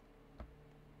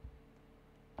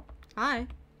 Hi.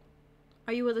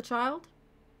 Are you with a child?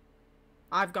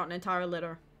 I've got an entire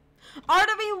litter.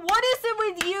 Artemis, what is it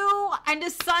with you and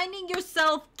assigning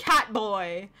yourself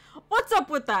Catboy? What's up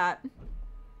with that?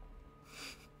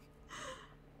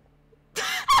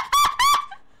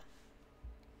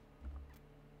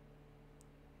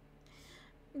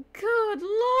 Good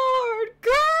lord,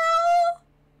 girl!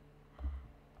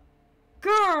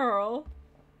 Girl!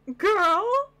 Girl!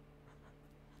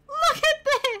 Look at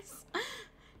this!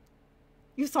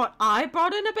 You thought I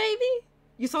brought in a baby?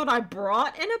 You thought I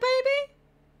brought in a baby?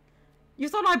 You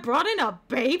thought I brought in a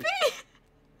baby?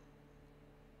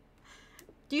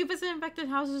 Do you visit infected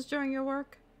houses during your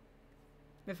work?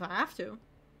 If I have to.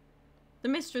 The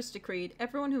mistress decreed,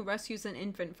 everyone who rescues an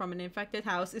infant from an infected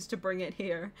house is to bring it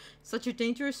here. Such a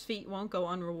dangerous feat won't go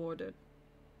unrewarded.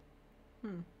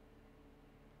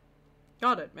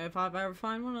 Got it. If I ever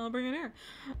find one, I'll bring it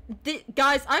here.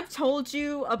 Guys, I've told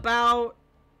you about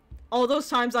all those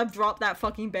times I've dropped that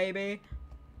fucking baby.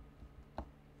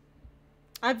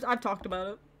 I've talked about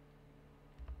it.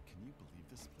 Can you believe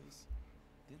this place?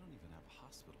 They don't even have a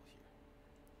hospital here.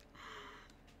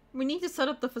 We need to set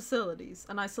up the facilities,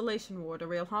 an isolation ward, a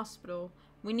real hospital.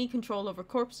 We need control over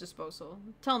corpse disposal.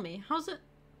 Tell me, how's it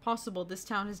possible this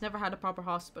town has never had a proper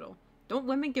hospital? Don't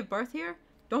women give birth here?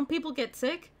 Don't people get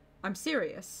sick? I'm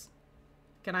serious.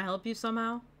 Can I help you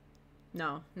somehow?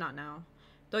 No, not now.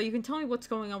 Though you can tell me what's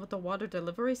going on with the water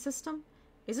delivery system?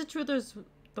 Is it true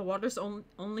the water's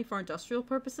only for industrial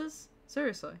purposes?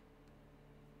 Seriously.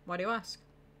 Why do you ask?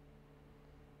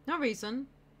 No reason.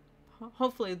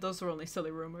 Hopefully those were only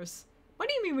silly rumors. What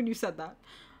do you mean when you said that?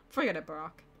 Forget it,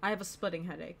 Barack. I have a splitting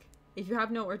headache. If you have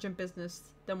no urgent business,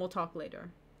 then we'll talk later.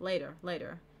 Later.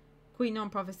 Qui non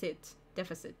proficit,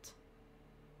 deficit.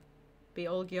 Be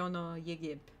olgiono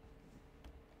yigib.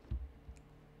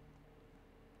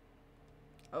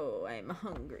 Oh, I'm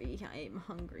hungry.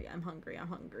 I'm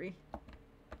hungry.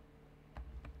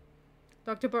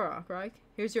 Dr. Barack, right?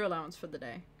 Here's your allowance for the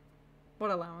day.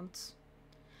 What allowance?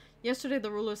 Yesterday,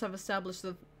 the rulers have established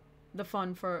the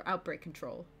fund for outbreak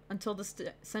control. Until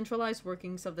the centralized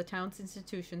workings of the town's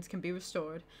institutions can be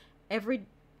restored, every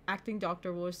acting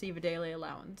doctor will receive a daily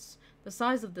allowance. The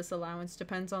size of this allowance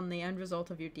depends on the end result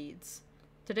of your deeds.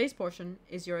 Today's portion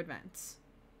is your advance.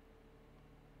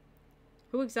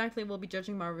 Who exactly will be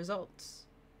judging my results?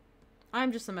 I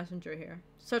am just a messenger here.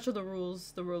 Such are the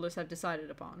rules the rulers have decided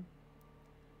upon.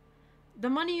 The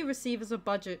money you receive is a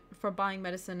budget for buying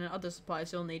medicine and other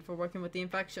supplies you'll need for working with the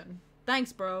infection.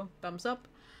 Thanks, bro. Thumbs up.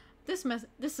 This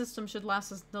system should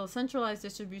last until a centralized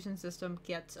distribution system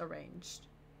gets arranged.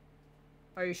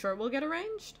 Are you sure it will get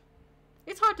arranged?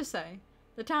 It's hard to say.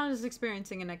 The town is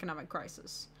experiencing an economic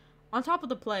crisis. On top of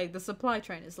the plague, the supply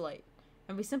train is late,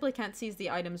 and we simply can't seize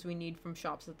the items we need from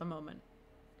shops at the moment.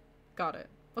 Got it.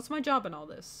 What's my job in all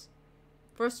this?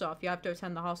 First off, you have to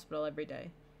attend the hospital every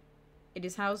day. It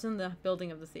is housed in the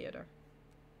building of the theater.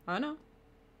 I know.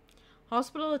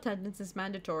 Hospital attendance is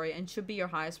mandatory and should be your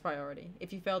highest priority.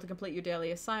 If you fail to complete your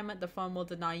daily assignment, the fund will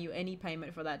deny you any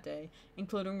payment for that day,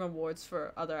 including rewards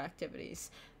for other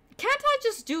activities. Can't I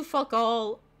just do fuck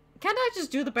all? Can't I just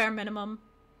do the bare minimum?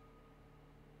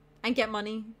 And get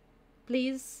money?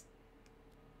 Please?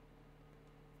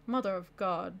 Mother of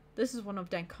God. This is one of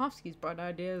Dankovsky's bright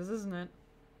ideas, isn't it?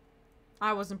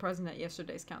 I wasn't present at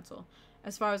yesterday's council.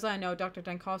 As far as I know, Dr.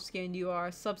 Dankovsky and you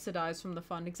are subsidized from the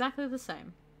fund exactly the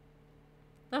same.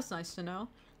 That's nice to know.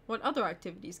 What other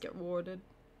activities get rewarded?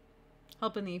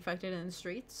 Helping the infected in the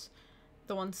streets.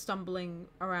 The ones stumbling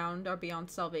around are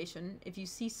beyond salvation. If you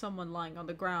see someone lying on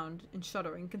the ground and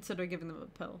shuddering, consider giving them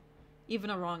a pill. Even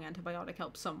a wrong antibiotic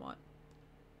helps somewhat.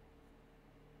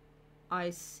 I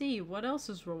see. What else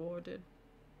is rewarded?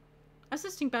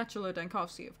 Assisting Bachelor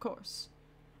Dankovsky, of course.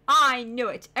 I knew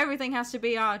it! Everything has to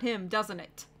be about him, doesn't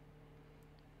it?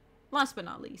 Last but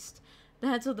not least, the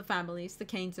heads of the families, the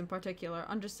Kanes in particular,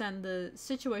 understand the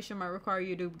situation might require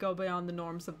you to go beyond the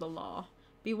norms of the law.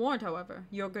 Be warned, however,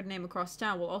 your good name across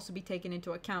town will also be taken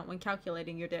into account when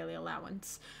calculating your daily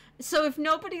allowance. So if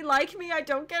nobody like me, I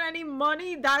don't get any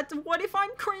money? What if I'm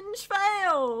cringe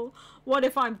fail? What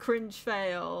if I'm cringe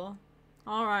fail?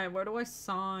 Alright, where do I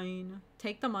sign?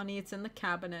 Take the money, it's in the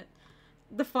cabinet.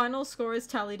 The final score is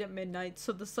tallied at midnight,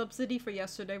 so the subsidy for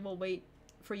yesterday will wait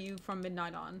for you from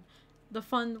midnight on. The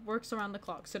fund works around the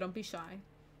clock, so don't be shy.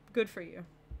 Good for you.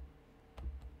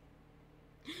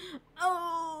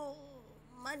 Oh,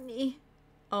 money.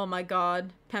 Oh my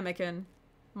god, Pemmican.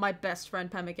 My best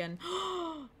friend Pemmican.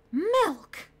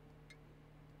 Milk!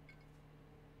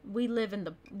 We live in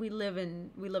the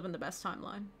best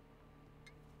timeline.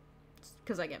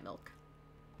 Because I get milk.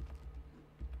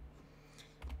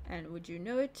 And would you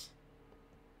know it?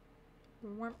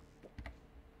 Well,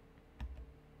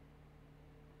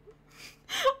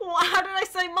 how did I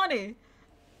say money?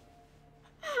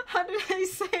 How did I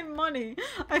say money?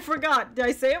 I forgot. Did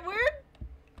I say it weird?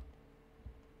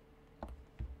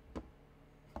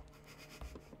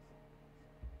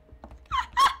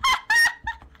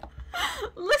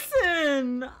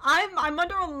 Listen, I'm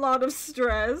under a lot of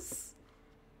stress.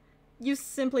 You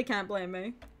simply can't blame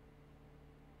me.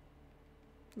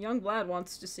 Young Vlad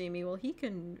wants to see me. Well, he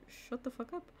can shut the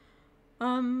fuck up.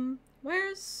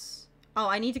 Where's... Oh,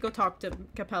 I need to go talk to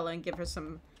Capella and give her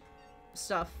some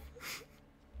stuff.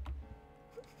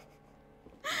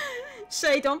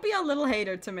 Shay, don't be a little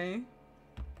hater to me.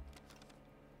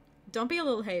 Don't be a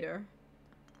little hater.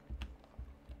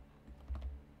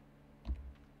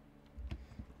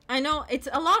 I know, it's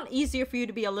a lot easier for you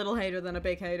to be a little hater than a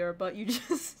big hater, but you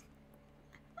just...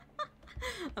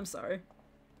 I'm sorry.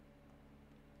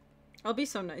 I'll be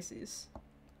so niceys.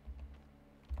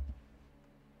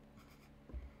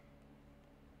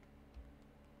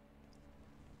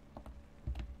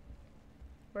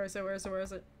 Where is it? Where is it? Where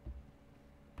is it?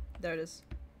 There it is.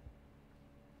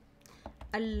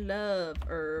 I love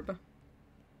herb.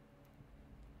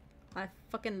 I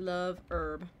fucking love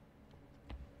herb.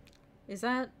 Is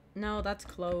that... No, that's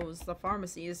closed. The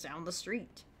pharmacy is down the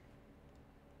street.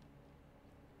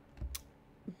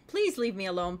 Please leave me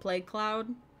alone, Plague Cloud.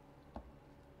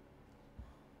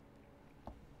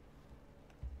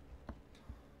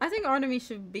 I think Artemis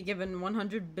should be given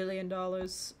 $100 billion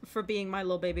for being my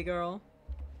little baby girl.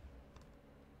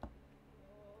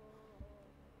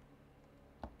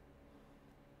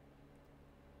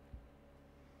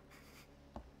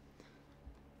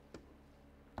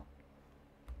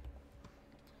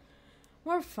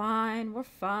 We're fine, we're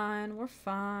fine, we're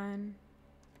fine.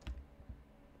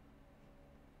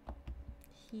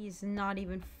 He's not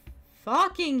even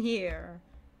fucking here.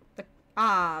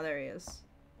 There he is.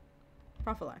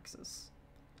 Prophylaxis.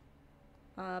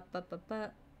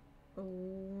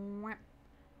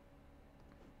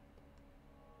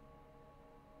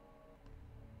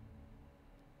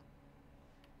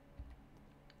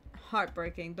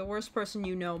 Heartbreaking. The worst person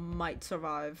you know might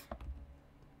survive.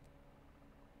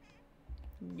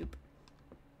 Nope.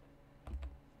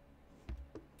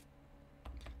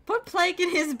 Put plague in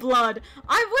his blood.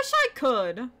 I wish I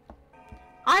could.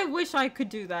 I wish I could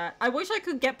do that. I wish I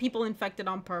could get people infected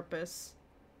on purpose.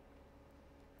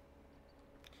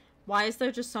 Why is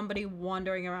there just somebody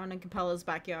wandering around in Capella's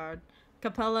backyard?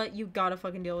 Capella, you gotta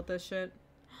fucking deal with this shit.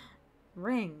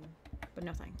 Ring. But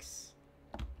no thanks.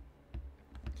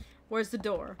 Where's the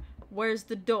door? Where's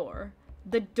the door?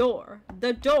 The door.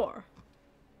 The door.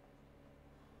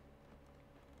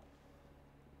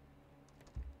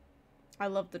 I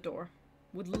love the door.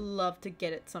 Would love to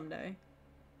get it someday.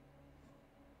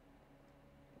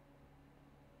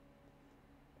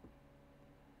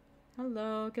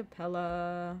 Hello,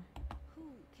 Capella. Who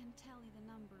can tally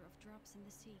the number of drops in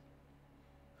the sea?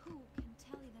 Who can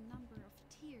tally the number of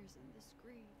tears in this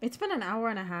grave? It's been an hour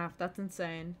and a half. That's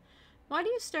insane. Why do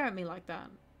you stare at me like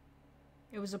that?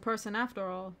 It was a person after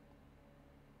all.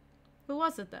 Who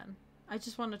was it then? I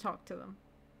just want to talk to them.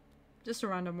 Just a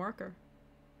random worker.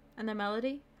 And the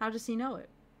melody? How does he know it?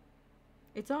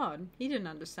 It's odd. He didn't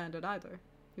understand it either.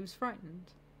 He was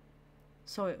frightened.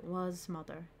 So it was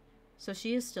Mother. So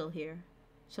she is still here.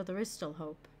 So there is still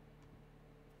hope.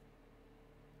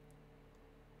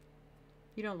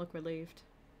 You don't look relieved.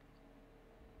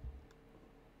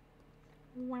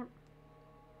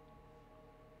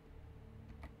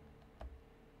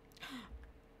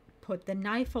 Put the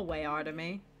knife away,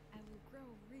 Artemis. I will grow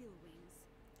real wings.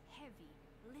 Heavy,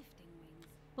 lifting wings.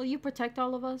 Will you protect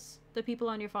all of us? The people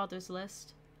on your father's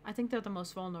list? I think they're the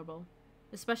most vulnerable.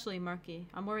 Especially Murky.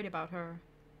 I'm worried about her.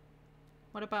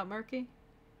 What about Murky?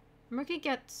 Murky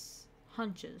gets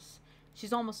hunches.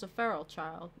 She's almost a feral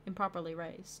child, improperly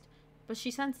raised. But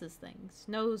she senses things,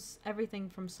 knows everything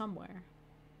from somewhere.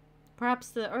 Perhaps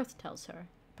the earth tells her.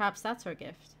 Perhaps that's her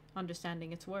gift,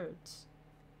 understanding its words.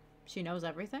 She knows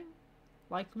everything?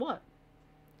 Like what?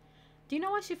 Do you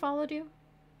know why she followed you?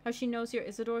 How she knows you're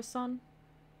Isidore's son?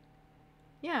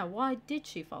 Yeah, why did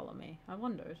she follow me? I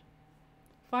wondered.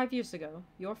 5 years ago,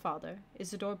 your father,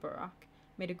 Isidore Burrock,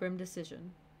 made a grim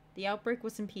decision. The outbreak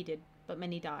was impeded, but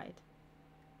many died.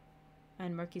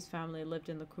 And Murky's family lived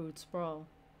in the crude sprawl,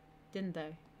 didn't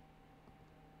they?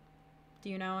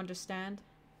 Do you now understand?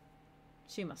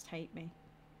 She must hate me.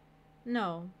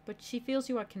 No, but she feels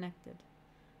you are connected.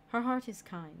 Her heart is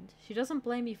kind. She doesn't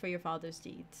blame you for your father's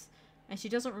deeds, and she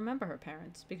doesn't remember her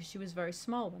parents because she was very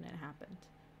small when it happened,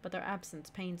 but their absence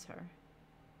pains her.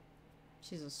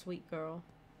 She's a sweet girl.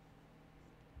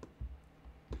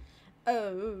 Oh,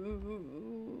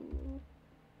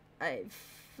 I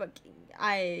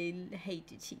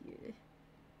hate it here.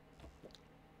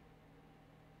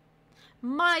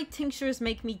 My tinctures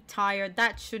make me tired.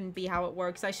 That shouldn't be how it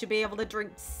works. I should be able to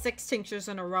drink 6 tinctures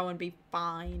in a row and be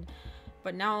fine.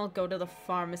 But now I'll go to the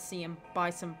pharmacy and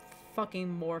buy some fucking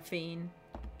morphine.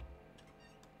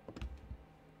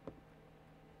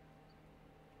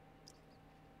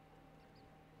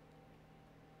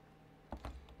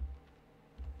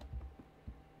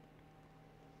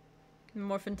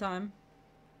 Morphin time.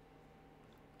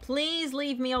 Please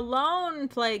leave me alone,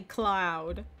 Plague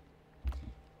Cloud.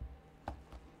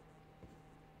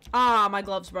 Ah, my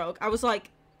gloves broke. I was like,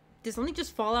 did something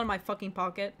just fall out of my fucking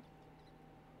pocket?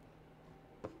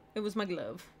 It was my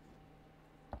glove.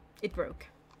 It broke.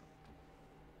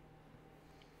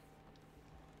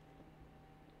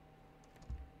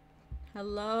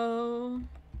 Hello?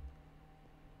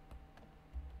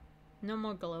 No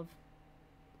more glove.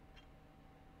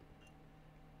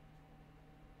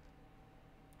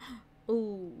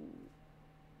 Ooh.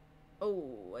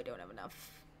 Oh, I don't have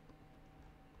enough.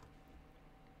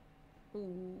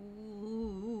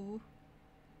 Ooh.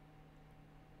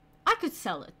 I could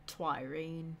sell a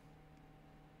Twirene.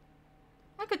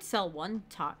 I could sell one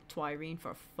Twirene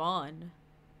for fun.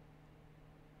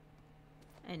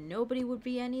 And nobody would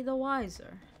be any the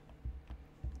wiser.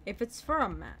 If it's for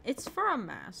a it's for a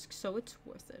mask, so it's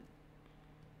worth it.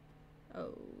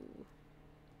 Oh.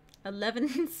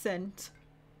 11 cent.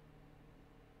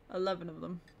 11 of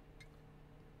them.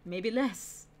 Maybe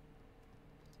less.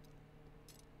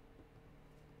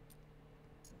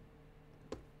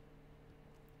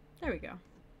 There we go.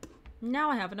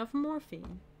 Now I have enough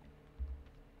morphine.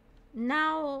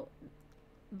 Now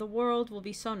the world will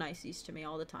be so niceys to me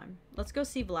all the time. Let's go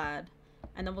see Vlad,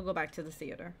 and then we'll go back to the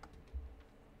theater.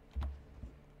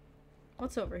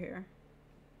 What's over here?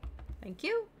 Thank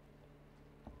you.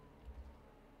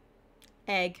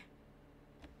 Egg.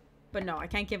 But no, I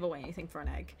can't give away anything for an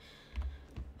egg.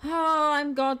 Oh,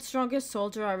 I'm God's strongest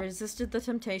soldier. I resisted the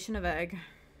temptation of egg.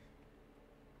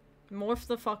 Morph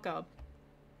the fuck up.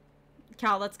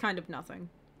 Cal, that's kind of nothing.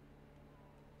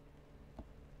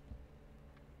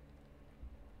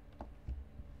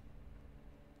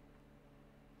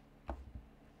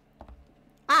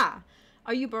 Ah!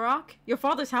 Are you Barack? Your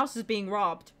father's house is being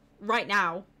robbed. Right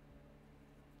now.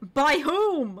 By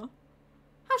whom?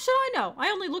 How should I know? I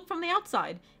only looked from the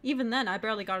outside. Even then, I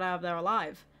barely got out of there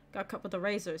alive. Got cut with a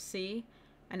razor, see?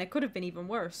 And it could have been even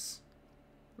worse.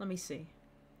 Let me see.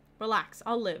 Relax,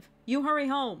 I'll live. You hurry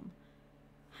home.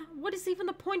 What is even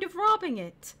the point of robbing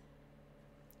it?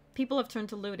 People have turned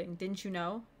to looting, didn't you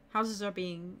know? Houses are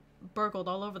being burgled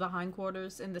all over the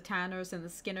hindquarters, in the Tanners and the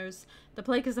Skinners. The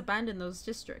plague has abandoned those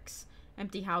districts.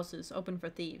 Empty houses, open for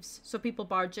thieves. So people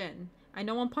barge in. And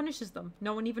no one punishes them.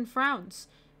 No one even frowns.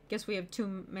 Guess we have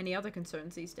too many other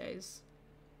concerns these days.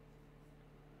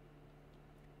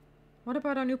 What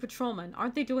about our new patrolmen?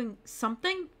 Aren't they doing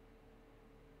something?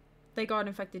 They guard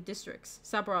infected districts.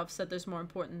 Sabarov said that's more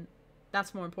important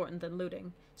than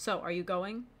looting. So, are you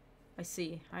going? I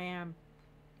see. I am.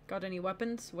 Got any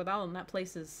weapons? Without them, that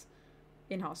place is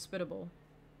inhospitable.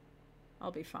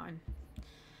 I'll be fine.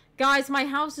 Guys, my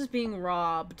house is being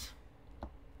robbed.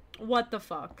 What the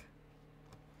fuck?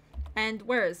 And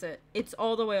where is it? It's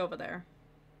all the way over there.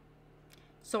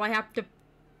 So I have to...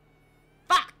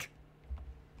 Fuck!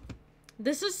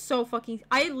 This is so fucking...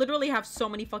 I literally have so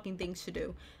many fucking things to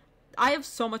do. I have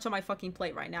so much on my fucking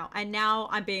plate right now. And now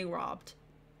I'm being robbed.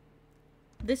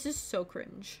 This is so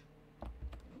cringe.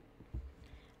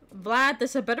 Vlad,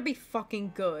 this had better be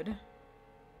fucking good.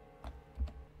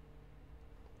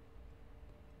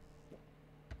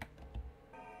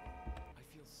 I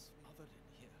feel smothered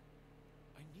in here.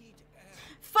 I need air.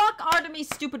 Fuck Artemis'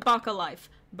 stupid baka life.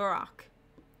 Barack.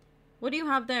 What do you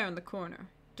have there in the corner?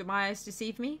 Do my eyes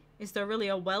deceive me? Is there really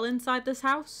a well inside this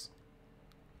house?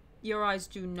 Your eyes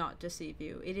do not deceive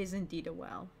you. It is indeed a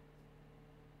well.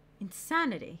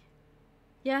 Insanity.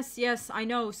 Yes, yes, I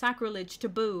know. Sacrilege,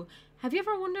 taboo. Have you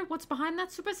ever wondered what's behind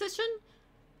that superstition?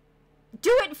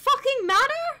 Do it fucking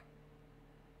matter?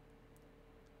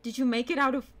 Did you make it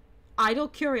out of idle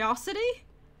curiosity?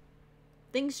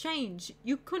 Things change.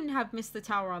 You couldn't have missed the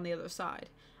tower on the other side.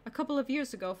 A couple of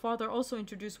years ago, Father also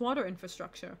introduced water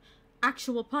infrastructure.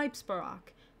 Actual pipes,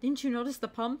 Barack. Didn't you notice the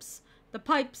pumps? The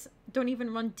pipes don't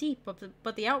even run deep,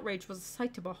 but the outrage was a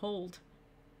sight to behold.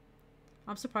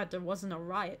 I'm surprised there wasn't a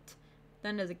riot.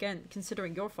 Then again,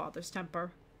 considering your father's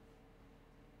temper.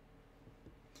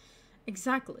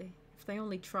 Exactly. If they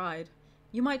only tried.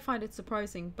 You might find it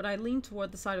surprising, but I lean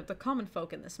toward the side of the common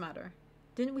folk in this matter.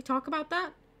 Didn't we talk about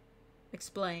that?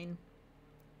 Explain.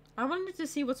 I wanted to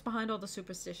see what's behind all the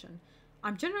superstition.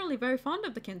 I'm generally very fond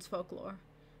of the kin's folklore.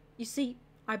 You see,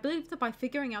 I believe that by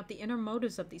figuring out the inner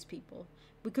motives of these people,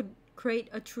 we could create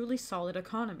a truly solid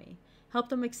economy, help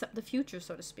them accept the future,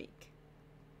 so to speak.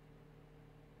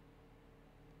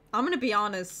 I'm gonna be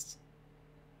honest.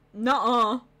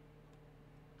 Nuh-uh.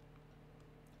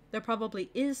 There probably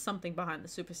is something behind the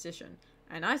superstition,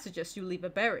 and I suggest you leave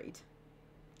it buried.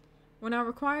 When I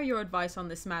require your advice on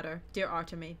this matter, dear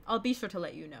Artemy, I'll be sure to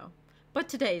let you know. But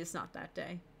today is not that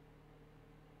day.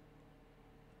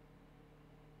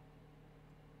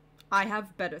 I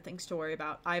have better things to worry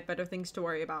about. I have better things to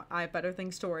worry about. I have better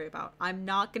things to worry about. I'm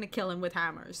not gonna kill him with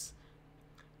hammers.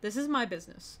 This is my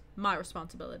business. My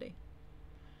responsibility.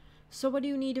 So what do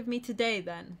you need of me today,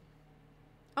 then?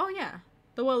 Oh yeah,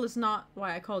 the well is not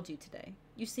why I called you today.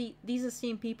 You see, these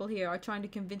esteemed people here are trying to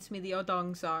convince me the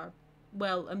Odongs are,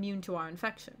 well, immune to our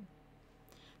infection.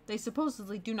 They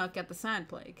supposedly do not get the sand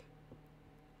plague.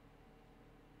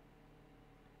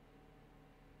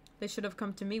 They should have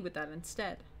come to me with that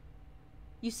instead.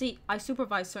 You see, I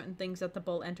supervise certain things at the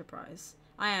Bull Enterprise.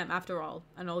 I am, after all,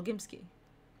 an Olgimski.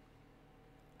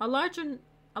 A large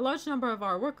number of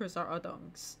our workers are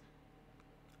Odongs.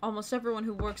 Almost everyone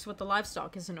who works with the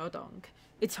livestock is an Odong.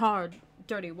 It's hard,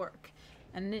 dirty work.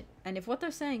 And if what they're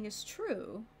saying is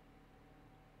true,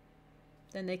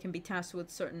 then they can be tasked with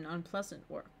certain unpleasant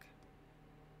work.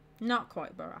 Not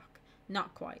quite, Barack.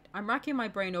 Not quite. I'm racking my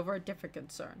brain over a different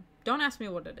concern. Don't ask me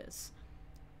what it is.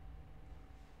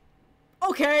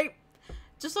 Okay!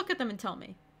 Just look at them and tell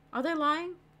me. Are they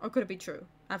lying? Or could it be true?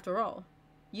 After all,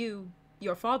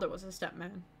 your father was a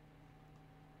stepman.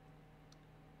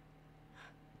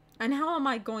 And how am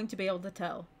I going to be able to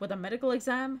tell? With a medical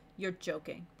exam? You're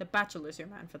joking. The bachelor's your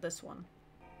man for this one.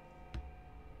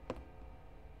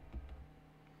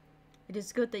 It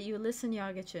is good that you listen,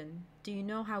 Yagachin. Do you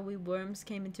know how we worms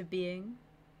came into being?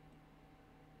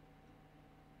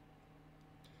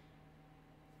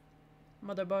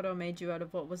 Mother Bodo made you out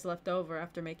of what was left over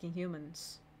after making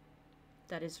humans.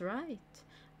 That is right.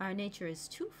 Our nature is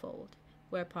twofold.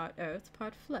 We're part earth,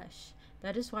 part flesh.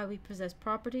 That is why we possess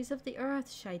properties of the earth,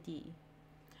 Shaidi.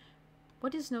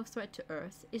 What is no threat to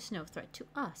earth is no threat to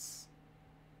us.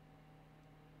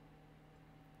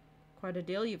 Quite a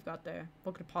deal you've got there.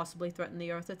 What could possibly threaten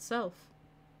the earth itself?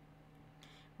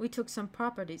 We took some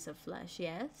properties of flesh,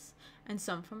 yes, and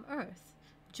some from earth.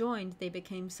 Joined, they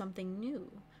became something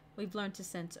new. We've learned to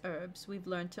sense herbs. We've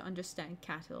learned to understand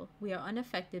cattle. We are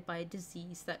unaffected by a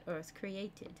disease that earth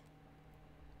created.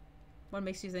 What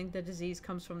makes you think the disease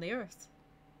comes from the earth?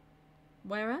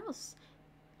 Where else?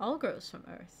 All grows from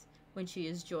earth. When she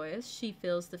is joyous, she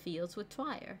fills the fields with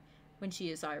twire. When she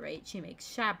is irate, she makes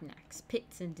shabnaks,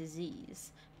 pits, and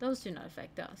disease. Those do not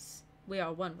affect us. We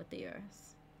are one with the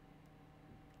earth.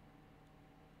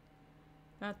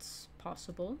 That's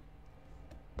possible.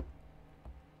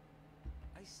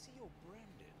 I see you're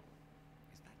branded.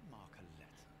 Is that mark a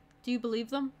letter? Do you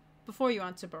believe them? Before you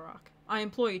answer, Barack, I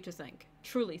implore you to think.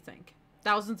 Truly think.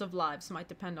 Thousands of lives might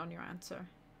depend on your answer.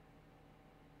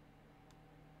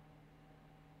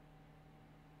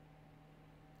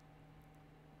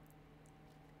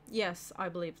 Yes, I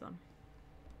believe them.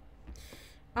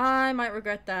 I might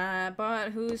regret that,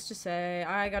 but who's to say?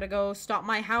 I gotta go stop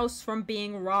my house from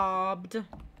being robbed.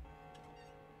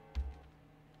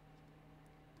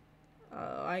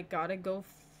 I gotta go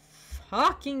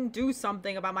fucking do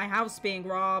something about my house being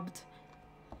robbed.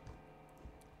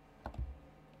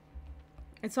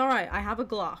 It's alright, I have a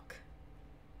Glock.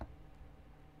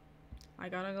 I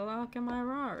got a Glock in my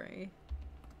Rari.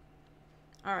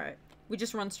 Alright, we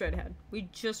just run straight ahead. We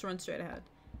just run straight ahead.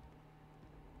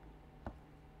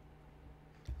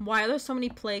 Why are there so many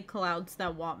plague clouds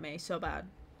that want me so bad?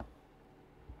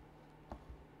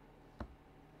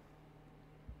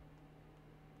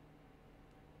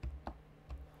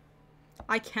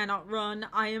 I cannot run.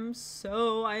 I am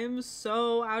so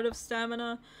out of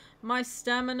stamina. My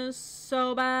stamina's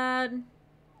so bad.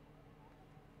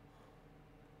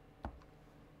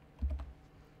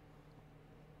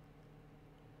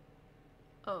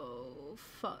 Oh,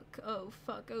 fuck. Oh,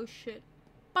 fuck. Oh, shit.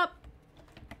 Pop!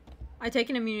 I take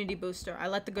an immunity booster. I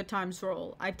let the good times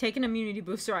roll. I've taken immunity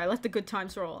booster. I let the good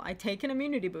times roll. I take an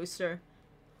immunity booster.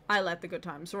 I let the good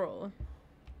times roll.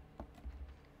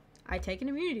 I take an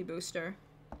immunity booster.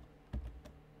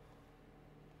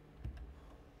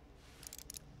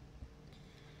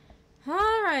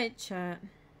 Alright, chat.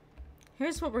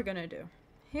 Here's what we're gonna do.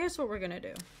 Here's what we're gonna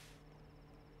do.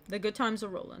 The good times are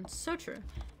rolling. So true.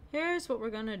 Here's what we're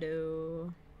gonna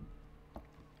do.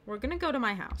 We're gonna go to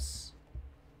my house.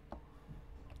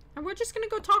 And we're just gonna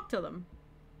go talk to them.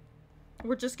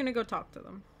 We're just gonna go talk to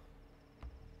them.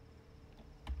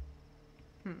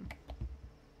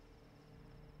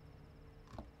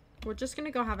 We're just gonna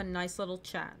go have a nice little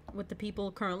chat with the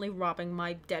people currently robbing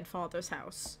my dead father's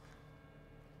house.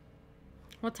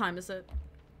 What time is it?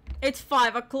 It's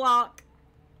 5 o'clock!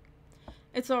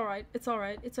 It's alright, it's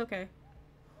alright, it's okay.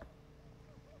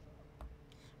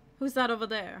 Who's that over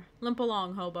there? Limp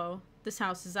along, hobo. This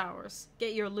house is ours.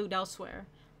 Get your loot elsewhere.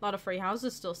 A lot of free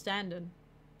houses still standing.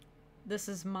 This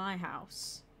is my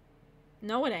house.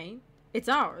 No, it ain't. It's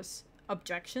ours.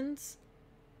 Objections?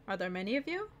 Are there many of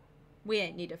you? We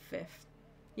ain't need a fifth.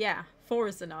 Yeah, 4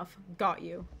 is enough. Got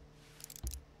you.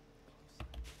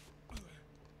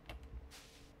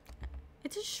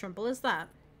 It's as simple as that.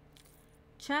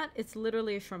 Chat, it's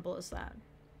literally as simple as that.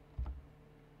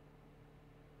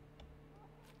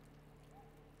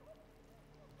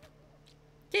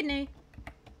 Kidney.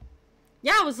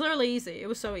 Yeah, it was literally easy. It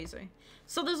was so easy.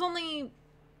 So there's only...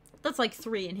 That's like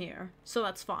 3 in here. So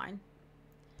that's fine.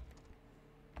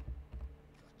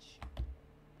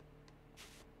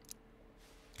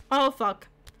 Oh, fuck.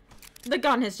 The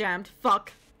gun has jammed.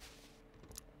 Fuck.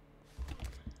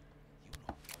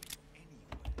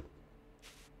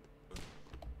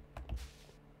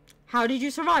 How did you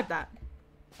survive that?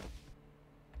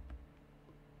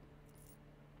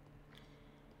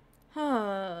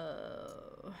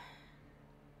 Oh.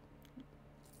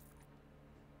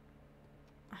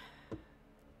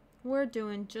 We're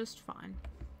doing just fine.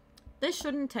 This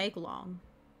shouldn't take long.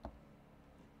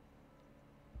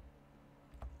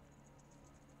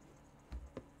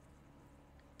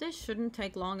 This shouldn't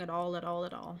take long at all, at all,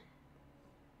 at all.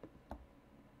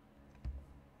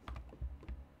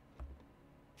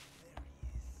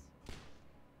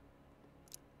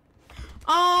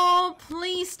 Oh,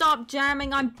 please stop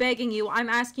jamming. I'm begging you. I'm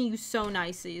asking you so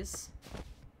niceys.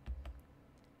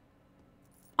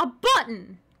 A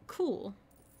button! Cool.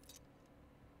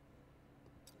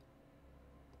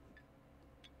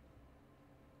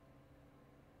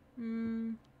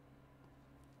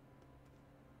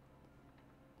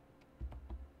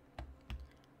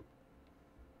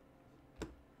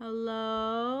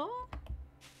 Hello?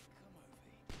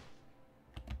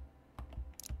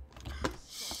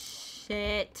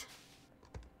 Shit.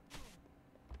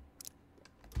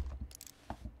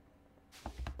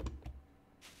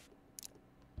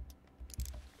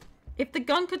 If the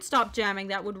gun could stop jamming,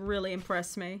 that would really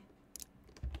impress me.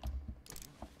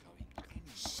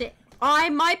 Shit. I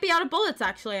might be out of bullets,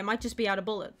 actually. I might just be out of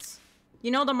bullets.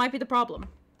 You know, that might be the problem.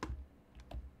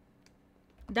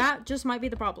 That just might be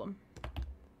the problem.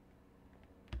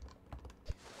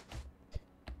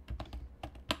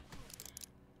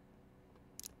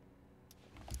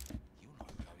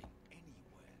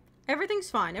 Everything's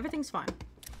fine. Everything's fine.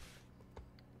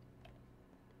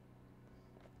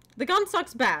 The gun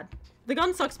sucks bad. The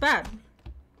gun sucks bad.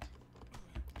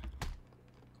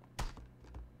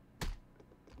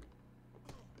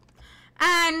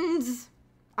 And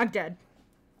I'm dead.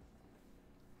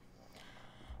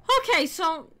 Okay,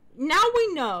 so now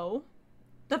we know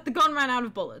that the gun ran out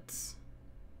of bullets.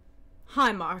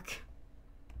 Hi, Mark.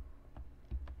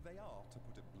 They are, to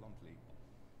put it bluntly,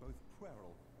 both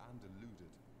puerile and deluded.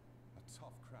 A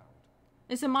tough crowd.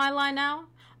 Is it my line now?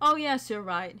 Oh, yes, you're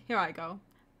right. Here I go.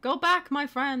 Go back, my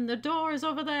friend. The door is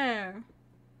over there.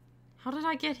 How did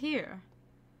I get here?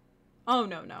 Oh,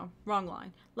 no, no. Wrong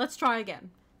line. Let's try again.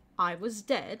 I was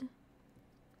dead.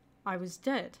 I was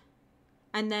dead.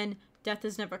 And then, death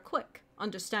is never quick.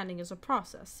 Understanding is a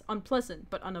process. Unpleasant,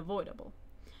 but unavoidable.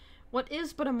 What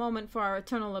is but a moment for our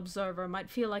eternal observer might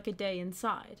feel like a day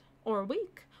inside. Or a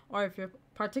week. Or if you're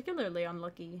particularly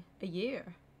unlucky, a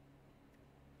year.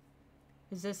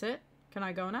 Is this it? Can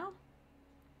I go now?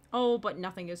 Oh, but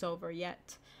nothing is over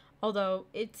yet. Although,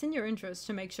 it's in your interest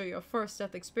to make sure your first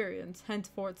death experience,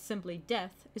 henceforth simply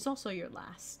death, is also your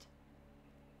last.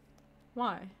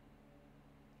 Why?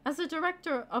 As the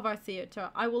director of our theater,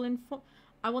 I will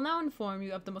now inform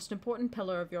you of the most important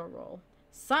pillar of your role.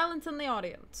 Silence in the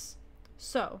audience.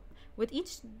 So, with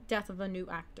each death of a new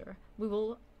actor, we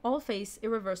will all face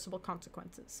irreversible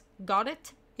consequences. Got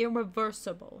it?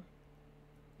 Irreversible.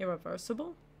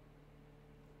 Irreversible?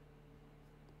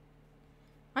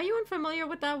 Are you unfamiliar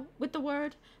with the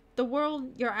word? The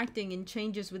world you're acting in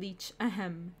changes with each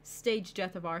stage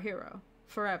death of our hero.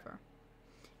 Forever.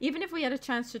 Even if we had a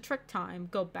chance to trick time,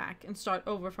 go back, and start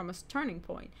over from a turning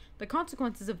point, the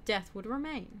consequences of death would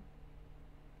remain.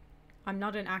 I'm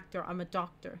not an actor, I'm a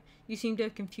doctor. You seem to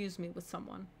have confused me with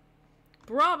someone.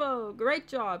 Bravo! Great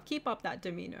job! Keep up that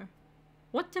demeanor.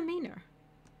 What demeanor?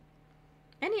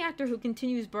 Any actor who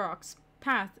continues Barak's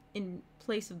path in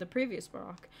place of the previous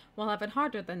Barak will have it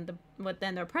harder than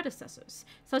their predecessors,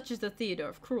 such as the theater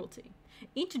of cruelty.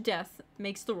 Each death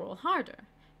makes the role harder.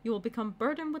 You will become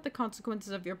burdened with the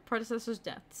consequences of your predecessors'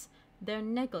 deaths, their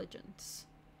negligence.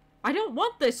 I don't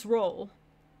want this role!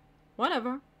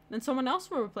 Whatever, then someone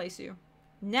else will replace you.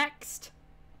 Next!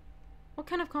 What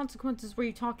kind of consequences were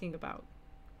you talking about?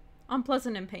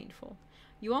 Unpleasant and painful.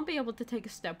 You won't be able to take a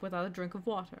step without a drink of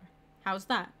water. How's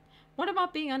that? What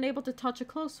about being unable to touch a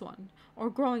close one, or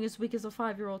growing as weak as a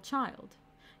 5-year-old child?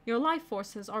 Your life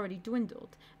force has already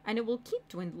dwindled, and it will keep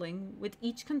dwindling with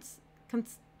each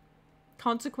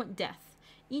consequent death,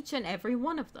 each and every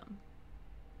one of them.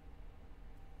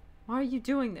 Why are you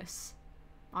doing this?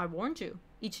 I warned you.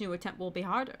 Each new attempt will be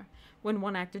harder. When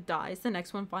one actor dies, the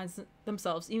next one finds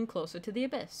themselves even closer to the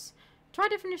abyss. Try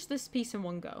to finish this piece in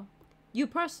one go. You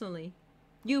personally,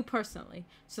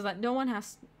 so that no one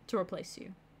has to replace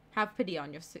you. Have pity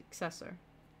on your successor.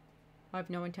 I have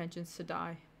no intentions to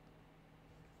die.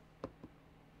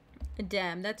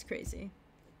 Damn, that's crazy.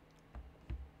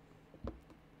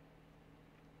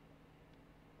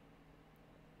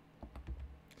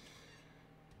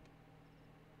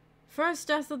 First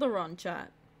death of the run,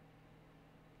 chat.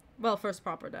 Well, first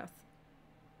proper death.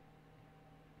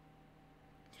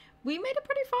 We made it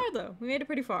pretty far, though. We made it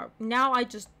pretty far. Now I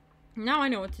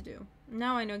know what to do.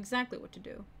 Now I know exactly what to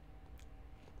do.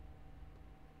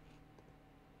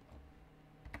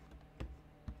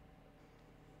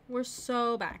 We're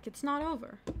so back. It's not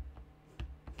over.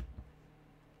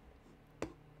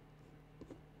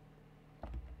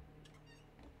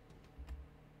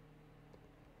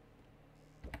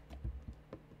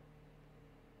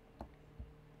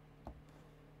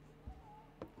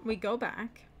 We go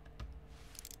back.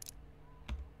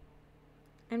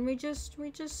 And we just...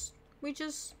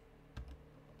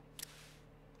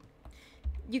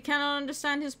 You cannot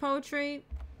understand his poetry?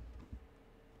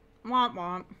 Womp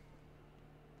womp.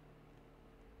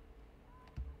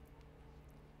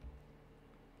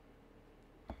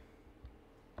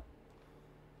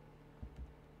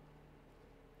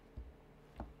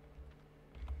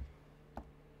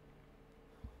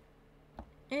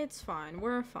 It's fine.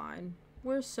 We're fine.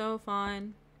 We're so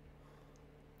fine.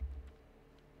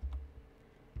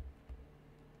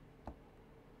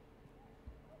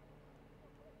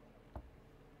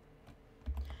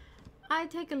 I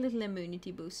take a little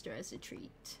immunity booster as a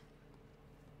treat.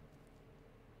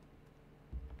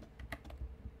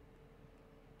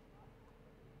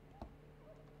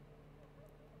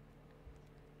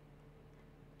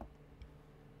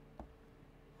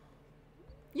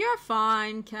 You're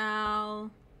fine, Cal.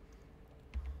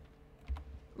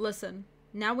 Listen,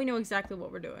 now we know exactly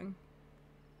what we're doing.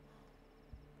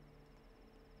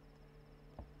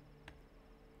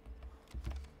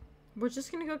 We're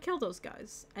just gonna go kill those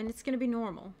guys, and it's gonna be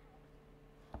normal.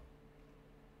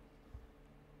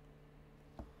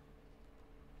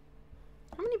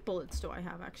 How many bullets do I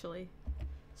have, actually?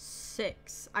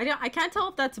 6. I can't tell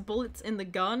if that's bullets in the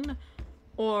gun,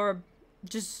 or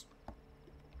just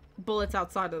bullets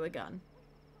outside of the gun.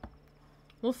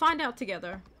 We'll find out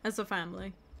together, as a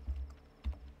family.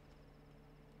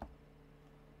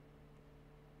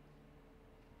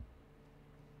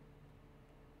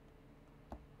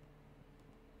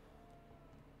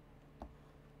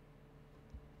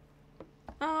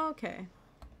 Okay.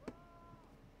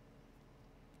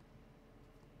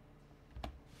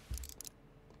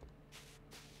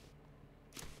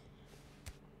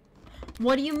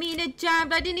 What do you mean it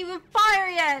jammed? I didn't even fire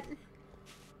yet!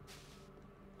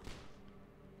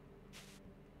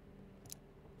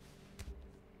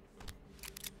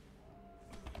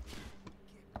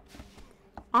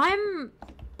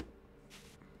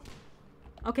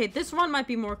 Okay, this one might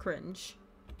be more cringe.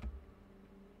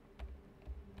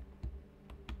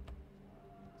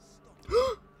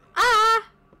 Ah!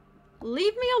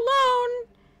 Leave me alone!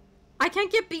 I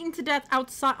can't get beaten to death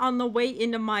outside on the way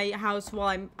into my house while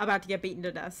I'm about to get beaten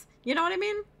to death. You know what I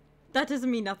mean? That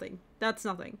doesn't mean nothing. That's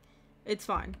nothing. It's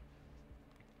fine.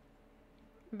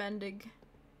 Bendig.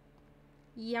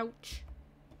 Youch.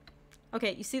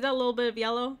 Okay, you see that little bit of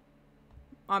yellow?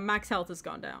 Our max health has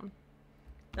gone down.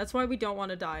 That's why we don't want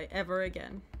to die ever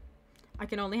again. I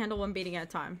can only handle one beating at a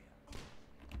time.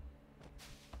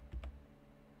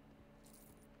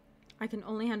 I can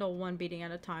only handle one beating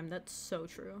at a time. That's so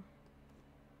true.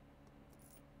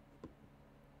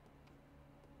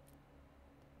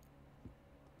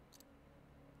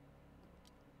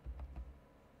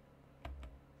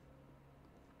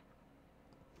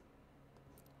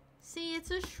 See,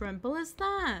 it's as simple as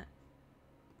that.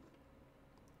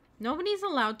 Nobody's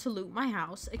allowed to loot my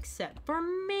house except for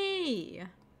me.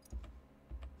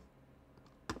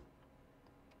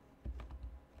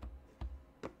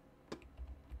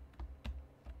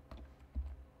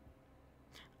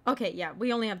 Okay, yeah,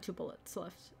 we only have 2 bullets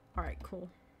left. Alright, cool.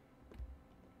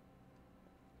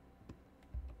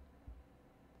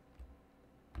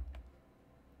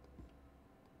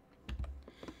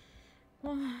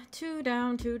 Well, 2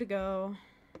 down, 2 to go.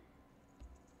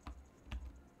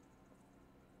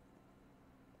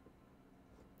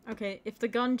 Okay, if the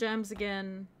gun jams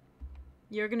again,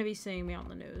 you're gonna be seeing me on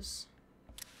the news.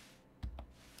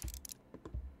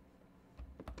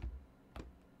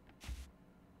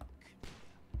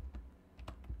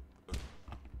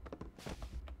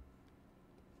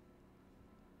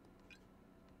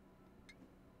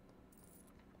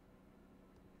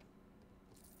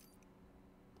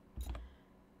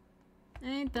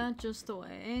 Ain't that just the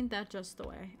way? Ain't that just the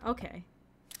way? Okay.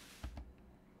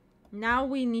 Now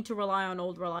we need to rely on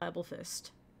old reliable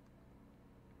fist.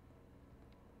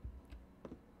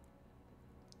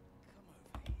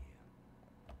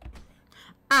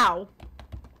 Ow!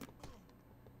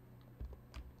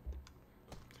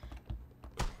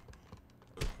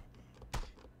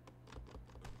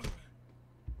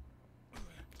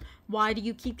 Why do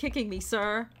you keep kicking me,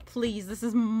 sir? Please, this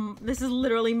is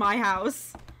literally my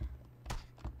house.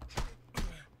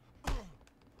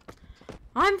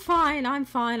 I'm fine, I'm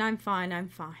fine, I'm fine, I'm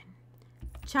fine.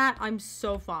 Chat, I'm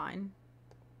so fine.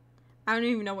 I don't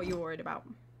even know what you're worried about.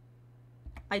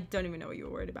 I don't even know what you're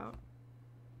worried about.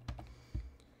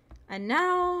 And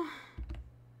now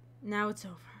it's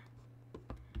over.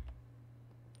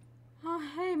 Oh,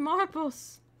 hey,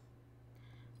 marbles.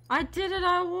 I did it,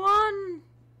 I won!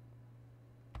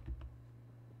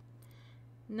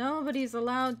 Nobody's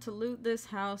allowed to loot this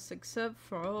house except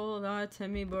for old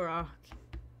Artemi Barak.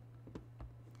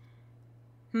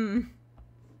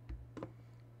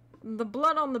 The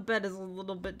blood on the bed is a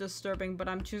little bit disturbing, but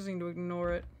I'm choosing to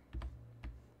ignore it.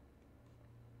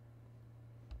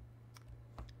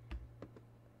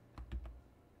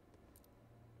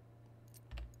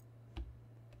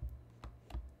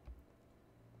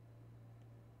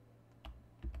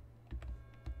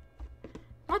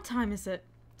 What time is it?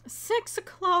 6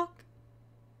 o'clock.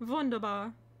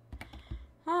 Wunderbar.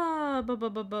 Ah,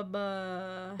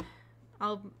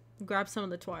 I'll grab some of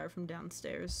the twire from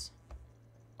downstairs.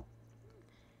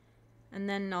 And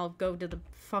then I'll go to the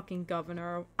fucking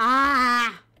governor.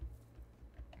 Ah!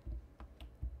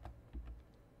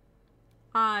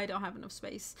 I don't have enough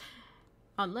space.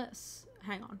 Unless,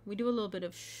 hang on, we do a little bit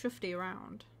of shifty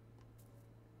around.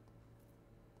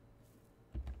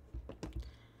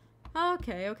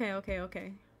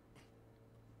 Okay.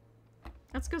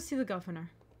 Let's go see the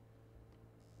governor.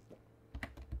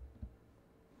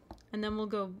 And then we'll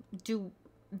go do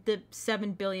the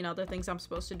 7 billion other things I'm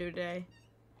supposed to do today.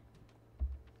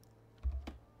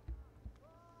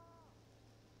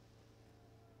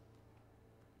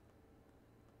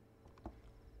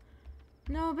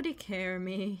 Nobody care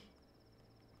me.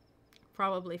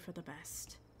 Probably for the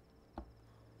best.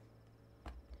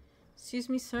 Excuse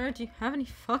me, sir, do you have any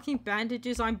fucking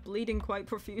bandages? I'm bleeding quite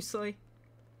profusely.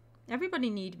 Everybody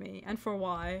need me, and for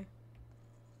why?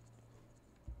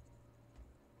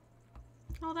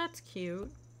 Oh, that's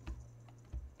cute.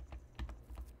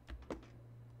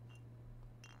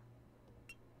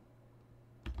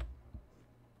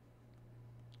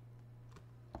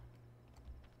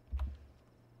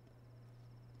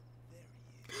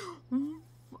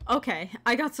 Okay,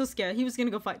 I got so scared. He was gonna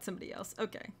go fight somebody else.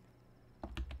 Okay.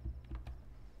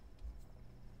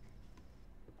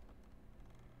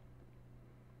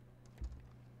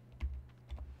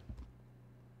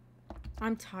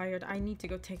 I'm tired. I need to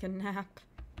go take a nap.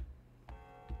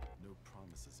 No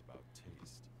promises about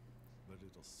taste, but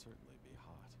it'll certainly be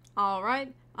hot.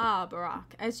 Alright. Ah,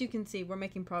 Barak. As you can see, we're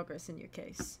making progress in your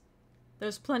case.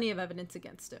 There's plenty of evidence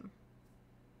against him.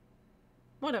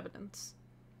 What evidence?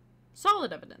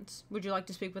 Solid evidence. Would you like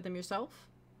to speak with him yourself?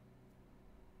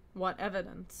 What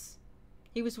evidence?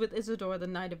 He was with Isidore the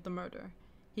night of the murder.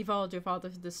 He followed your father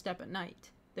to the step at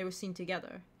night. They were seen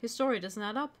together. His story doesn't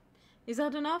add up. Is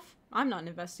that enough? I'm not an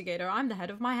investigator. I'm the head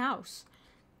of my house.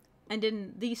 And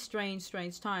in these strange,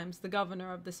 strange times, the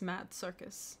governor of this mad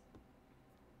circus.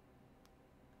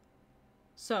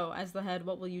 So, as the head,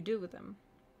 what will you do with him?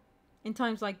 In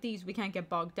times like these, we can't get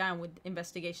bogged down with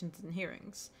investigations and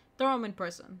hearings. Throw him in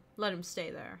prison. Let him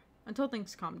stay there. Until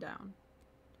things calm down.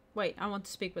 Wait, I want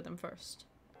to speak with him first.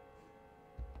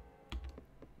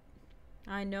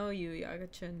 I know you,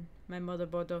 Yagachin. My mother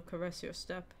Bordeaux caress your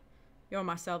step. You're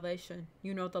my salvation.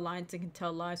 You know the lines and can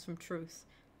tell lies from truth.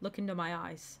 Look into my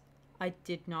eyes. I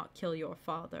did not kill your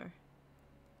father.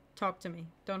 Talk to me.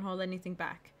 Don't hold anything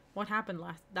back. What happened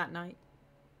that night?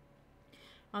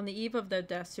 On the eve of their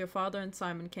deaths, your father and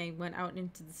Simon Kane went out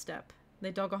into the steppe.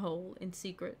 They dug a hole, in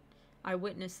secret. I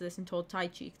witnessed this and told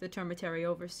Taichik, the termitary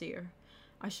overseer.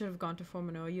 I should have gone to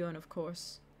Formanor Yuan, of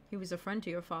course. He was a friend to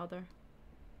your father.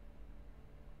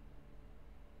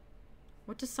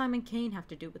 What does Simon Kane have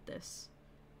to do with this?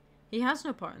 He has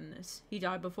no part in this. He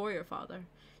died before your father.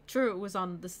 True, it was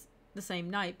on the same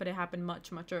night, but it happened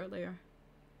much, much earlier.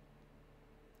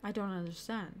 I don't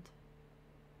understand.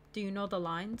 Do you know the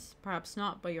lines? Perhaps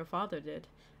not, but your father did.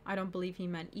 I don't believe he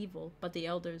meant evil, but the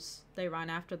elders, they ran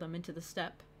after them into the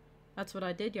steppe. That's what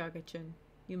I did, Yagachin.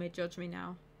 You may judge me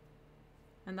now.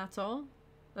 And that's all?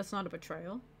 That's not a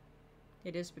betrayal.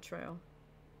 It is betrayal.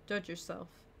 Judge yourself,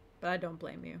 but I don't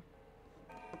blame you.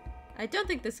 I don't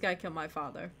think this guy killed my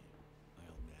father.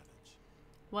 I'll manage.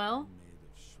 Well, Made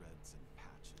of shreds and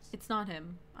patches. it's not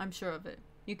him. I'm sure of it.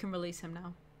 You can release him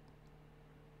now.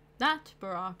 That,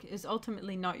 Barak, is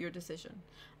ultimately not your decision.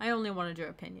 I only wanted your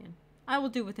opinion. I will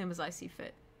do with him as I see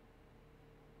fit.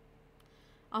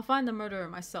 I'll find the murderer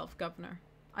myself, Governor.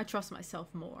 I trust myself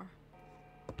more.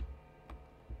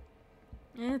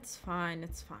 It's fine,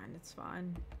 it's fine, it's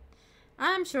fine.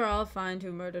 I'm sure I'll find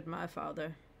who murdered my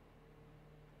father.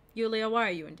 Yulia, why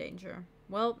are you in danger?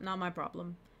 Well, not my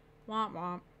problem. Womp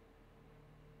womp.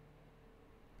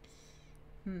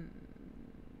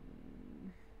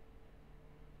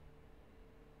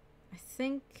 I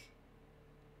think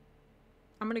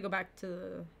I'm gonna go back to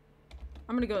the...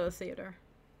 I'm gonna go to the theater.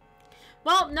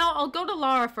 Well, no, I'll go to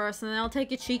Lara first, and then I'll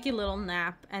take a cheeky little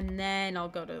nap, and then I'll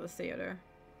go to the theater.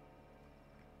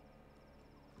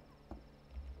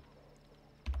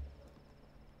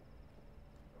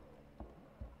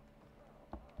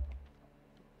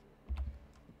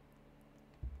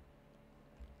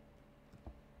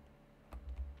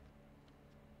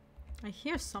 I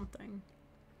hear something.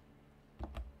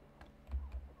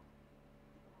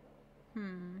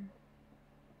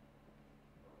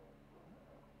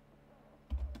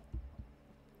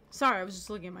 Sorry, I was just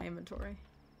looking at my inventory.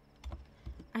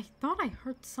 I thought I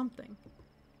heard something.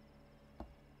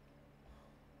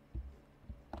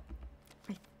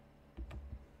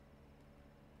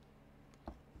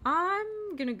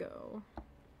 I'm gonna go.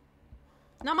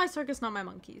 Not my circus, not my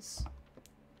monkeys.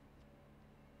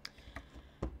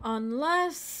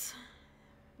 Unless...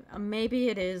 maybe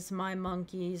it is my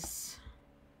monkeys.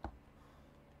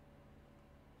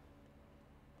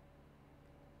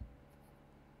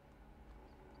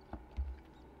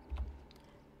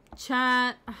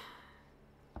 Chat.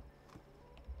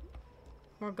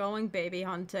 We're going baby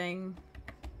hunting.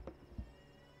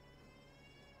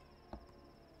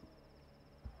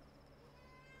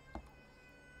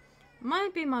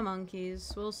 Might be my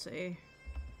monkeys. We'll see.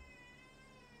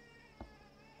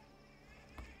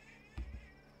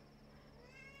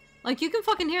 Like, you can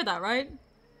fucking hear that, right?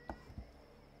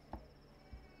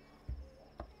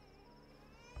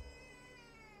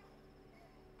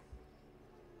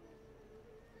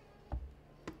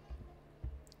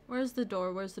 Where's the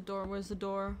door? Where's the door? Where's the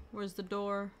door? Where's the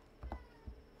door?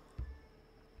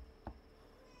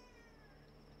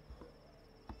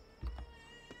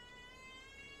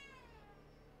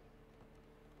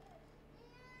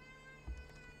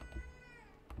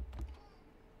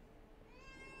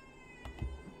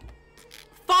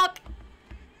 Fuck!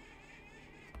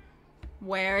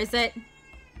 Where is it?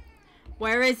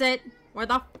 Where is it? Where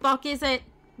the fuck is it?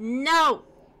 No!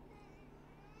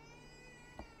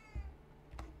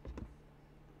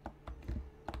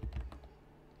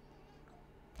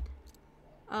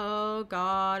 Oh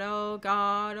god, oh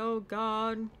god, oh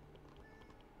god.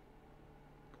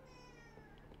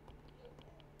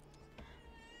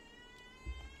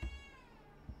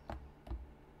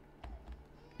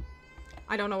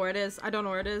 I don't know where it is. I don't know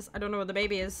where it is. I don't know where the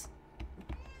baby is.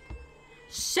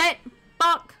 Shit!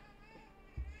 Fuck!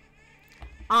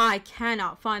 I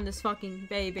cannot find this fucking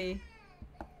baby.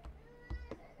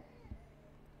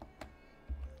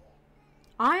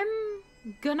 I'm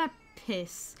gonna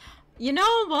piss. You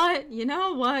know what? You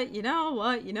know what? You know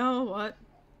what? You know what?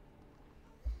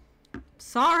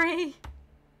 Sorry.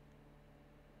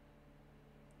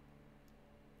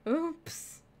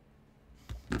 Oops.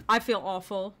 I feel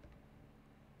awful.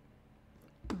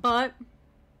 But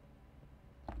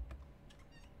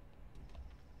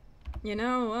you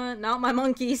know what? Not my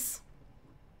monkeys.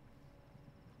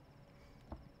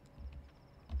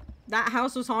 That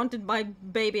house was haunted by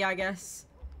baby, I guess.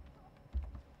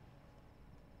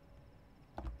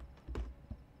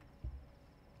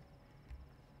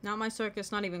 Not my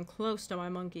circus, not even close to my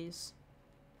monkeys.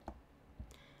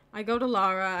 I go to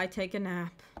Lara, I take a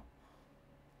nap.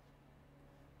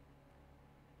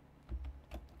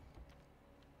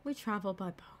 We travel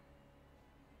by boat.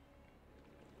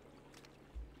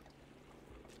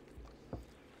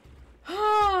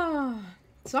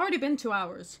 It's already been 2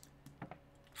 hours.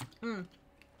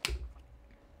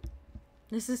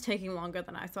 This is taking longer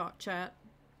than I thought, chat.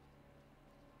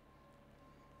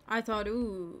 I thought,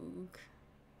 ooh,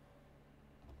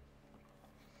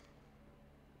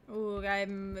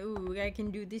 I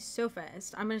can do this so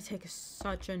fast. I'm gonna take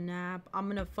such a nap. I'm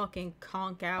gonna fucking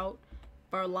conk out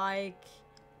for like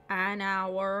an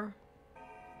hour.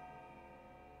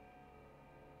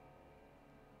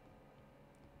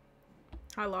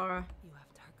 Hi, Laura. You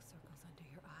have dark circles under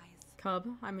your eyes. Cub,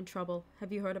 I'm in trouble.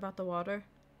 Have you heard about the water?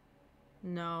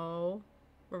 No.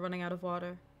 We're running out of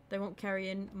water. They won't carry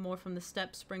in more from the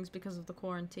step springs because of the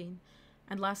quarantine.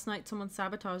 And last night someone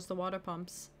sabotaged the water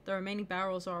pumps. The remaining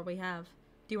barrels are all we have.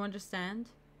 Do you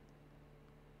understand?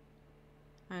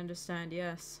 I understand,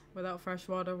 yes. Without fresh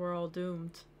water, we're all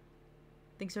doomed.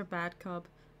 Things are bad, Cub.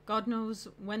 God knows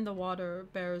when the water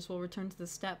bearers will return to the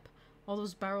steppe. All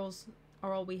those barrels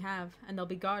are all we have, and they'll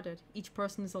be guarded. Each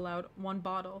person is allowed 1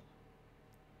 bottle.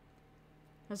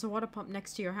 There's a water pump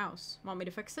next to your house. Want me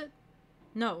to fix it?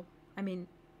 No. I mean,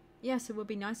 yes, it would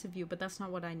be nice of you, but that's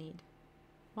not what I need.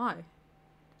 Why?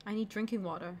 I need drinking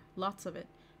water. Lots of it.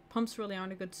 Pumps really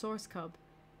aren't a good source, Cub.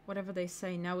 Whatever they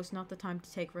say, now is not the time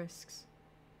to take risks.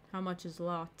 How much is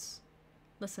lots?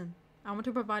 Listen, I want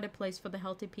to provide a place for the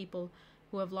healthy people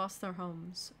who have lost their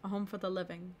homes. A home for the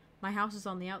living. My house is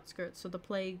on the outskirts, so the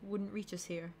plague wouldn't reach us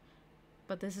here.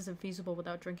 But this isn't feasible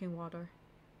without drinking water.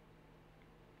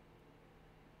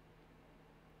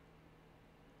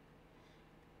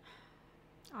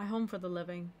 A home for the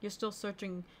living. You're still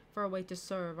searching for a way to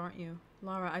serve, aren't you?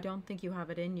 Lara, I don't think you have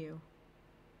it in you.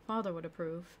 Father would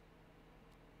approve.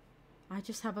 I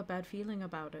just have a bad feeling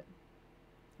about it.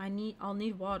 I'll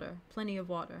need water. Plenty of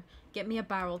water. Get me a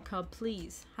barrel, Cub,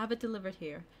 please. Have it delivered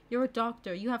here. You're a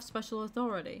doctor. You have special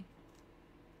authority.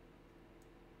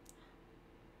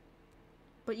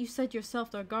 But you said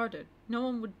yourself they're guarded. No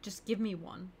one would just give me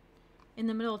one. In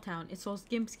the middle of town, it's those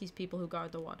Gimski's people who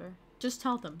guard the water. Just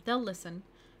tell them. They'll listen.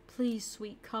 Please,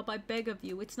 sweet Cub, I beg of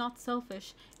you. It's not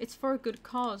selfish. It's for a good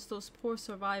cause, those poor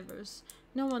survivors.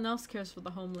 No one else cares for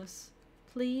the homeless.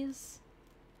 Please?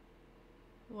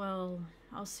 Well,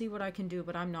 I'll see what I can do,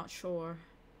 but I'm not sure.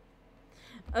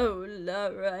 Oh,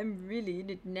 Laura, I'm really in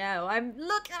it now.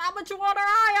 Look at how much water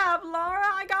I have, Laura!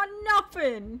 I got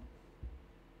nothing!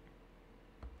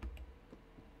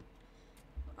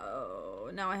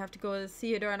 Oh, now I have to go to the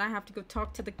theater, and I have to go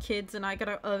talk to the kids, and I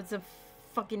gotta, it's a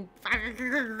fucking...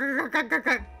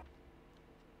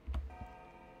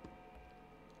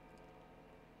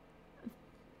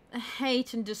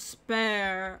 hate and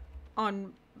despair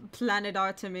on planet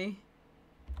Artemi.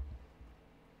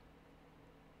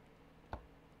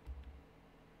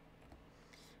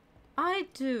 I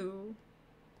do,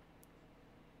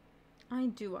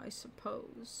 I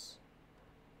suppose.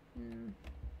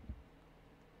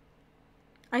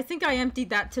 I think I emptied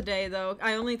that today, though.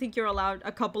 I only think you're allowed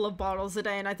a couple of bottles a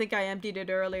day, and I think I emptied it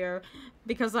earlier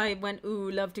because I went,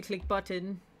 ooh, love to click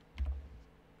button.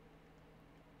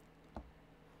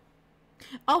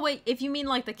 Oh, wait, if you mean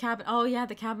like the cabinet. Oh, yeah,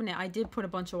 the cabinet. I did put a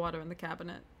bunch of water in the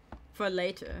cabinet for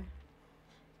later.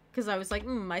 Because I was like,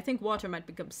 I think water might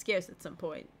become scarce at some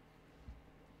point.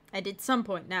 And at some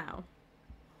point now.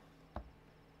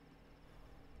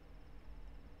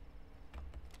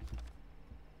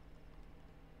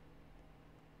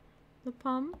 The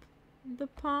pump? The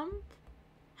pump?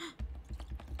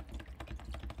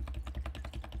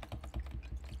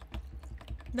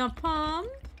 The pump?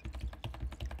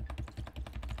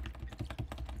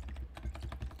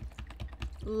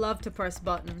 Love to press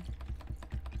button.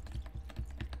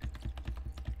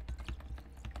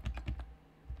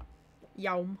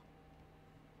 Yum.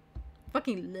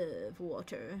 Fucking love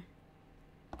water.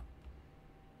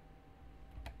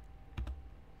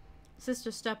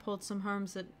 Sister Step holds some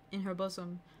herbs in her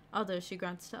bosom. Others she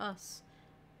grants to us.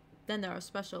 Then there are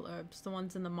special herbs, the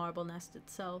ones in the marble nest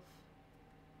itself.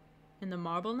 In the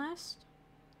marble nest?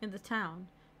 In the town.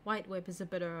 White whip is a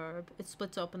bitter herb. It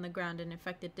splits open the ground in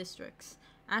infected districts.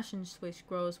 Ashen swish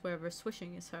grows wherever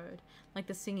swishing is heard, like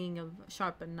the singing of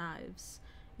sharpened knives.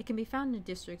 It can be found in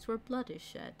districts where blood is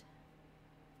shed.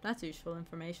 That's useful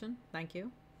information. Thank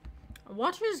you.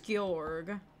 Waters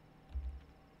Georg.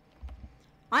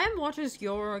 I am Waters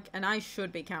Georg, and I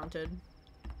should be counted.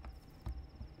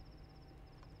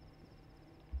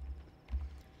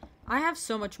 I have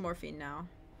so much morphine now.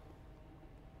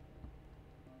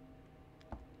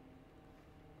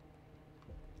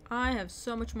 I have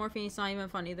so much morphine, it's not even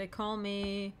funny. They call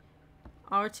me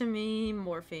Artemy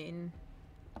Morphine.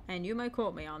 And you might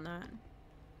quote me on that.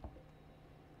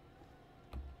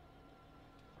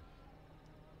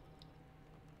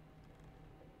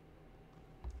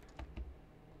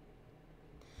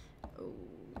 Oh.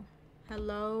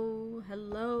 Hello,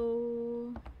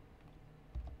 hello.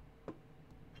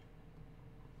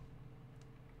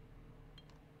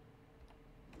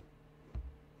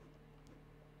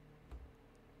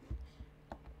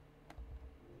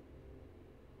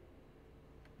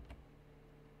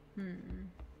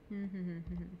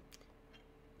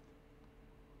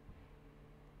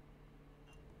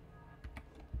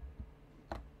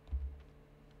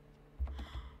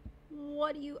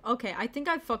 What do you... Okay, I think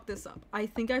I fucked this up. I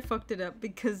think I fucked it up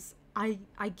because I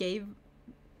gave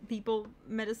people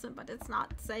medicine, but it's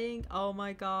not saying... Oh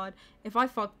my god. If I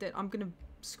fucked it, I'm gonna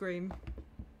scream.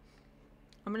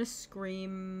 I'm gonna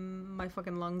scream my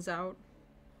fucking lungs out.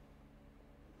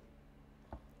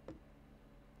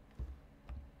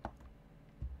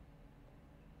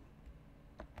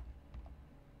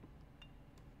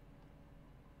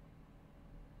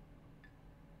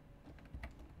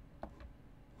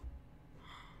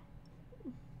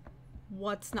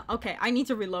 What's not... Okay, I need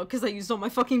to reload because I used all my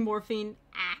fucking morphine.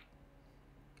 Ah.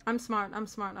 I'm smart, I'm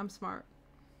smart, I'm smart.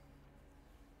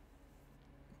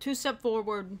 2 steps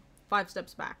forward, 5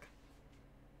 steps back.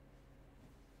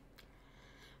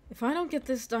 If I don't get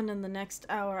this done in the next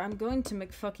hour, I'm going to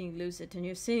make fucking lose it, and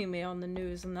you're seeing me on the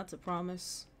news, and that's a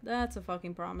promise. That's a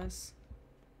fucking promise.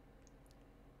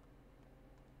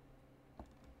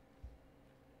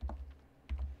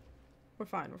 We're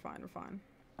fine, we're fine, we're fine.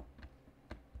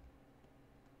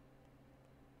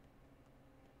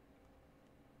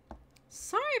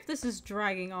 Sorry if this is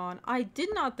dragging on. I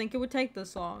did not think it would take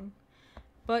this long.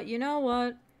 But you know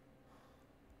what?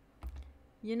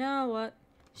 You know what?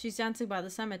 She's dancing by the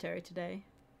cemetery today.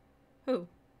 Who?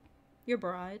 Your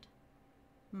bride.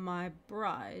 My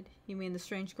bride? You mean the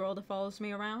strange girl that follows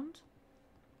me around?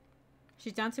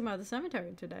 She's dancing by the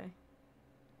cemetery today.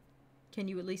 Can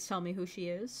you at least tell me who she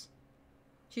is?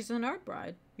 She's an art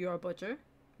bride. You're a butcher.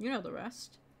 You know the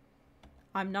rest.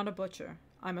 I'm not a butcher.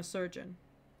 I'm a surgeon.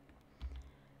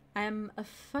 I am a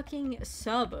fucking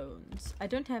sawbones. I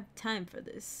don't have time for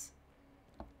this.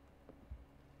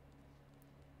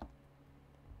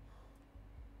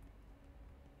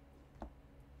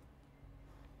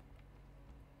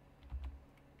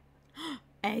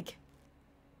 Egg.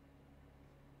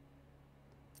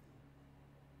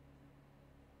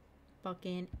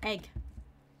 Fucking egg.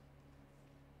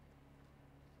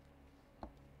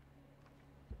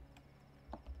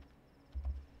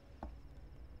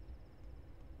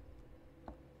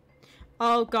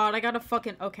 Oh god, I gotta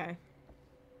fucking... Okay.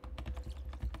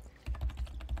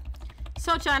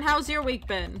 So, Chan, how's your week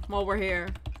been while we're here?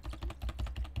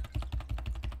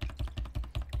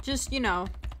 Just, you know,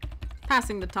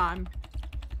 passing the time.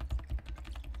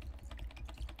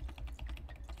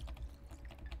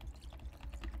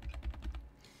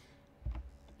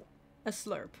 A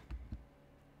slurp.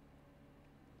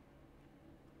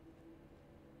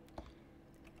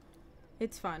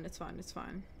 It's fine, it's fine, it's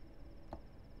fine.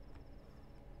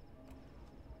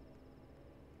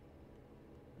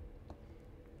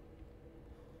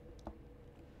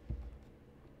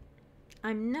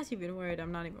 I'm not even worried.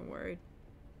 I'm not even worried.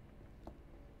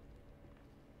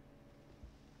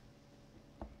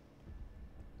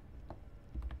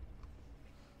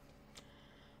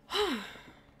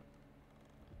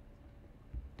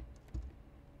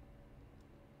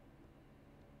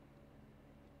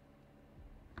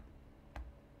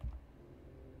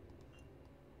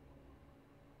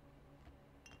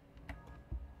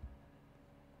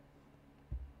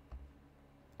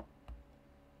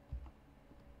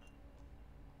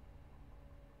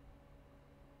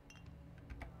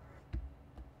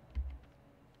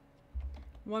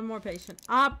 One more patient.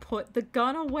 Ah, put the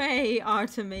gun away,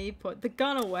 Artemy. Put the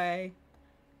gun away.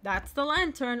 That's the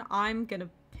lantern. I'm gonna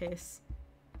piss.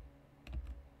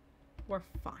 We're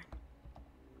fine.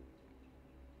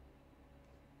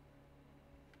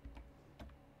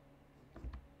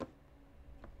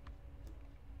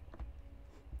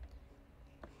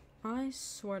 I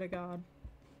swear to God.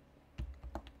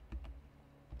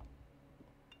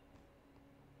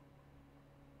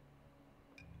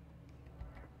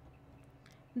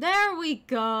 There we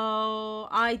go.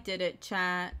 I did it,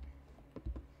 chat.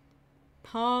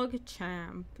 Pog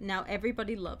champ. Now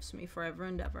everybody loves me forever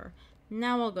and ever.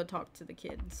 Now I'll go talk to the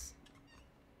kids.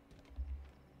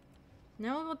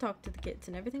 Now I'll go talk to the kids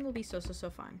and everything will be so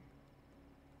fine.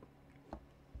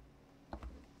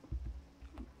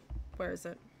 Where is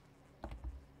it?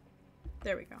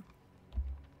 There we go.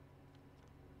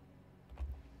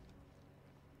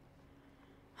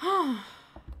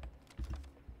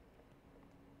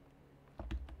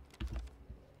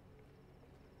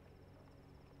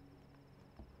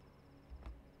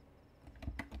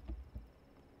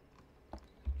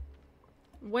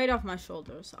 Weight off my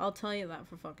shoulders. I'll tell you that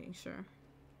for fucking sure.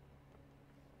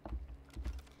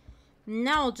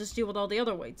 Now I'll just deal with all the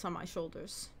other weights on my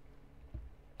shoulders.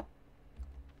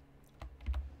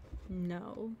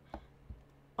 No.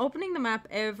 Opening the map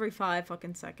every 5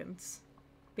 fucking seconds.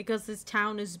 Because this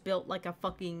town is built like a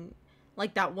fucking...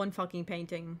 like that one fucking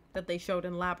painting that they showed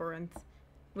in Labyrinth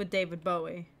with David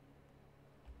Bowie.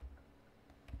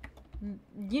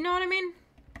 You know what I mean?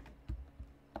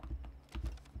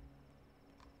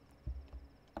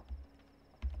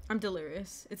 I'm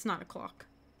delirious. It's 9 o'clock.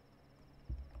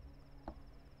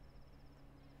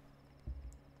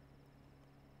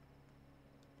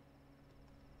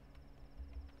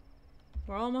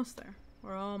 We're almost there.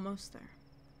 We're almost there.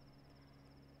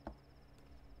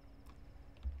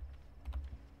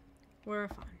 We're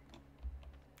fine.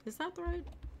 Is that the right?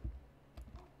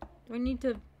 Do I need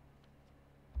to...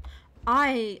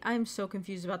 I'm so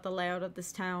confused about the layout of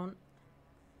this town.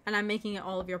 And I'm making it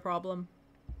all of your problem.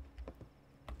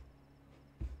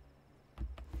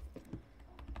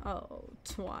 Oh,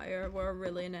 Twire, we're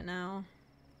really in it now.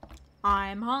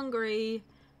 I'm hungry.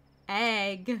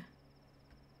 Egg.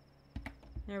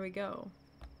 There we go.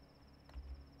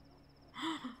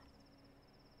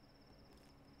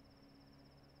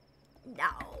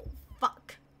 No,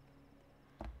 fuck.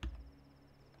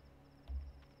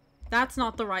 That's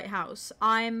not the right house.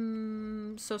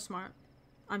 I'm so smart.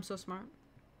 I'm so smart.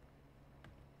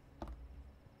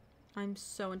 I'm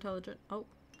so intelligent. Oh.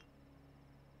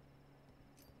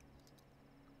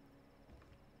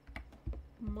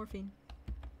 Morphine.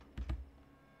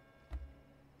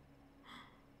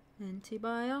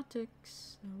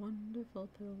 Antibiotics. The wonderful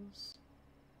pills.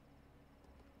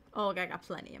 Oh, I got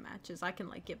plenty of matches. I can,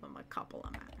 like, give them a couple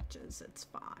of matches. It's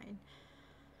fine.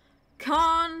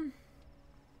 Con!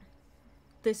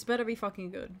 This better be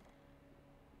fucking good.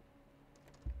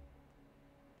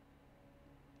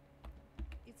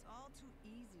 It's all too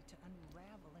easy to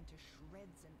unravel into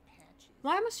shreds and patches.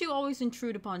 Why must you always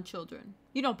intrude upon children?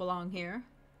 You don't belong here.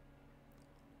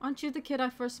 Aren't you the kid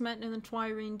I first met in the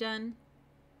Twirine Den?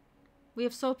 We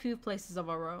have so few places of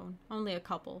our own. Only a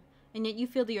couple. And yet you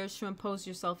feel the urge to impose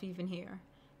yourself even here.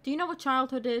 Do you know what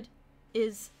childhood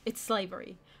is? It's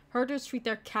slavery. Herders treat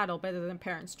their cattle better than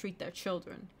parents treat their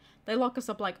children. They lock us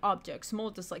up like objects,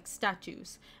 mold us like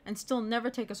statues, and still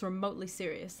never take us remotely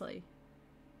seriously.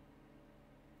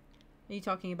 Are you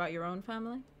talking about your own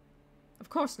family?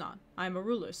 Of course not. I am a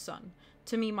ruler's son.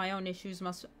 To me, my own issues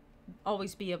must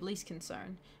always be of least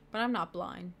concern. But I'm not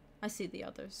blind. I see the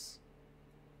others.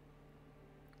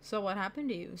 So what happened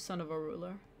to you, son of a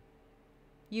ruler?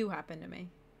 You happened to me.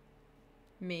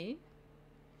 Me?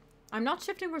 I'm not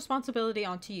shifting responsibility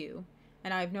onto you,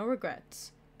 and I have no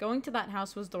regrets. Going to that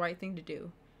house was the right thing to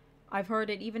do. I've heard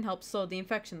it even helped slow the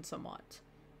infection somewhat.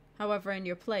 However, in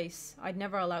your place, I'd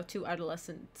never allow 2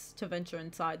 adolescents to venture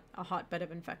inside a hotbed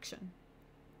of infection.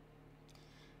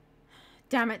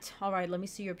 Damn it. Alright, let me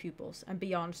see your pupils, and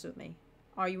be honest with me.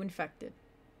 Are you infected?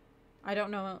 I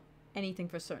don't know anything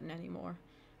for certain anymore.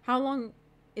 How long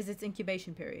is its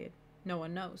incubation period? No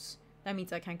one knows. That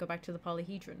means I can't go back to the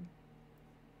polyhedron.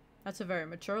 That's a very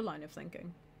mature line of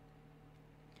thinking.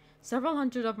 Several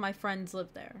hundred of my friends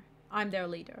live there. I'm their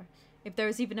leader. If there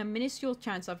is even a minuscule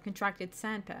chance I've contracted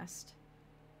sandpest.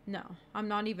 No, I'm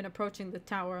not even approaching the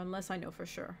tower unless I know for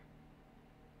sure.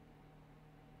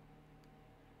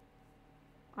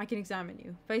 I can examine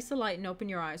you. Face the light and open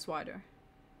your eyes wider.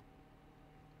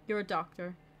 You're a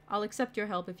doctor. I'll accept your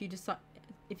help if you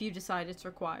decide it's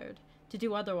required. To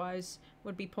do otherwise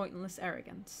would be pointless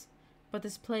arrogance. But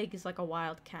this plague is like a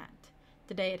wild cat.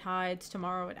 Today it hides,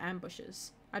 tomorrow it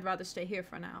ambushes. I'd rather stay here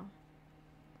for now.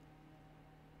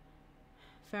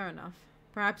 Fair enough.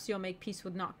 Perhaps you'll make peace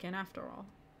with Nokken after all.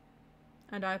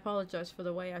 And I apologize for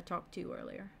the way I talked to you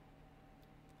earlier.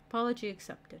 Apology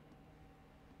accepted.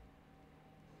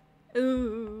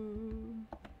 Ooh.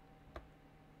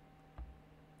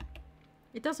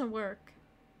 It doesn't work.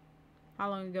 How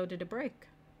long ago did it break?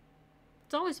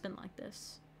 It's always been like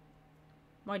this.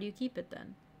 Why do you keep it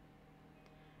then?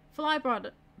 Fly brought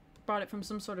it from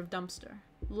some sort of dumpster.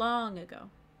 Long ago.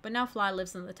 But now Fly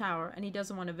lives in the tower and he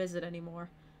doesn't want to visit anymore.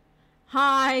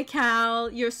 Hi,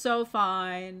 Cal. You're so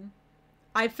fine.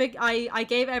 I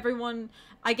gave everyone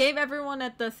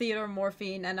at the theater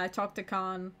morphine and I talked to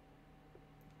Khan.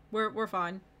 We're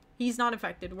fine. He's not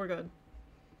infected. We're good.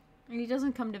 And he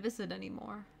doesn't come to visit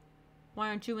anymore. Why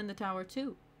aren't you in the tower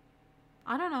too?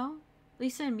 I don't know.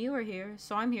 Lisa and Mew are here,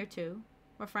 so I'm here too.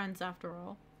 We're friends after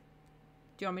all.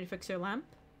 Do you want me to fix your lamp?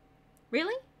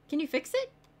 Really? Can you fix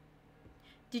it?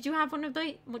 Did you have one of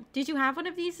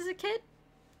these as a kid?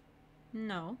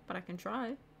 No, but I can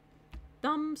try.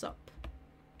 Thumbs up.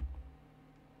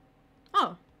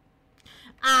 Oh.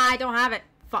 I don't have it.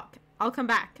 Fuck. I'll come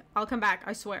back.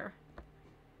 I swear.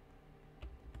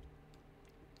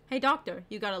 Hey, doctor,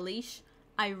 you got a leash?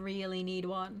 I really need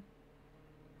one.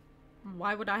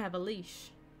 Why would I have a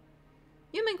leash?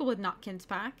 You mingle with Notkin's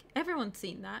pack. Everyone's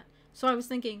seen that. So I was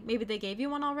thinking, maybe they gave you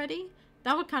one already?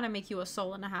 That would kind of make you a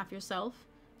soul and a half yourself.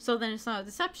 So then it's not a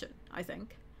deception, I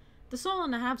think. The soul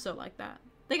and a halves are like that.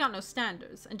 They got no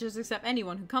standards, and just accept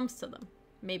anyone who comes to them.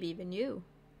 Maybe even you.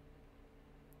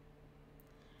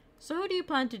 So who do you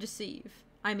plan to deceive?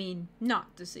 I mean,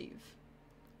 not deceive.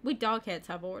 We dogheads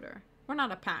have order. We're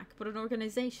not a pack, but an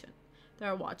organization. There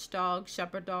are watchdogs,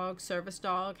 shepherd dogs, service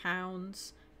dog,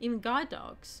 hounds, even guide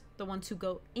dogs, the ones who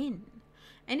go in.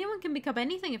 Anyone can become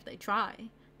anything if they try.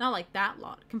 Not like that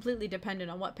lot, completely dependent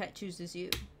on what pet chooses you.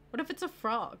 What if it's a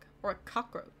frog? Or a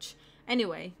cockroach?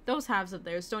 Anyway, those halves of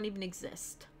theirs don't even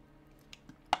exist.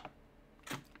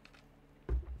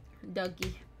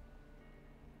 Dougie.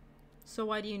 So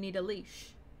why do you need a leash?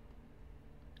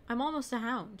 I'm almost a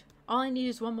hound. All I need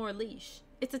is one more leash.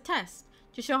 It's a test,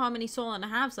 to show how many soul and a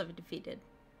halves I've defeated.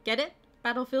 Get it?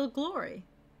 Battlefield glory.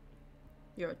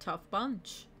 You're a tough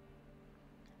bunch.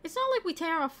 It's not like we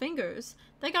tear our fingers.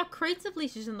 They got crates of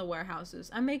leashes in the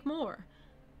warehouses, and make more.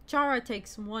 Chara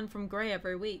takes one from Gray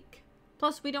every week.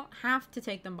 Plus, we don't have to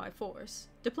take them by force.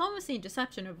 Diplomacy and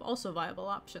deception are also viable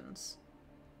options.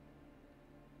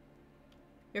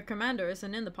 Your commander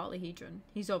isn't in the polyhedron.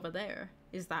 He's over there.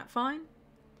 Is that fine?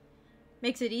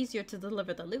 Makes it easier to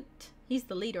deliver the loot. He's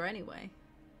the leader anyway.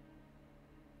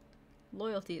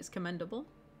 Loyalty is commendable.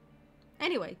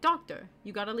 Anyway, doctor,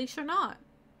 you got a leash or not?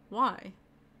 Why?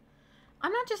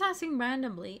 I'm not just asking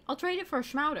randomly. I'll trade it for a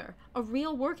schmouder. A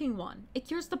real working one. It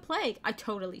cures the plague. I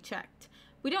totally checked.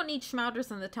 We don't need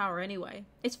schmouders in the tower anyway.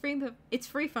 It's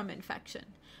free from infection.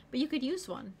 But you could use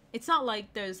one. It's not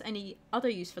like there's any other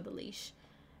use for the leash.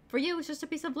 For you, it's just a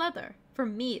piece of leather. For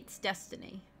me, it's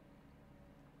destiny.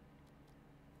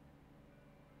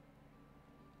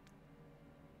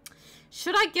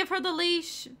 Should I give her the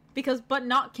leash? But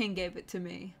not King gave it to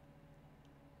me.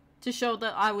 To show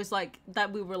that I was like,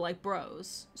 that we were like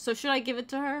bros. So should I give it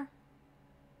to her?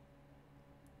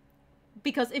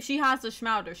 Because if she has a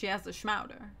schmouder, she has a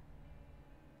schmouder.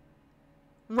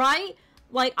 Right?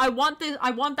 Like, I want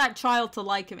that child to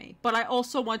like me. But I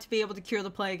also want to be able to cure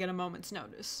the plague at a moment's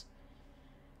notice.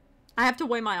 I have to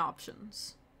weigh my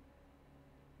options.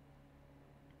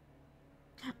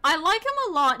 I like him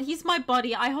a lot. He's my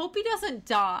buddy. I hope he doesn't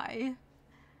die.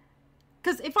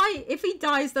 Because if he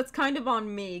dies, that's kind of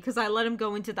on me. Because I let him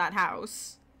go into that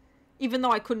house. Even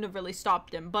though I couldn't have really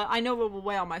stopped him. But I know it will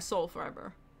weigh on my soul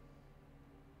forever.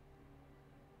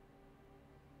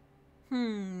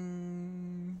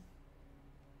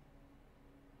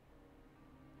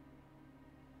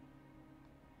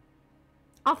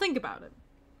 I'll think about it.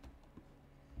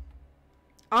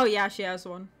 Oh yeah, she has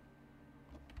one.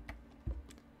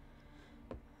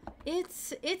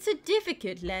 It's a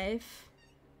difficult life.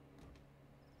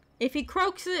 If he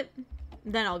croaks it,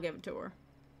 then I'll give it to her.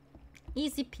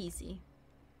 Easy peasy.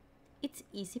 It's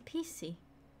easy peasy.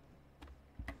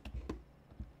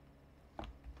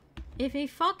 If he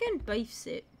fucking beefs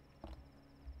it.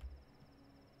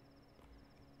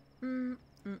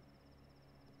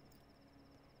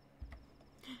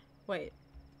 Wait,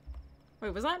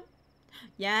 was that?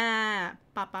 Yeah.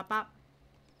 Pop, pop, pop.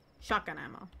 Shotgun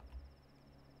ammo.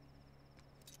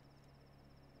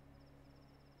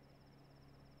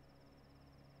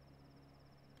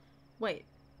 Wait.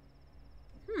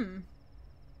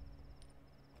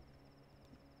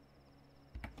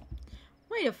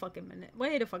 Wait a fucking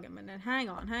minute. Hang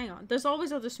on. There's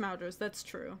always other smouters, that's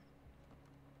true.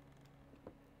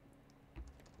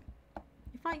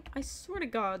 If I swear to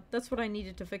God, that's what I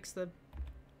needed to fix the...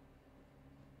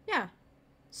 Yeah.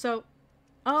 So,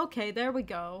 okay, there we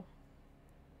go.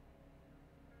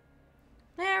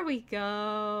 There we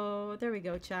go. There we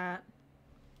go, chat.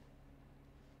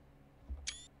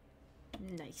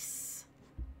 Nice.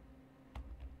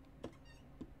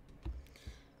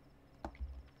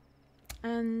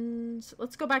 And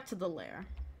let's go back to the lair.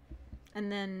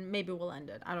 And then maybe we'll end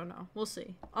it. I don't know. We'll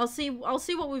see. I'll see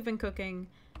what we've been cooking,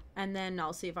 and then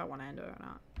I'll see if I want to end it or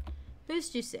not. Who's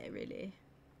to say, really?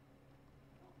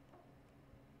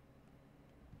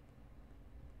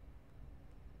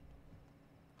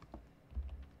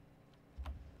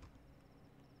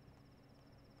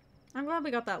 I'm glad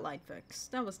we got that light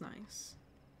fixed. That was nice.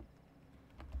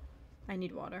 I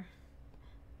need water.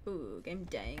 Ooh, I'm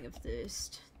dying of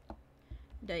thirst.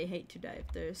 I hate to die of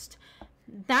thirst.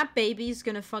 That baby's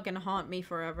gonna fucking haunt me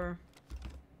forever.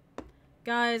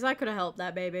 Guys, I could have helped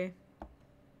that baby.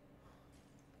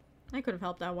 I could have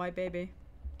helped that white baby.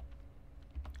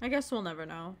 I guess we'll never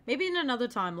know. Maybe in another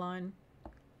timeline.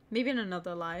 Maybe in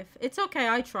another life. It's okay,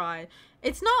 I tried.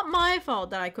 It's not my fault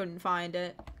that I couldn't find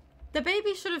it. The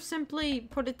baby should have simply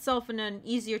put itself in an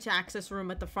easier to access room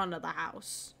at the front of the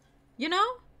house. You know?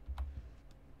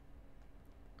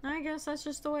 I guess that's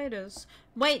just the way it is.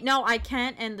 Wait, no, I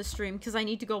can't end the stream because I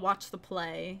need to go watch the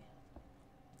play.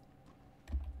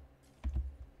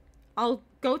 I'll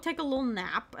go take a little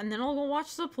nap and then I'll go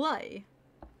watch the play.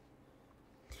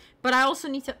 But I also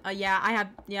need to, yeah,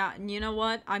 and you know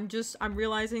what? I'm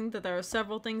realizing that there are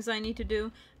several things I need to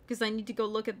do because I need to go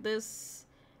look at this.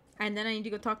 And then I need to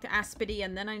go talk to Aspity,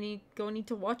 and then I need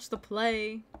to watch the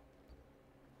play.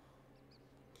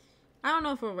 I don't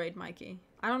know if we'll raid Mikey.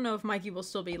 I don't know if Mikey will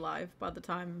still be live by the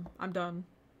time I'm done.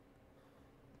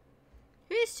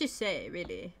 Who is to say,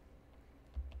 really?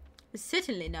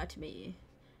 Certainly not me.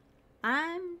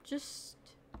 I'm just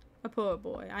a poor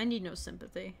boy. I need no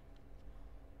sympathy.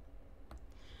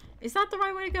 Is that the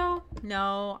right way to go?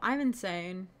 No, I'm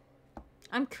insane.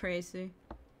 I'm crazy.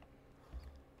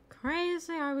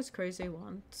 Crazy, I was crazy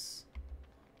once.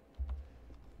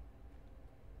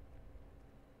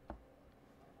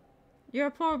 You're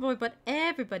a poor boy, but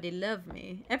everybody loves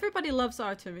me. Everybody loves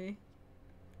Artemi.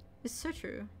 It's so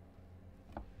true.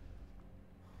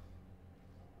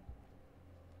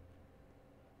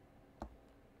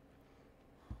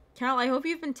 Cal, I hope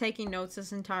you've been taking notes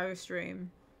this entire stream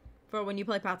for when you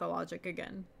play Pathologic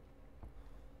again.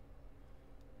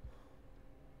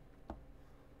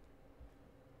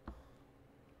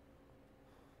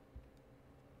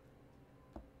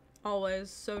 Always,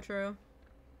 so true.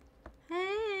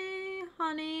 Hey,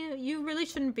 honey, you really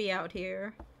shouldn't be out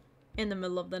here in the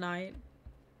middle of the night.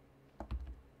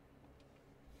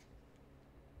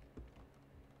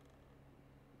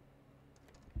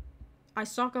 I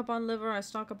stock up on liver, I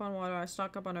stock up on water, I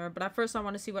stock up on herb, but at first I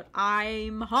want to see what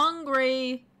I'm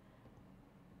hungry.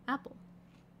 Apple.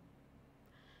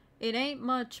 It ain't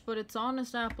much, but it's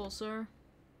honest apple, sir.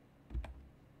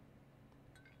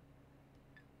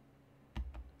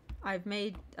 I've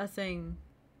made a thing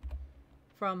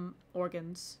from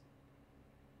organs.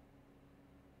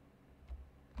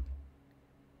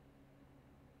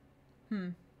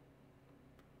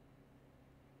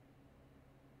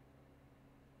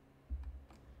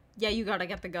 Yeah, you gotta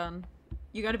get the gun.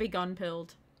 You gotta be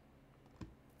gun-pilled.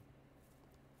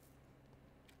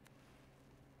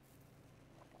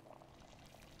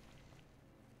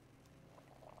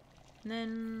 And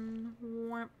then...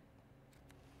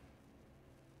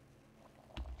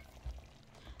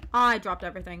 I dropped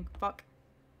everything. Fuck.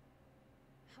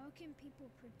 How can people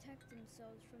protect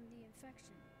themselves from the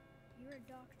infection? You're a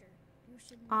doctor. You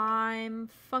should know. I'm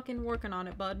fucking working on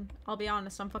it, bud. I'll be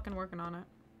honest, I'm fucking working on it.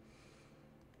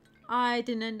 I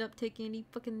didn't end up taking any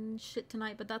fucking shit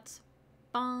tonight, but that's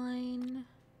fine.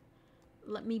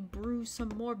 Let me brew some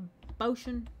more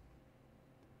potion.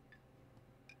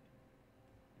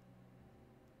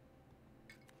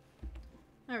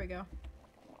 There we go.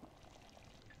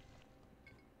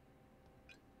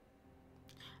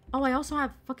 Oh, I also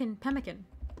have fucking pemmican.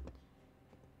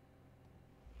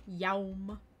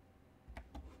 Yum.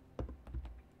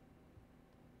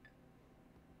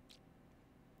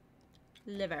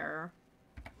 Liver.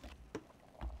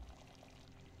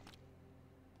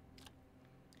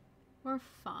 We're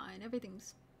fine.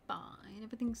 Everything's fine.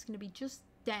 Everything's gonna be just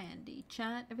dandy,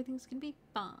 chat. Everything's gonna be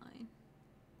fine.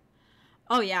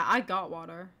 Oh yeah, I got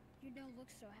water. You don't look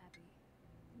so happy.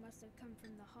 You must have come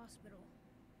from the hospital.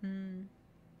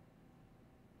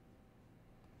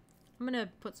 I'm gonna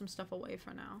put some stuff away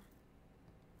for now.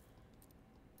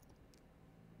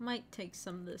 Might take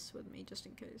some of this with me just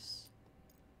in case.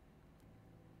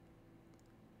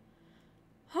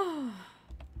 Ah!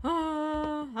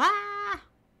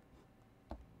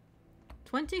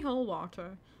 20 whole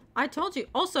water. I told you.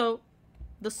 Also,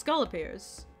 the skull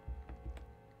appears.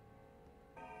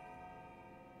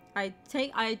 I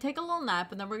take a little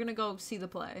nap and then we're gonna go see the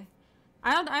play.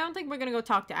 I don't think we're gonna go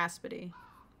talk to Aspity.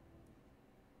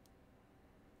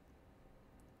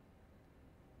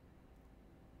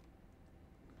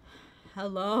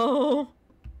 Hello?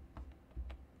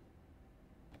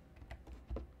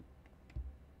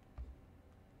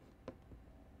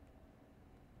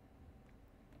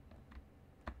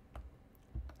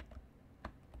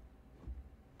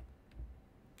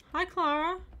 Hi,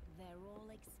 Clara. They're all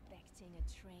expecting a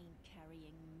train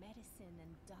carrying medicine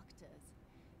and doctors.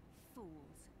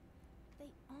 Fools.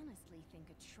 They honestly think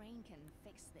a train can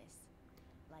fix this.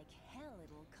 Like hell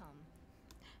it'll come.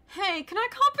 Hey, can I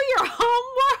copy your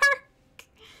homework?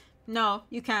 No,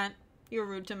 you can't. You're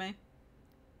rude to me.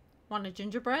 Want a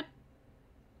gingerbread?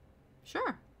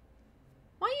 Sure.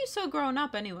 Why are you so grown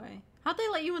up anyway? How'd they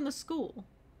let you in the school?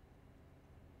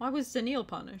 Why was Daniil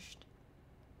punished?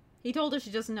 He told her she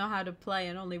doesn't know how to play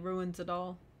and only ruins it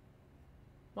all.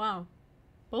 Wow.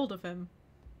 Bold of him.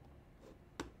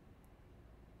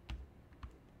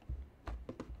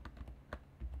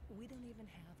 We don't even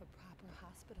have a proper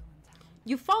hospital in town.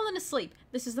 You've fallen asleep.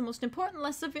 This is the most important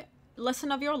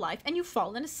lesson of your life, and you've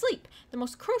fallen asleep. The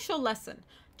most crucial lesson.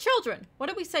 Children, what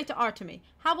do we say to Artemy?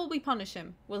 How will we punish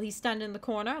him? Will he stand in the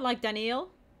corner like Daniil?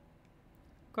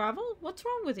 Gravel, what's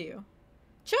wrong with you?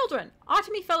 Children,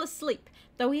 Artemy fell asleep.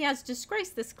 Though he has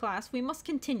disgraced this class, we must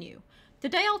continue.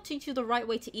 Today I'll teach you the right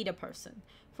way to eat a person.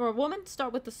 For a woman,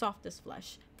 start with the softest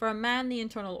flesh. For a man, the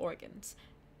internal organs.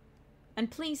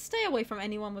 And please stay away from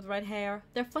anyone with red hair.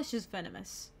 Their flesh is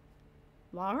venomous.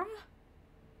 Lara?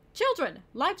 Children,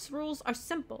 life's rules are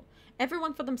simple.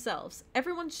 Everyone for themselves.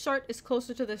 Everyone's shirt is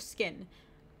closer to their skin.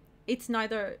 It's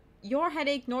neither your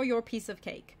headache nor your piece of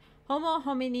cake. Homo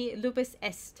homini lupus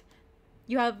est.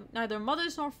 You have neither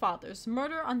mothers nor fathers.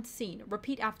 Murder unseen.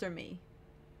 Repeat after me.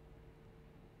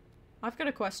 I've got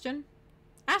a question.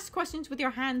 Ask questions with your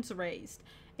hands raised.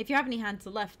 If you have any hands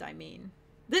left, I mean.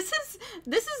 This is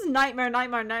nightmare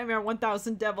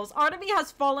 1000 devils. Artemy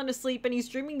has fallen asleep and he's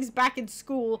dreaming he's back in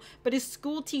school, but his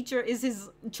school teacher is his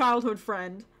childhood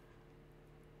friend.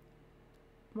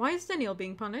 Why is Daniil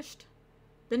being punished?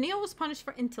 Daniil was punished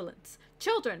for insolence.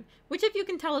 Children, which of you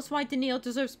can tell us why Daniil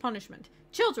deserves punishment?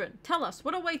 Children, tell us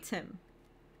what awaits him.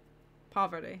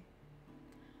 Poverty.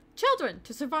 Children,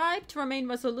 to survive, to remain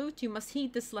resolute, you must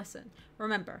heed this lesson.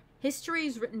 Remember, history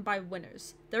is written by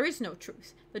winners. There is no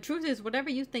truth. The truth is whatever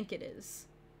you think it is.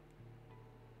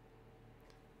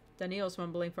 Daniil's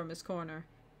mumbling from his corner.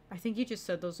 I think you just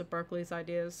said those are Berkeley's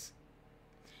ideas.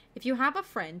 If you have a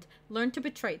friend, learn to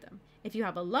betray them. If you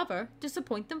have a lover,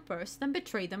 disappoint them first, then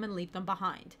betray them and leave them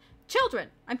behind. Children,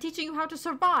 I'm teaching you how to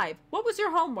survive. What was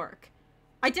your homework?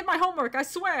 I did my homework, I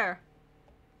swear.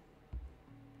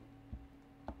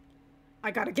 I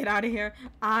gotta get out of here.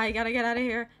 I gotta get out of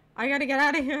here. I gotta get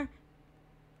out of here.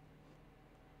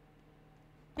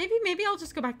 Maybe I'll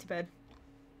just go back to bed.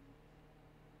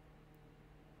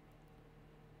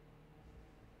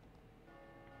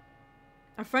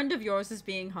 A friend of yours is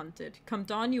being hunted. Come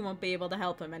dawn, you won't be able to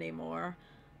help him anymore.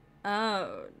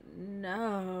 Oh,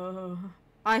 no.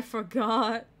 I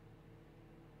forgot.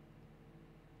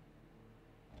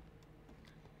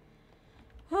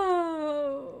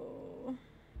 Oh.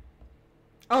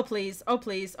 Oh, please. Oh,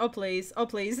 please. Oh, please. Oh,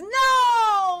 please.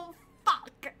 No!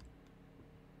 Fuck!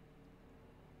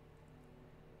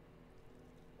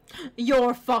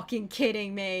 You're fucking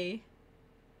kidding me.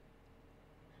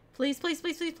 Please, please,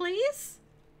 please, please, please?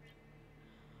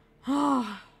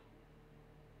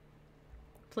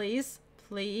 Please?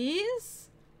 Please?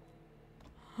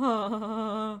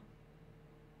 We're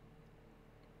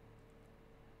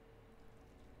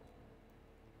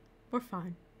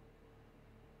fine.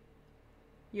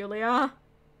 Yulia?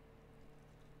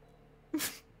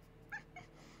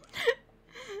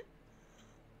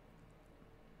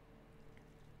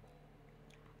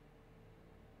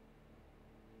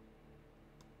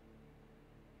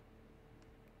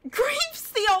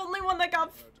 Grief's the only one that got...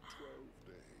 Had 12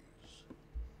 days.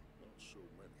 Not so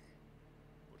many,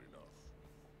 but enough.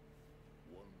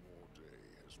 One more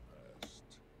day has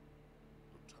passed.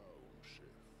 The town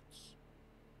shifts.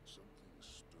 Something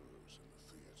stirs in the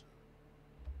theater.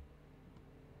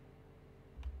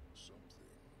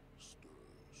 Something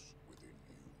stirs within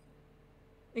you.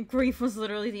 And Grief was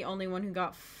literally the only one who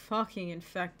got fucking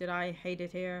infected. I hate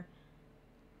it here.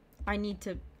 I need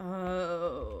to...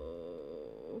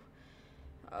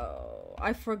 Oh,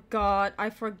 I forgot.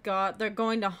 They're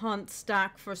going to hunt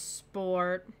Stack for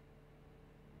sport.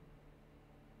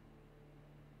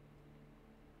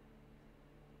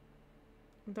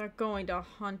 They're going to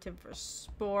hunt him for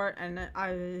sport, and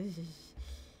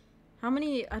how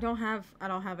many? I don't have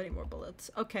any more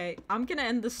bullets. Okay, I'm gonna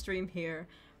end the stream here.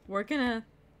 We're gonna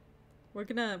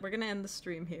end the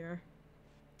stream here,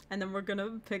 and then we're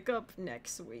gonna pick up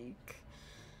next week.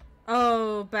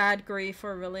 Oh, bad grief,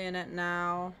 we're really in it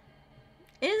now.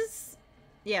 Is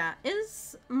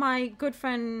my good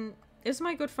friend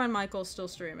Michael still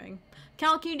streaming?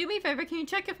 Cal, can you do me a favor? Can you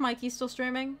check if Mikey's still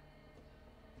streaming?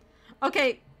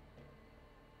 Okay.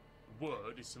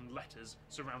 Word is some letters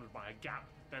surrounded by a gap,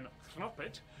 then flop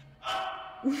it.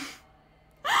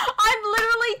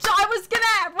 I was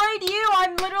gonna raid you!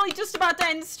 I'm literally just about to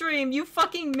end stream. You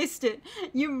fucking missed it.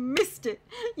 You missed it.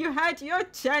 You had your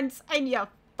chance and you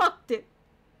fucked it.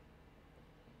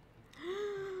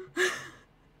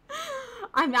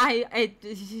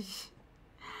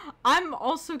 I'm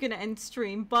also gonna end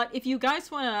stream, but if you guys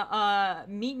wanna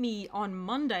meet me on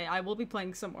Monday, I will be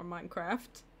playing some more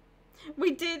Minecraft.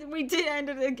 We did end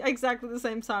at exactly the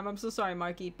same time. I'm so sorry,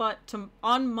 Marky, but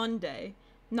on Monday,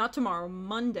 not tomorrow,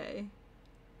 Monday,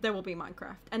 there will be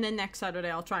Minecraft, and then next Saturday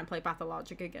I'll try and play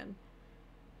Pathologic again.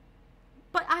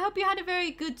 But I hope you had a very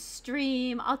good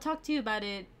stream. I'll talk to you about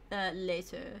it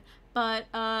later.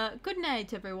 But good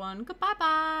night, everyone. Goodbye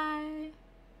bye.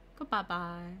 Goodbye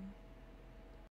bye.